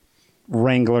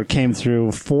wrangler came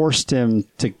through, forced him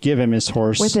to give him his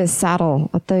horse with his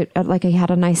saddle, like he had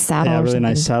a nice saddle. Yeah, or really something.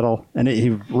 nice saddle, and he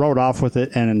rode off with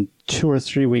it. And 2 or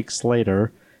 3 weeks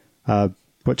later,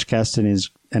 Butch Cassidy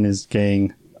and his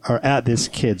gang are at this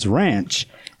kid's ranch,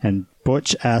 and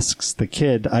Butch asks the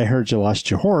kid, "I heard you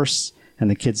lost your horse," and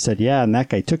the kid said, "Yeah," and that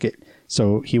guy took it.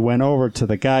 So he went over to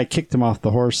the guy, kicked him off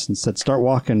the horse, and said, "Start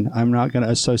walking. I'm not going to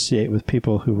associate with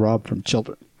people who rob from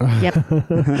children." Yep.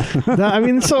 I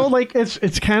mean, so like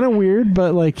it's kind of weird,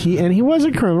 but like he was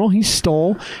a criminal. He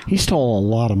stole a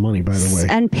lot of money, by the way.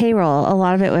 And payroll. A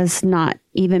lot of it was not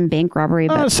even bank robbery,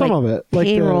 but some of it, like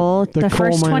payroll. the coal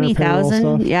first miner payroll 20,000.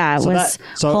 stuff. Yeah, it was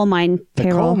coal mine The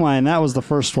payroll. coal mine, that was the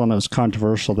first one that was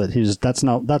controversial. That's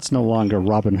no longer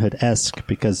Robin Hood-esque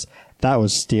because that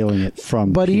was stealing it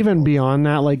from. But people. even beyond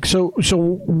that, like so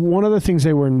one of the things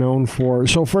they were known for.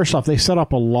 So first off, they set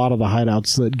up a lot of the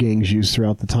hideouts that gangs used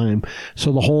throughout the time.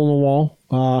 So the Hole in the Wall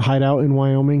hideout in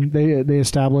Wyoming, they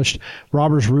established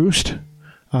Robber's Roost,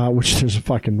 which there's a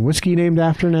fucking whiskey named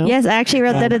after now. Yes, I actually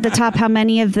wrote that at the top. How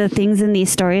many of the things in these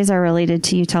stories are related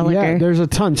to Utah liquor? Yeah, there's a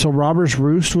ton. So Robber's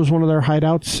Roost was one of their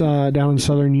hideouts down in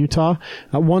southern Utah.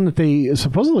 One that they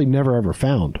supposedly never ever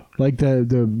found. Like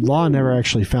the law never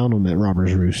actually found them at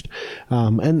Robber's Roost.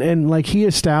 And like he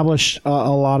established a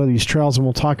lot of these trails, and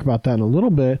we'll talk about that in a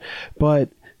little bit. But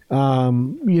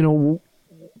you know,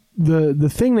 the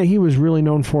thing that he was really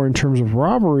known for in terms of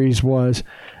robberies was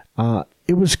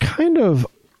it was kind of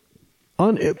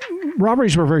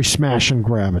robberies were very smash and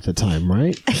grab at the time,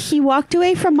 right? He walked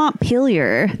away from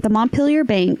Montpelier, the Montpelier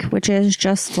Bank, which is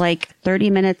just like 30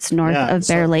 minutes north of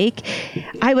Bear Lake.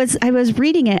 I was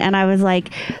reading it and I was like,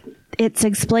 it's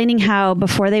explaining how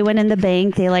before they went in the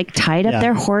bank, they like tied up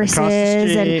their horses.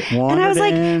 And I was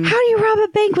like, how do you rob a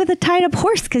bank with a tied up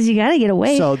horse? Because you got to get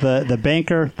away. So the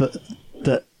banker,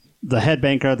 the head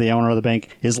banker, the owner of the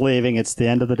bank, is leaving. It's the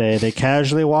end of the day. They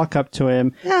casually walk up to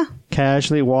him,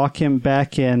 casually walk him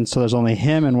back in. So there's only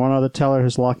him and one other teller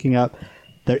who's locking up.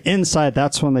 They're inside.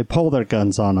 That's when they pull their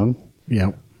guns on him.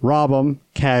 Yeah. Rob him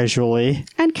casually.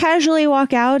 And casually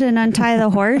walk out and untie the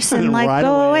horse and like right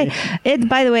go away. away. It.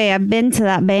 By the way, I've been to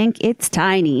that bank. It's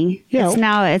tiny. Yeah.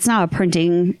 It's now a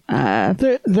printing.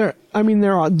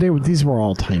 These were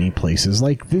all tiny places.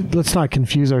 Like, let's not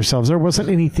confuse ourselves. There wasn't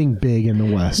anything big in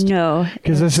the West. No,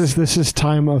 because this is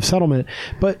time of settlement.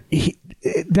 But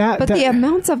the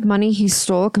amounts of money he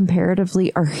stole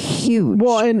comparatively are huge.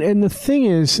 Well, and the thing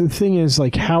is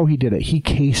like how he did it. He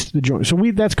cased the joint. So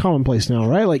that's commonplace now,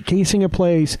 right? Like casing a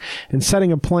place and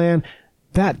setting a plan.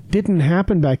 That didn't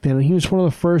happen back then. And he was one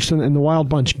of the first, and the Wild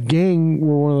Bunch gang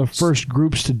were one of the first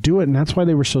groups to do it, and that's why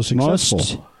they were so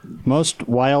successful. Most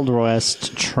Wild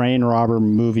West train robber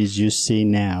movies you see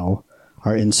now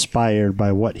are inspired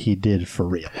by what he did for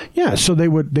real. Yeah, so they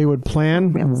would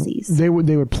plan. They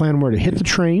would plan where to hit the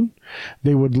train.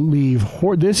 They would leave.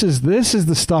 This is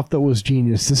the stuff that was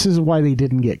genius. This is why they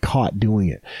didn't get caught doing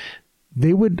it.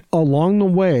 They would along the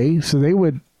way. So they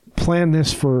would planned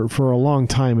this for a long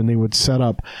time, and they would set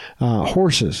up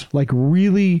horses, like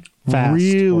really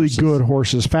good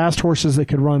horses, fast horses that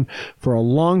could run for a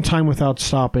long time without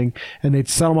stopping, and they'd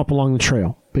set them up along the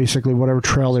trail, basically whatever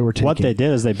trail they were taking. What they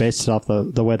did is they based it off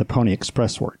the way the Pony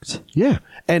Express worked. Yeah.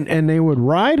 And they would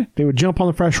ride, they would jump on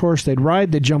the fresh horse, they'd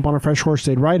ride, they'd jump on a fresh horse,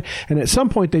 they'd ride, and at some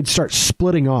point they'd start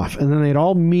splitting off, and then they'd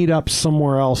all meet up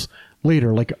somewhere else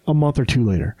later, like a month or two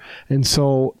later. And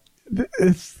so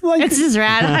it's like, It's just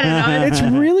rad. I don't know. it's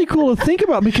really cool to think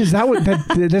about, because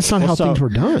that's not how things were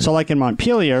done. So like in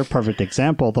Montpelier, perfect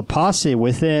example, the posse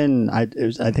within, I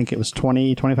think it was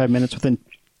 20, 25 minutes, within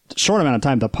a short amount of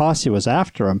time, the posse was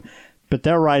after them, but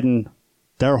they're riding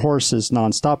their horses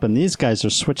nonstop, and these guys are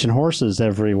switching horses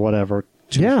every whatever.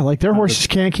 Yeah, like their horses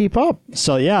can't keep up.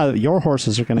 So yeah, your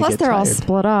horses are going to Plus, get they're all tired.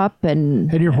 split up, and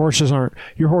And your horses aren't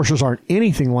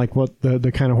anything like what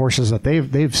the kind of horses that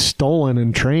they've stolen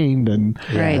and trained, and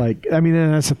Right. like, I mean,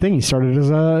 and that's the thing. He started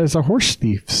as a horse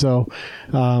thief. So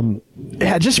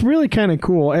yeah, just really kind of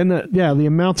cool. And the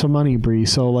amounts of money, Bree.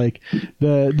 So like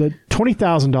the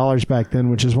 $20,000 back then,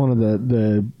 which is one of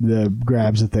the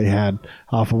grabs that they had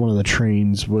off of one of the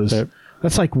trains, was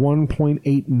that's like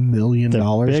 $1.8 million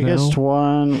The biggest now.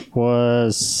 one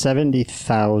was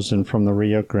 70,000 from the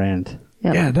Rio Grande.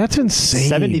 Yep. Yeah, that's insane.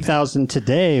 70,000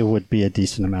 today would be a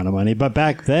decent amount of money, but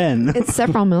back then, it's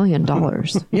several $1 million.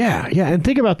 Yeah, and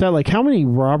think about that. Like, how many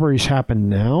robberies happen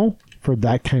now for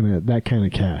that kind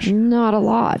of cash? Not a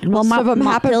lot. Well, Most of them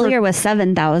happen Montpelier for was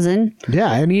 7,000.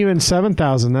 Yeah, and even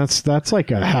 7,000. That's like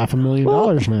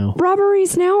 $500,000 now.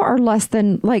 robberies now are less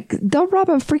than, like, they'll rob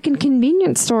a freaking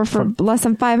convenience store for less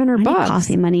than $500 bucks.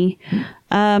 Coffee money.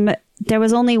 There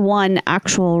was only one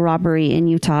actual robbery in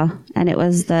Utah, and it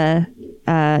was the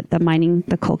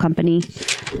coal company.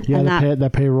 Yeah, And the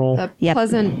payroll. The Yep.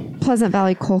 Pleasant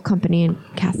Valley Coal Company in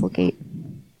Castlegate.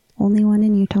 Only one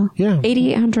in Utah. Yeah,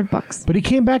 $8,800. but he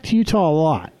came back to Utah a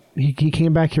lot. He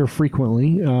came back here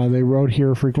frequently. They rode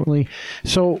here frequently.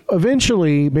 So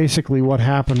eventually, basically, what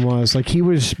happened was, like, he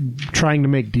was trying to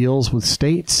make deals with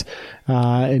states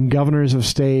and governors of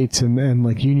states and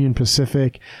like Union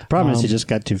Pacific. the problem is he just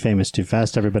got too famous too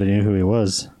fast. Everybody knew who he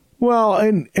was. Well,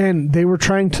 and they were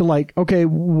trying to, like, okay,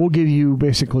 we'll give you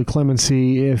basically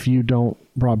clemency if you don't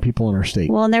rob people in our state.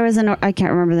 Well, and there was I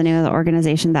can't remember the name of the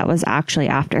organization that was actually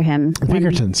after him. The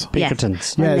Pinkertons. Yeah.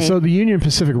 Pinkertons. When Yeah, they- so the Union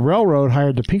Pacific Railroad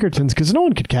hired the Pinkertons because no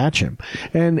one could catch him,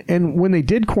 and when they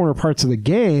did corner parts of the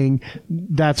gang,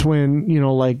 that's when, you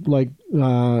know, like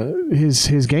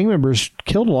his gang members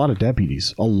killed a lot of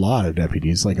deputies,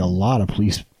 like a lot of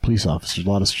police officers, a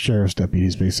lot of sheriff's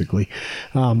deputies, basically,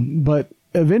 but.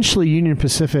 Eventually, Union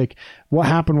Pacific, what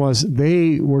happened was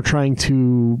they were trying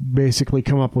to basically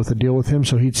come up with a deal with him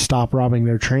so he'd stop robbing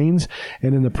their trains.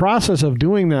 And in the process of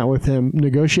doing that with him,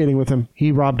 negotiating with him,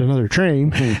 he robbed another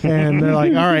train. And they're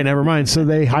like, all right, never mind. So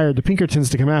they hired the Pinkertons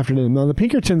to come after them. Now, the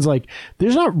Pinkertons, like,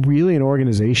 there's not really an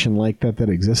organization like that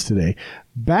exists today.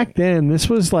 Back then, this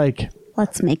was like...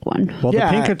 Let's make one. Well,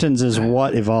 Yeah. the Pinkertons is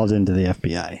what evolved into the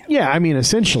FBI. Yeah, I mean,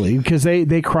 essentially, because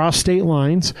they crossed state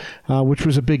lines, which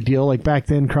was a big deal. Like, back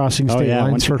then, crossing state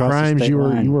lines once you for cross the crimes, state you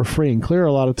line. were free and clear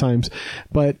a lot of times.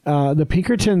 But the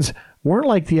Pinkertons weren't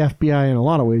like the FBI in a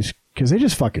lot of ways because they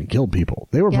just fucking killed people.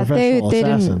 They were professional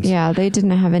assassins. They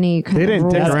didn't have any kind They of didn't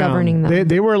rules dig around. governing them.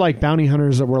 They were like bounty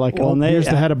hunters that were like, Well, and here's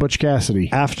the head of Butch Cassidy.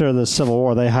 After the Civil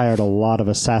War, they hired a lot of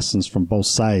assassins from both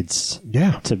sides.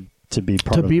 Yeah. To be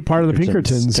part of the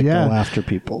Pinkertons, to yeah. go after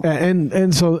people. And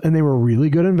they were really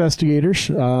good investigators,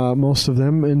 most of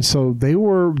them, and so they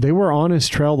were on his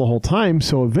trail the whole time.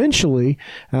 So eventually,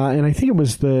 and I think it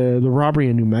was the robbery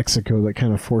in New Mexico that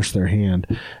kind of forced their hand.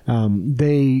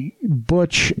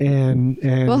 Butch and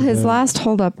well, his last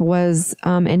holdup was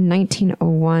in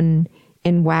 1901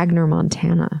 in Wagner,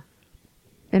 Montana.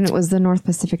 And it was the North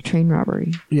Pacific train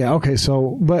robbery. Yeah. Okay.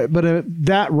 So, but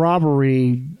that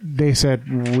robbery, they said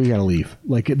we got to leave.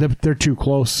 Like they're too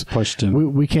close. Pushed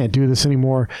him. We can't do this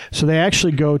anymore. So they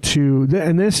actually go to,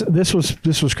 and this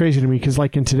was crazy to me because,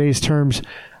 like, in today's terms,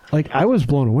 like, I was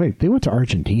blown away. They went to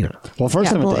Argentina. Well,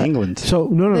 first Yeah, they went to well, England. So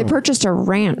no. They purchased a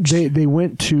ranch. They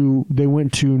went to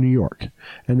New York,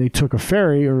 and they took a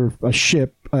ferry or a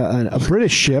ship, a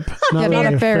British ship. Yeah,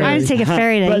 not a ferry. I would take a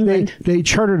ferry to But England. they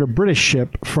chartered a British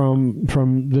ship from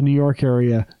the New York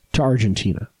area to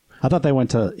Argentina. I thought they went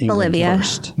to England Bolivia.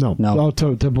 first. No. No.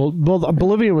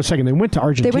 Bolivia was second. They went to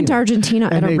Argentina. They went to Argentina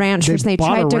And at a ranch, which they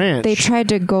bought a ranch. They tried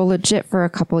to go legit for a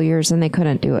couple of years, and they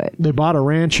couldn't do it. They bought a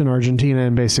ranch in Argentina,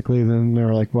 and basically then they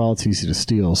were like, well, it's easy to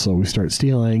steal, so we start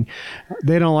stealing.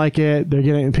 They don't like it. They're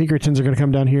getting Pinkertons are going to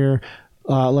come down here.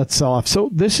 let's sell off. So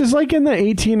this is like in the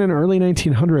 18 and early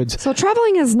 1900s. So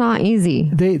traveling is not easy.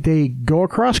 They go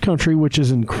across country, which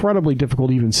is incredibly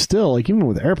difficult even still. Like even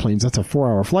with airplanes, that's a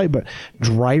 4-hour flight. But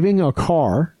driving a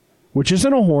car, which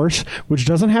isn't a horse, which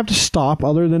doesn't have to stop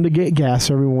other than to get gas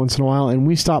every once in a while, and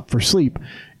we stop for sleep,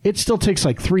 it still takes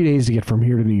like 3 days to get from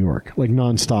here to New York, like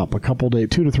nonstop, a couple days,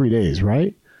 2 to 3 days,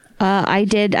 right? I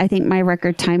think my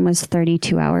record time was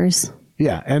 32 hours.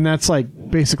 Yeah, and that's like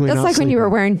basically That's not like when you were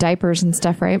sleeping. wearing diapers and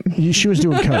stuff, right? She was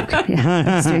doing coke. Yeah,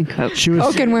 I was doing coke. She was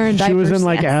Coke and wearing She was in diapers,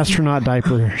 like yes. astronaut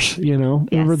diapers. You know,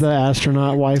 remember the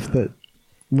astronaut wife that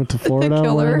went to Florida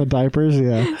Kill wearing her. the diapers?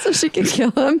 Yeah, So she could kill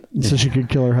him. so she could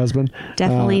kill her husband.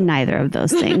 Definitely neither of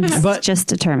those things. but- just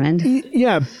determined.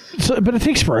 Yeah, but it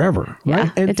takes forever, right?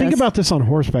 Yeah, And it think does. about this on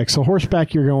horseback. So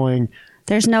horseback, you're going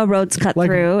There's no roads cut Like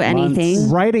through anything.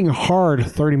 riding hard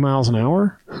 30 miles an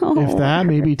hour, if that,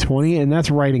 maybe 20, and that's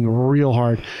riding real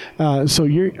hard. So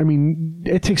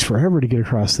it takes forever to get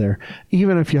across there.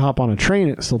 Even if you hop on a train,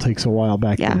 it still takes a while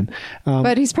back Yeah. then.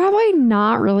 But he's probably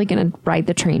not really going to ride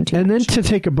the train too And then much. to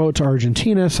take a boat to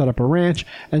Argentina, set up a ranch.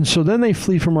 And so then they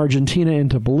flee from Argentina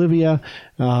into Bolivia.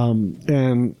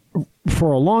 And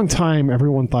for a long time,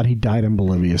 everyone thought he died in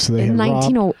Bolivia. So they In had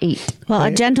robbed- 1908. Well,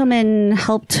 a gentleman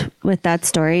helped with that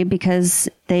story because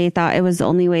they thought it was the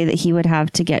only way that he would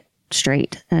have to get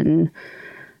straight, and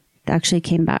actually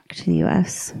came back to the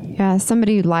U.S. Yeah,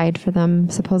 somebody lied for them,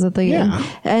 supposedly. Yeah.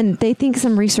 And they think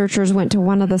some researchers went to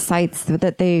one of the sites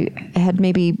that they had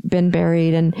maybe been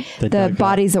buried, and They the dug up.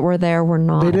 bodies that were there were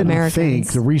not They didn't Americans.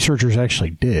 think. The researchers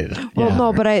actually did. Well, Yeah.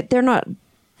 no, but they're not.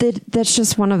 That's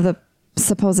just one of the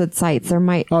supposed sites. There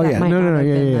might. Oh, that yeah. might No, not have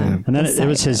yeah, been yeah. the- And then the it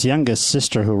was site. his youngest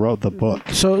sister who wrote the book.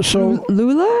 So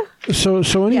Lula.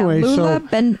 anyway, Lula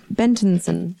so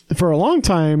Bentonson. for a long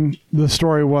time, the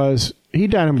story was he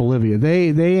died in Bolivia.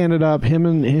 They ended up him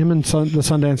and the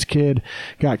Sundance Kid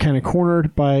got kind of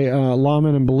cornered by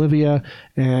lawmen in Bolivia,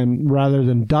 and rather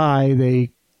than die,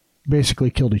 they basically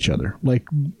killed each other. Like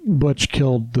Butch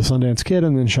killed the Sundance Kid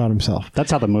and then shot himself. That's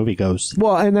how the movie goes.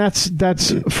 Well, and that's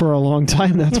for a long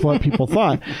time. That's what people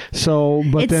thought. So,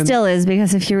 but It then still is,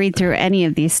 because if you read through any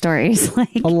of these stories, like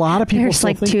a lot of people there's still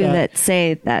like think two that. that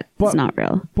say that But- it's not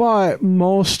real. But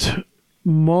most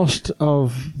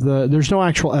of there's no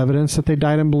actual evidence that they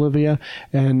died in Bolivia,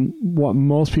 and what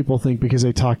most people think, because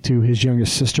they talked to his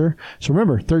youngest sister. So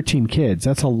remember, 13 kids.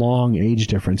 That's a long age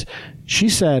difference. She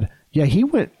said, yeah, he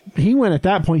went at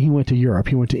that point, he went to Europe.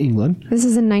 He went to England. This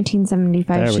is in 1975.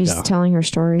 There we She's go. telling her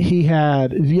story. He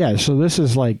had, yeah, so this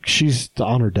is like, she's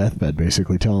on her deathbed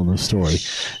basically telling this story.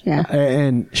 Yeah.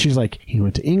 And she's like, he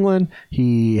went to England.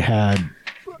 He had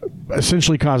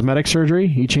essentially cosmetic surgery.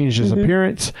 He changed his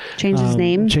appearance. Changed his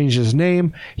name. Changed his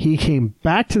name. He came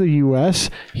back to the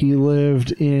U.S. He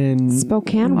lived in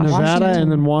Spokane, Nevada, Washington.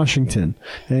 and then Washington.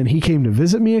 And he came to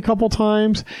visit me a couple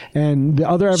times. And the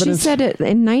other She evidence... said it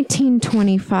in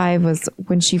 1925 was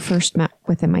when she first met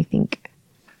with him, I think.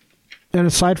 And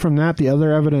aside from that, the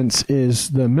other evidence is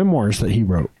the memoirs that he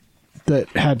wrote that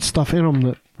had stuff in them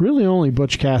that really only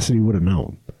Butch Cassidy would have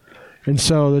known. And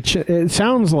so it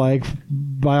sounds like,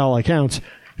 by all accounts,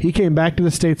 he came back to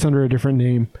the States under a different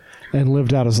name and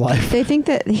lived out his life. They think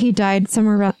that he died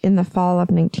somewhere around in the fall of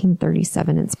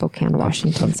 1937 in Spokane,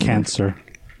 Washington. Of cancer.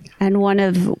 And one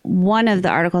of the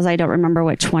articles, I don't remember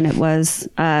which one it was,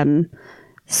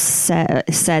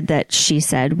 said that she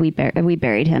said we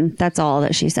buried him. That's all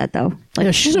that she said, though. Like,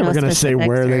 Yeah, she's never no going to say specifics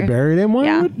where they or- buried him.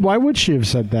 Yeah. Why would she have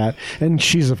said that? And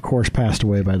she's, of course, passed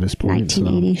away by this point.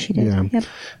 1980 so, she did. Yeah. Yep.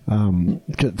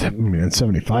 'Cause, at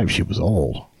 75, she was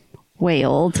old. Way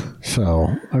old. So,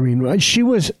 I mean, she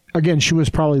was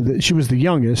probably the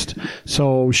youngest.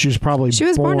 So she was probably She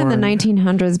was born in the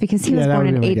 1900s because he Yeah, was that born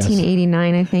would in be my guess.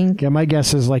 1889, I think. Yeah, my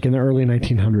guess is like in the early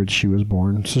 1900s she was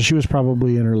born. So she was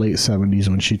probably in her late 70s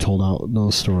when she told out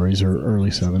those stories, or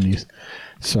early 70s.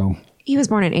 So, He was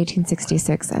born in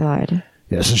 1866. I lied.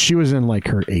 yeah, so she was in like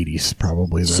her 80s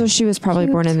probably. So she was probably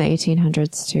born in the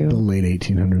 1800s the too. late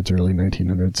 1800s, early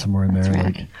 1900s, somewhere in there. That's rad.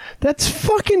 Like, that's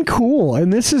fucking cool.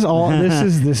 And this is all. This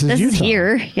is This Utah. is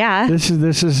here. Yeah. This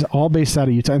is all based out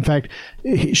of Utah. In fact,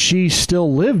 she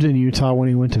still lived in Utah when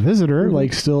he went to visit her,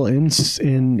 like still in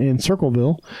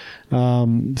Circleville.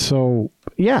 So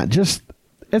yeah, just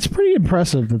it's pretty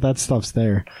impressive that stuff's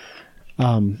there.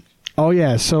 Oh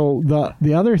yeah. So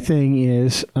the other thing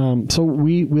is, so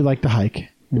we like to hike.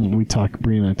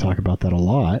 Bree and I talk about that a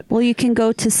lot. Well, you can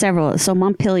go to several. So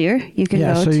Montpelier, you can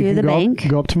go so you to can the bank.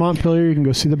 Go up to Montpelier. You can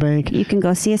go see the bank. You can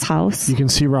go see his house. You can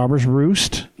see Robber's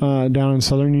Roost down in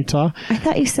southern Utah. I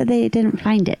thought you said they didn't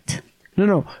find it.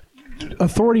 No.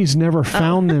 Authorities never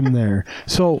found them there.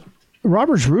 So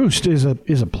Robbers Roost is a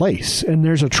place, and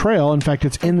there's a trail. In fact,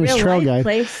 it's in this Real trail life guide.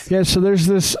 place? Yeah, so there's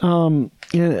this.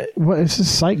 What is this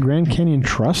site? Grand Canyon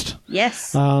Trust.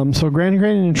 Yes. So Grand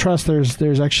Canyon Trust.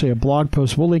 There's actually a blog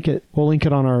post. We'll link it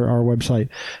on our website.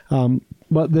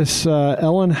 But this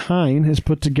Ellen Hine has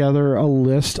put together a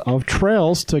list of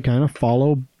trails to kind of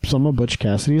follow some of Butch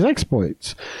Cassidy's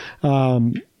exploits.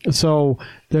 So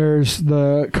there's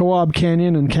the Coab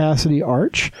Canyon and Cassidy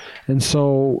Arch. And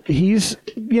so he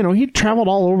traveled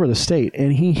all over the state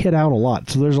and he hit out a lot.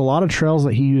 So there's a lot of trails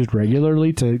that he used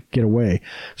regularly to get away.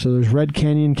 So there's Red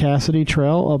Canyon Cassidy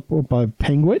Trail up by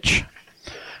Penguich.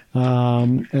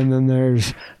 And then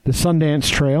there's the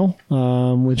Sundance Trail,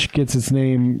 which gets its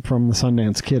name from the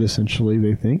Sundance Kid, essentially,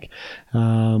 they think.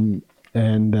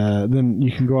 And then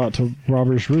you can go out to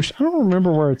Robbers Roost. I don't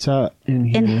remember where it's at in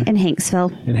here. in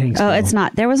Hanksville. In Hanksville. Oh, it's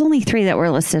not. There was only 3 that were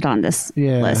listed on this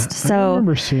list. I So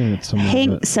remember seeing it somewhere.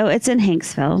 but- so it's in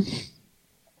Hanksville.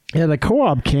 Yeah, the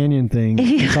Co-op Canyon thing.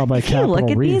 It's out by If you Capitol look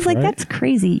at Reef, these, like right? that's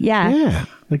crazy. Yeah. Yeah,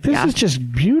 like this Yeah. is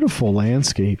just beautiful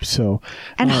landscape. So,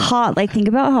 And hot. Like think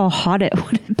about how hot it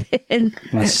would have been.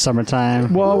 When it's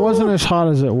summertime. well, it wasn't as hot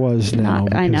as it was now.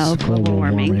 I know, because global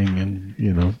warming.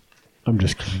 and I'm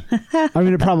just kidding. I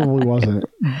mean, it probably wasn't,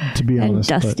 to be And honest.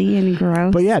 dusty and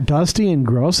gross. But yeah, dusty and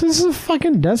gross. This is a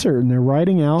fucking desert, and they're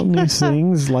riding out in these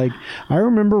things. Like, I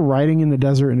remember riding in the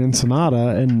desert in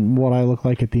Ensenada and what I look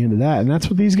like at the end of that. And that's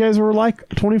what these guys were like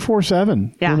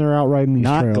 24/7 Yeah. when they're out riding these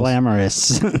Not trails.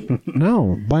 glamorous.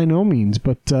 No, by no means.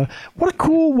 But what a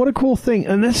cool thing.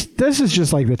 And this is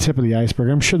just like the tip of the iceberg.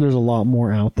 I'm sure there's a lot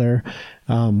more out there.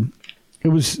 It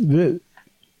was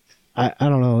I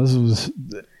don't know.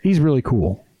 He's really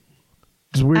cool.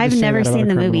 It's weird to I've say never that about seen a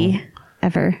the criminal. movie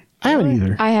ever. I haven't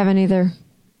either. I haven't either.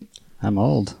 I'm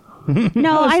old.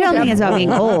 No, I don't think it's about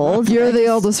being old. You're the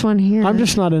oldest one here. I'm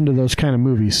just not into those kind of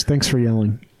movies. Thanks for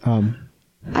yelling.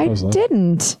 I was that?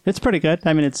 didn't. It's pretty good.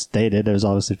 I mean, it's dated. It was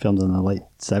obviously filmed in the late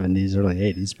 70s, early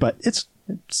 80s, but it's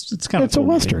kind of It's a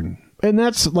Western. And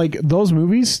that's like those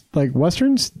movies, like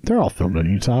Westerns, they're all filmed in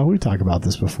Utah. We've talked about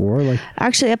this before. Like,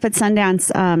 Actually, up at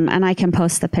Sundance, and I can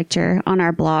post the picture on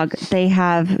our blog. They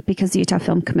have, because the Utah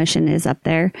Film Commission is up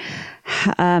there,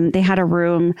 they had a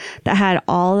room that had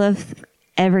all of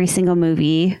every single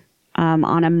movie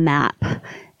on a map.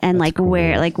 And like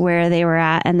where they were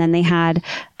at, and then they had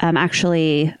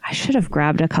actually, I should have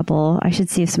grabbed a couple. I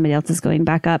should see if somebody else is going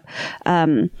back up.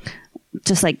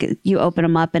 Just like you open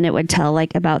them up and it would tell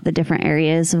like about the different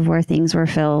areas of where things were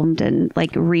filmed and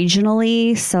like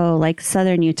regionally. So like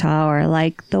Southern Utah or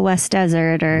like the West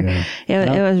Desert or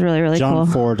it was really, really John cool.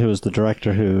 Ford, who was the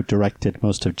director who directed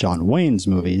most of John Wayne's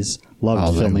movies,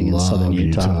 loved they filming in love Southern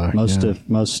Utah.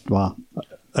 Utah,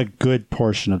 A good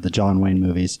portion of the John Wayne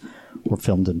movies were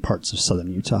filmed in parts of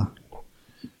Southern Utah.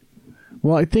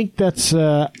 well, I think that's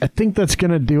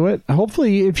gonna do it.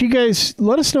 Hopefully, if you guys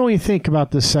let us know what you think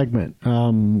about this segment.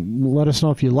 Let us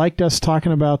know if you liked us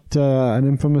talking about an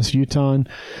infamous Utah,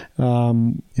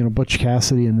 Butch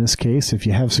Cassidy in this case. If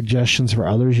you have suggestions for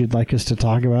others you'd like us to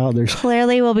talk about, there's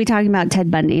Clearly we'll be talking about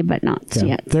Ted Bundy, but not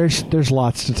yet. there's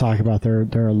lots to talk about. There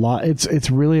are a lot.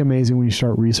 It's really amazing when you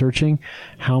start researching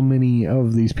how many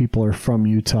of these people are from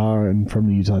Utah and from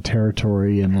the Utah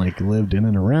Territory and like lived in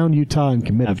and around Utah and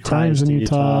committed Have crimes ties in to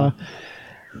Utah.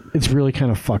 It's really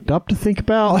kind of fucked up to think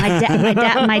about.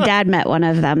 My dad met one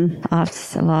of them. I'll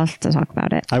have to talk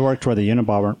about it. I worked where the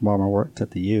Unabomber worked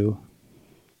at the U.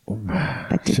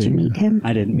 But did you meet him?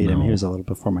 I didn't meet him. He was a little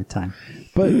before my time.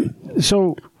 But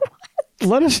so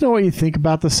let us know what you think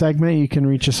about the segment. You can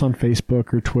reach us on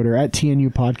Facebook or Twitter at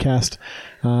TNU Podcast.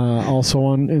 Also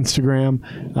on Instagram.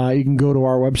 You can go to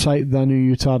our website,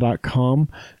 thenewutah.com.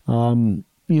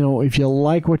 If you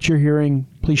like what you're hearing,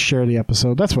 please share the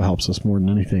episode. That's what helps us more than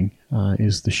anything,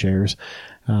 is the shares.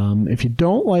 If you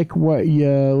don't like what you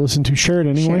listen to, share it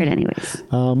anyway. Share it anyways.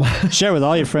 Share with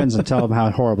all your friends and tell them how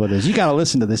horrible it is. You got to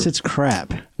listen to this. It's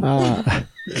crap.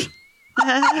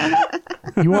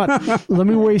 You want? Let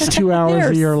me waste 2 hours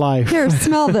of your life. Here,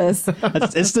 smell this.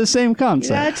 It's the same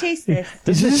concept. taste this.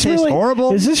 Does this taste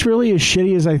horrible? Is this really as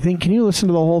shitty as I think? Can you listen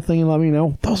to the whole thing and let me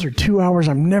know? Those are 2 hours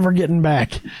I'm never getting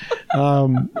back.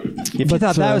 If you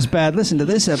thought that was bad, listen to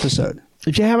this episode.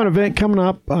 If you have an event coming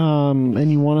up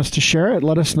and you want us to share it,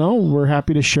 let us know. We're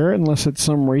happy to share it unless it's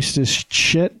some racist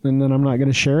shit, and then I'm not going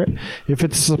to share it. If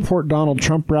it's a support Donald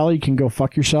Trump rally, you can go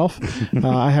fuck yourself.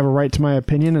 I have a right to my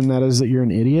opinion, and that is that you're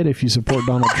an idiot if you support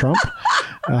Donald Trump.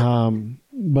 Yeah,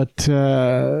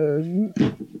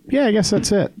 I guess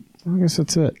that's it.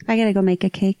 I gotta go make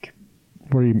a cake.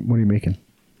 What are you making?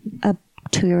 A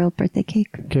 2-year-old birthday cake.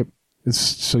 Okay.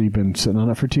 So you've been sitting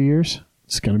on it for 2 years?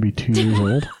 It's going to be 2 years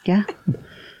old? Yeah.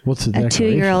 What's the a decoration?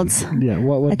 2-year-old's. Yeah,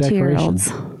 what A decoration?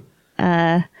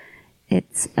 2-year-old's.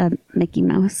 It's a Mickey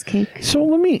Mouse cake. So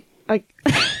let me.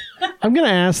 I'm going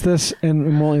to ask this,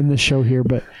 and we'll end the show here.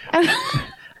 But I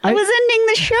was ending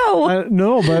the show.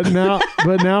 no,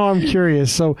 but now I'm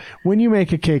curious. So when you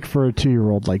make a cake for a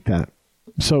 2-year-old like that,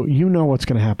 so you know what's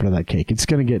going to happen to that cake. It's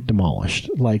going to get demolished.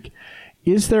 Like,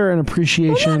 is there an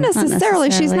appreciation? Not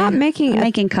necessarily. She's not making. I'm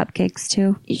making cupcakes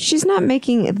too. She's not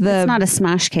making the. It's not a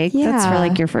smash cake. That's for Yeah.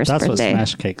 like your first That's what birthday.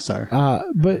 smash cakes are.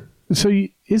 But so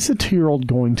is the 2-year-old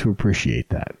going to appreciate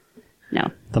that? No,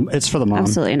 It's for the mom.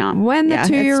 absolutely not. When the Yeah,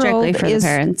 it's 2-year-old strictly for is the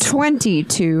parents.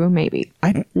 22, maybe.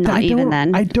 Not even don't,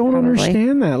 then, I don't probably.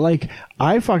 understand that. Like,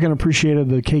 I fucking appreciated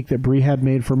the cake that Bree had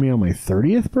made for me on my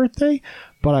 30th birthday,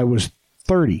 but I was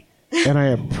 30. And I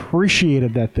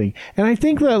appreciated that thing. And I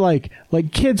think that like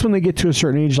kids, when they get to a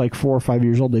certain age, like 4 or 5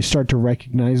 years old, they start to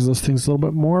recognize those things a little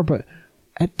bit more. But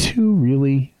at 2,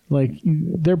 really, like,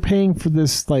 they're paying for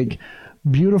this, like,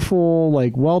 beautiful,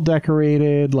 like, well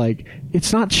decorated, like,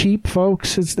 it's not cheap,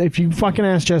 folks. It's, if you fucking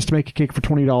ask Jess to make a cake for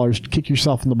 $20, kick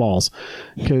yourself in the balls,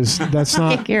 because that's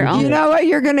not Kick your own. You know what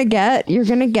you're gonna get? You're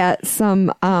gonna get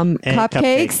some cupcakes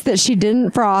cupcakes. that she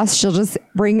didn't frost. She'll just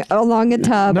bring along a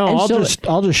tub. No, and I'll she'll,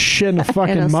 just shit in a It'll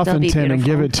fucking still muffin be tin and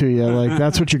give beautiful. it to you. Like,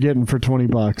 that's what you're getting for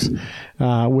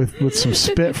 $20, with some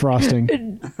spit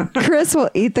frosting. Chris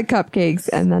will eat the cupcakes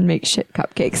and then make shit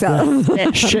cupcakes out of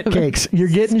them. Shit cakes. You're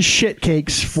getting shit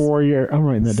cakes for your. I'm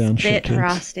writing that down. Shit Spit cakes.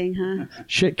 frosting, huh?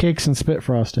 Shit cakes and spit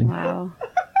frosting. Wow.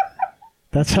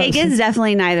 That's how. Cake is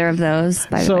definitely neither of those,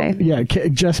 by So the way. yeah,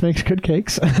 Jess makes good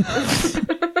cakes.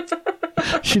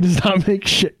 She does not make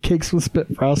shit cakes with spit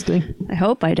frosting. I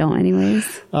hope I don't anyways.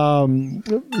 So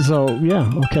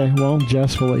yeah, okay. Well,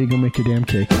 Jess, we'll let you go make your damn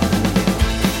cake.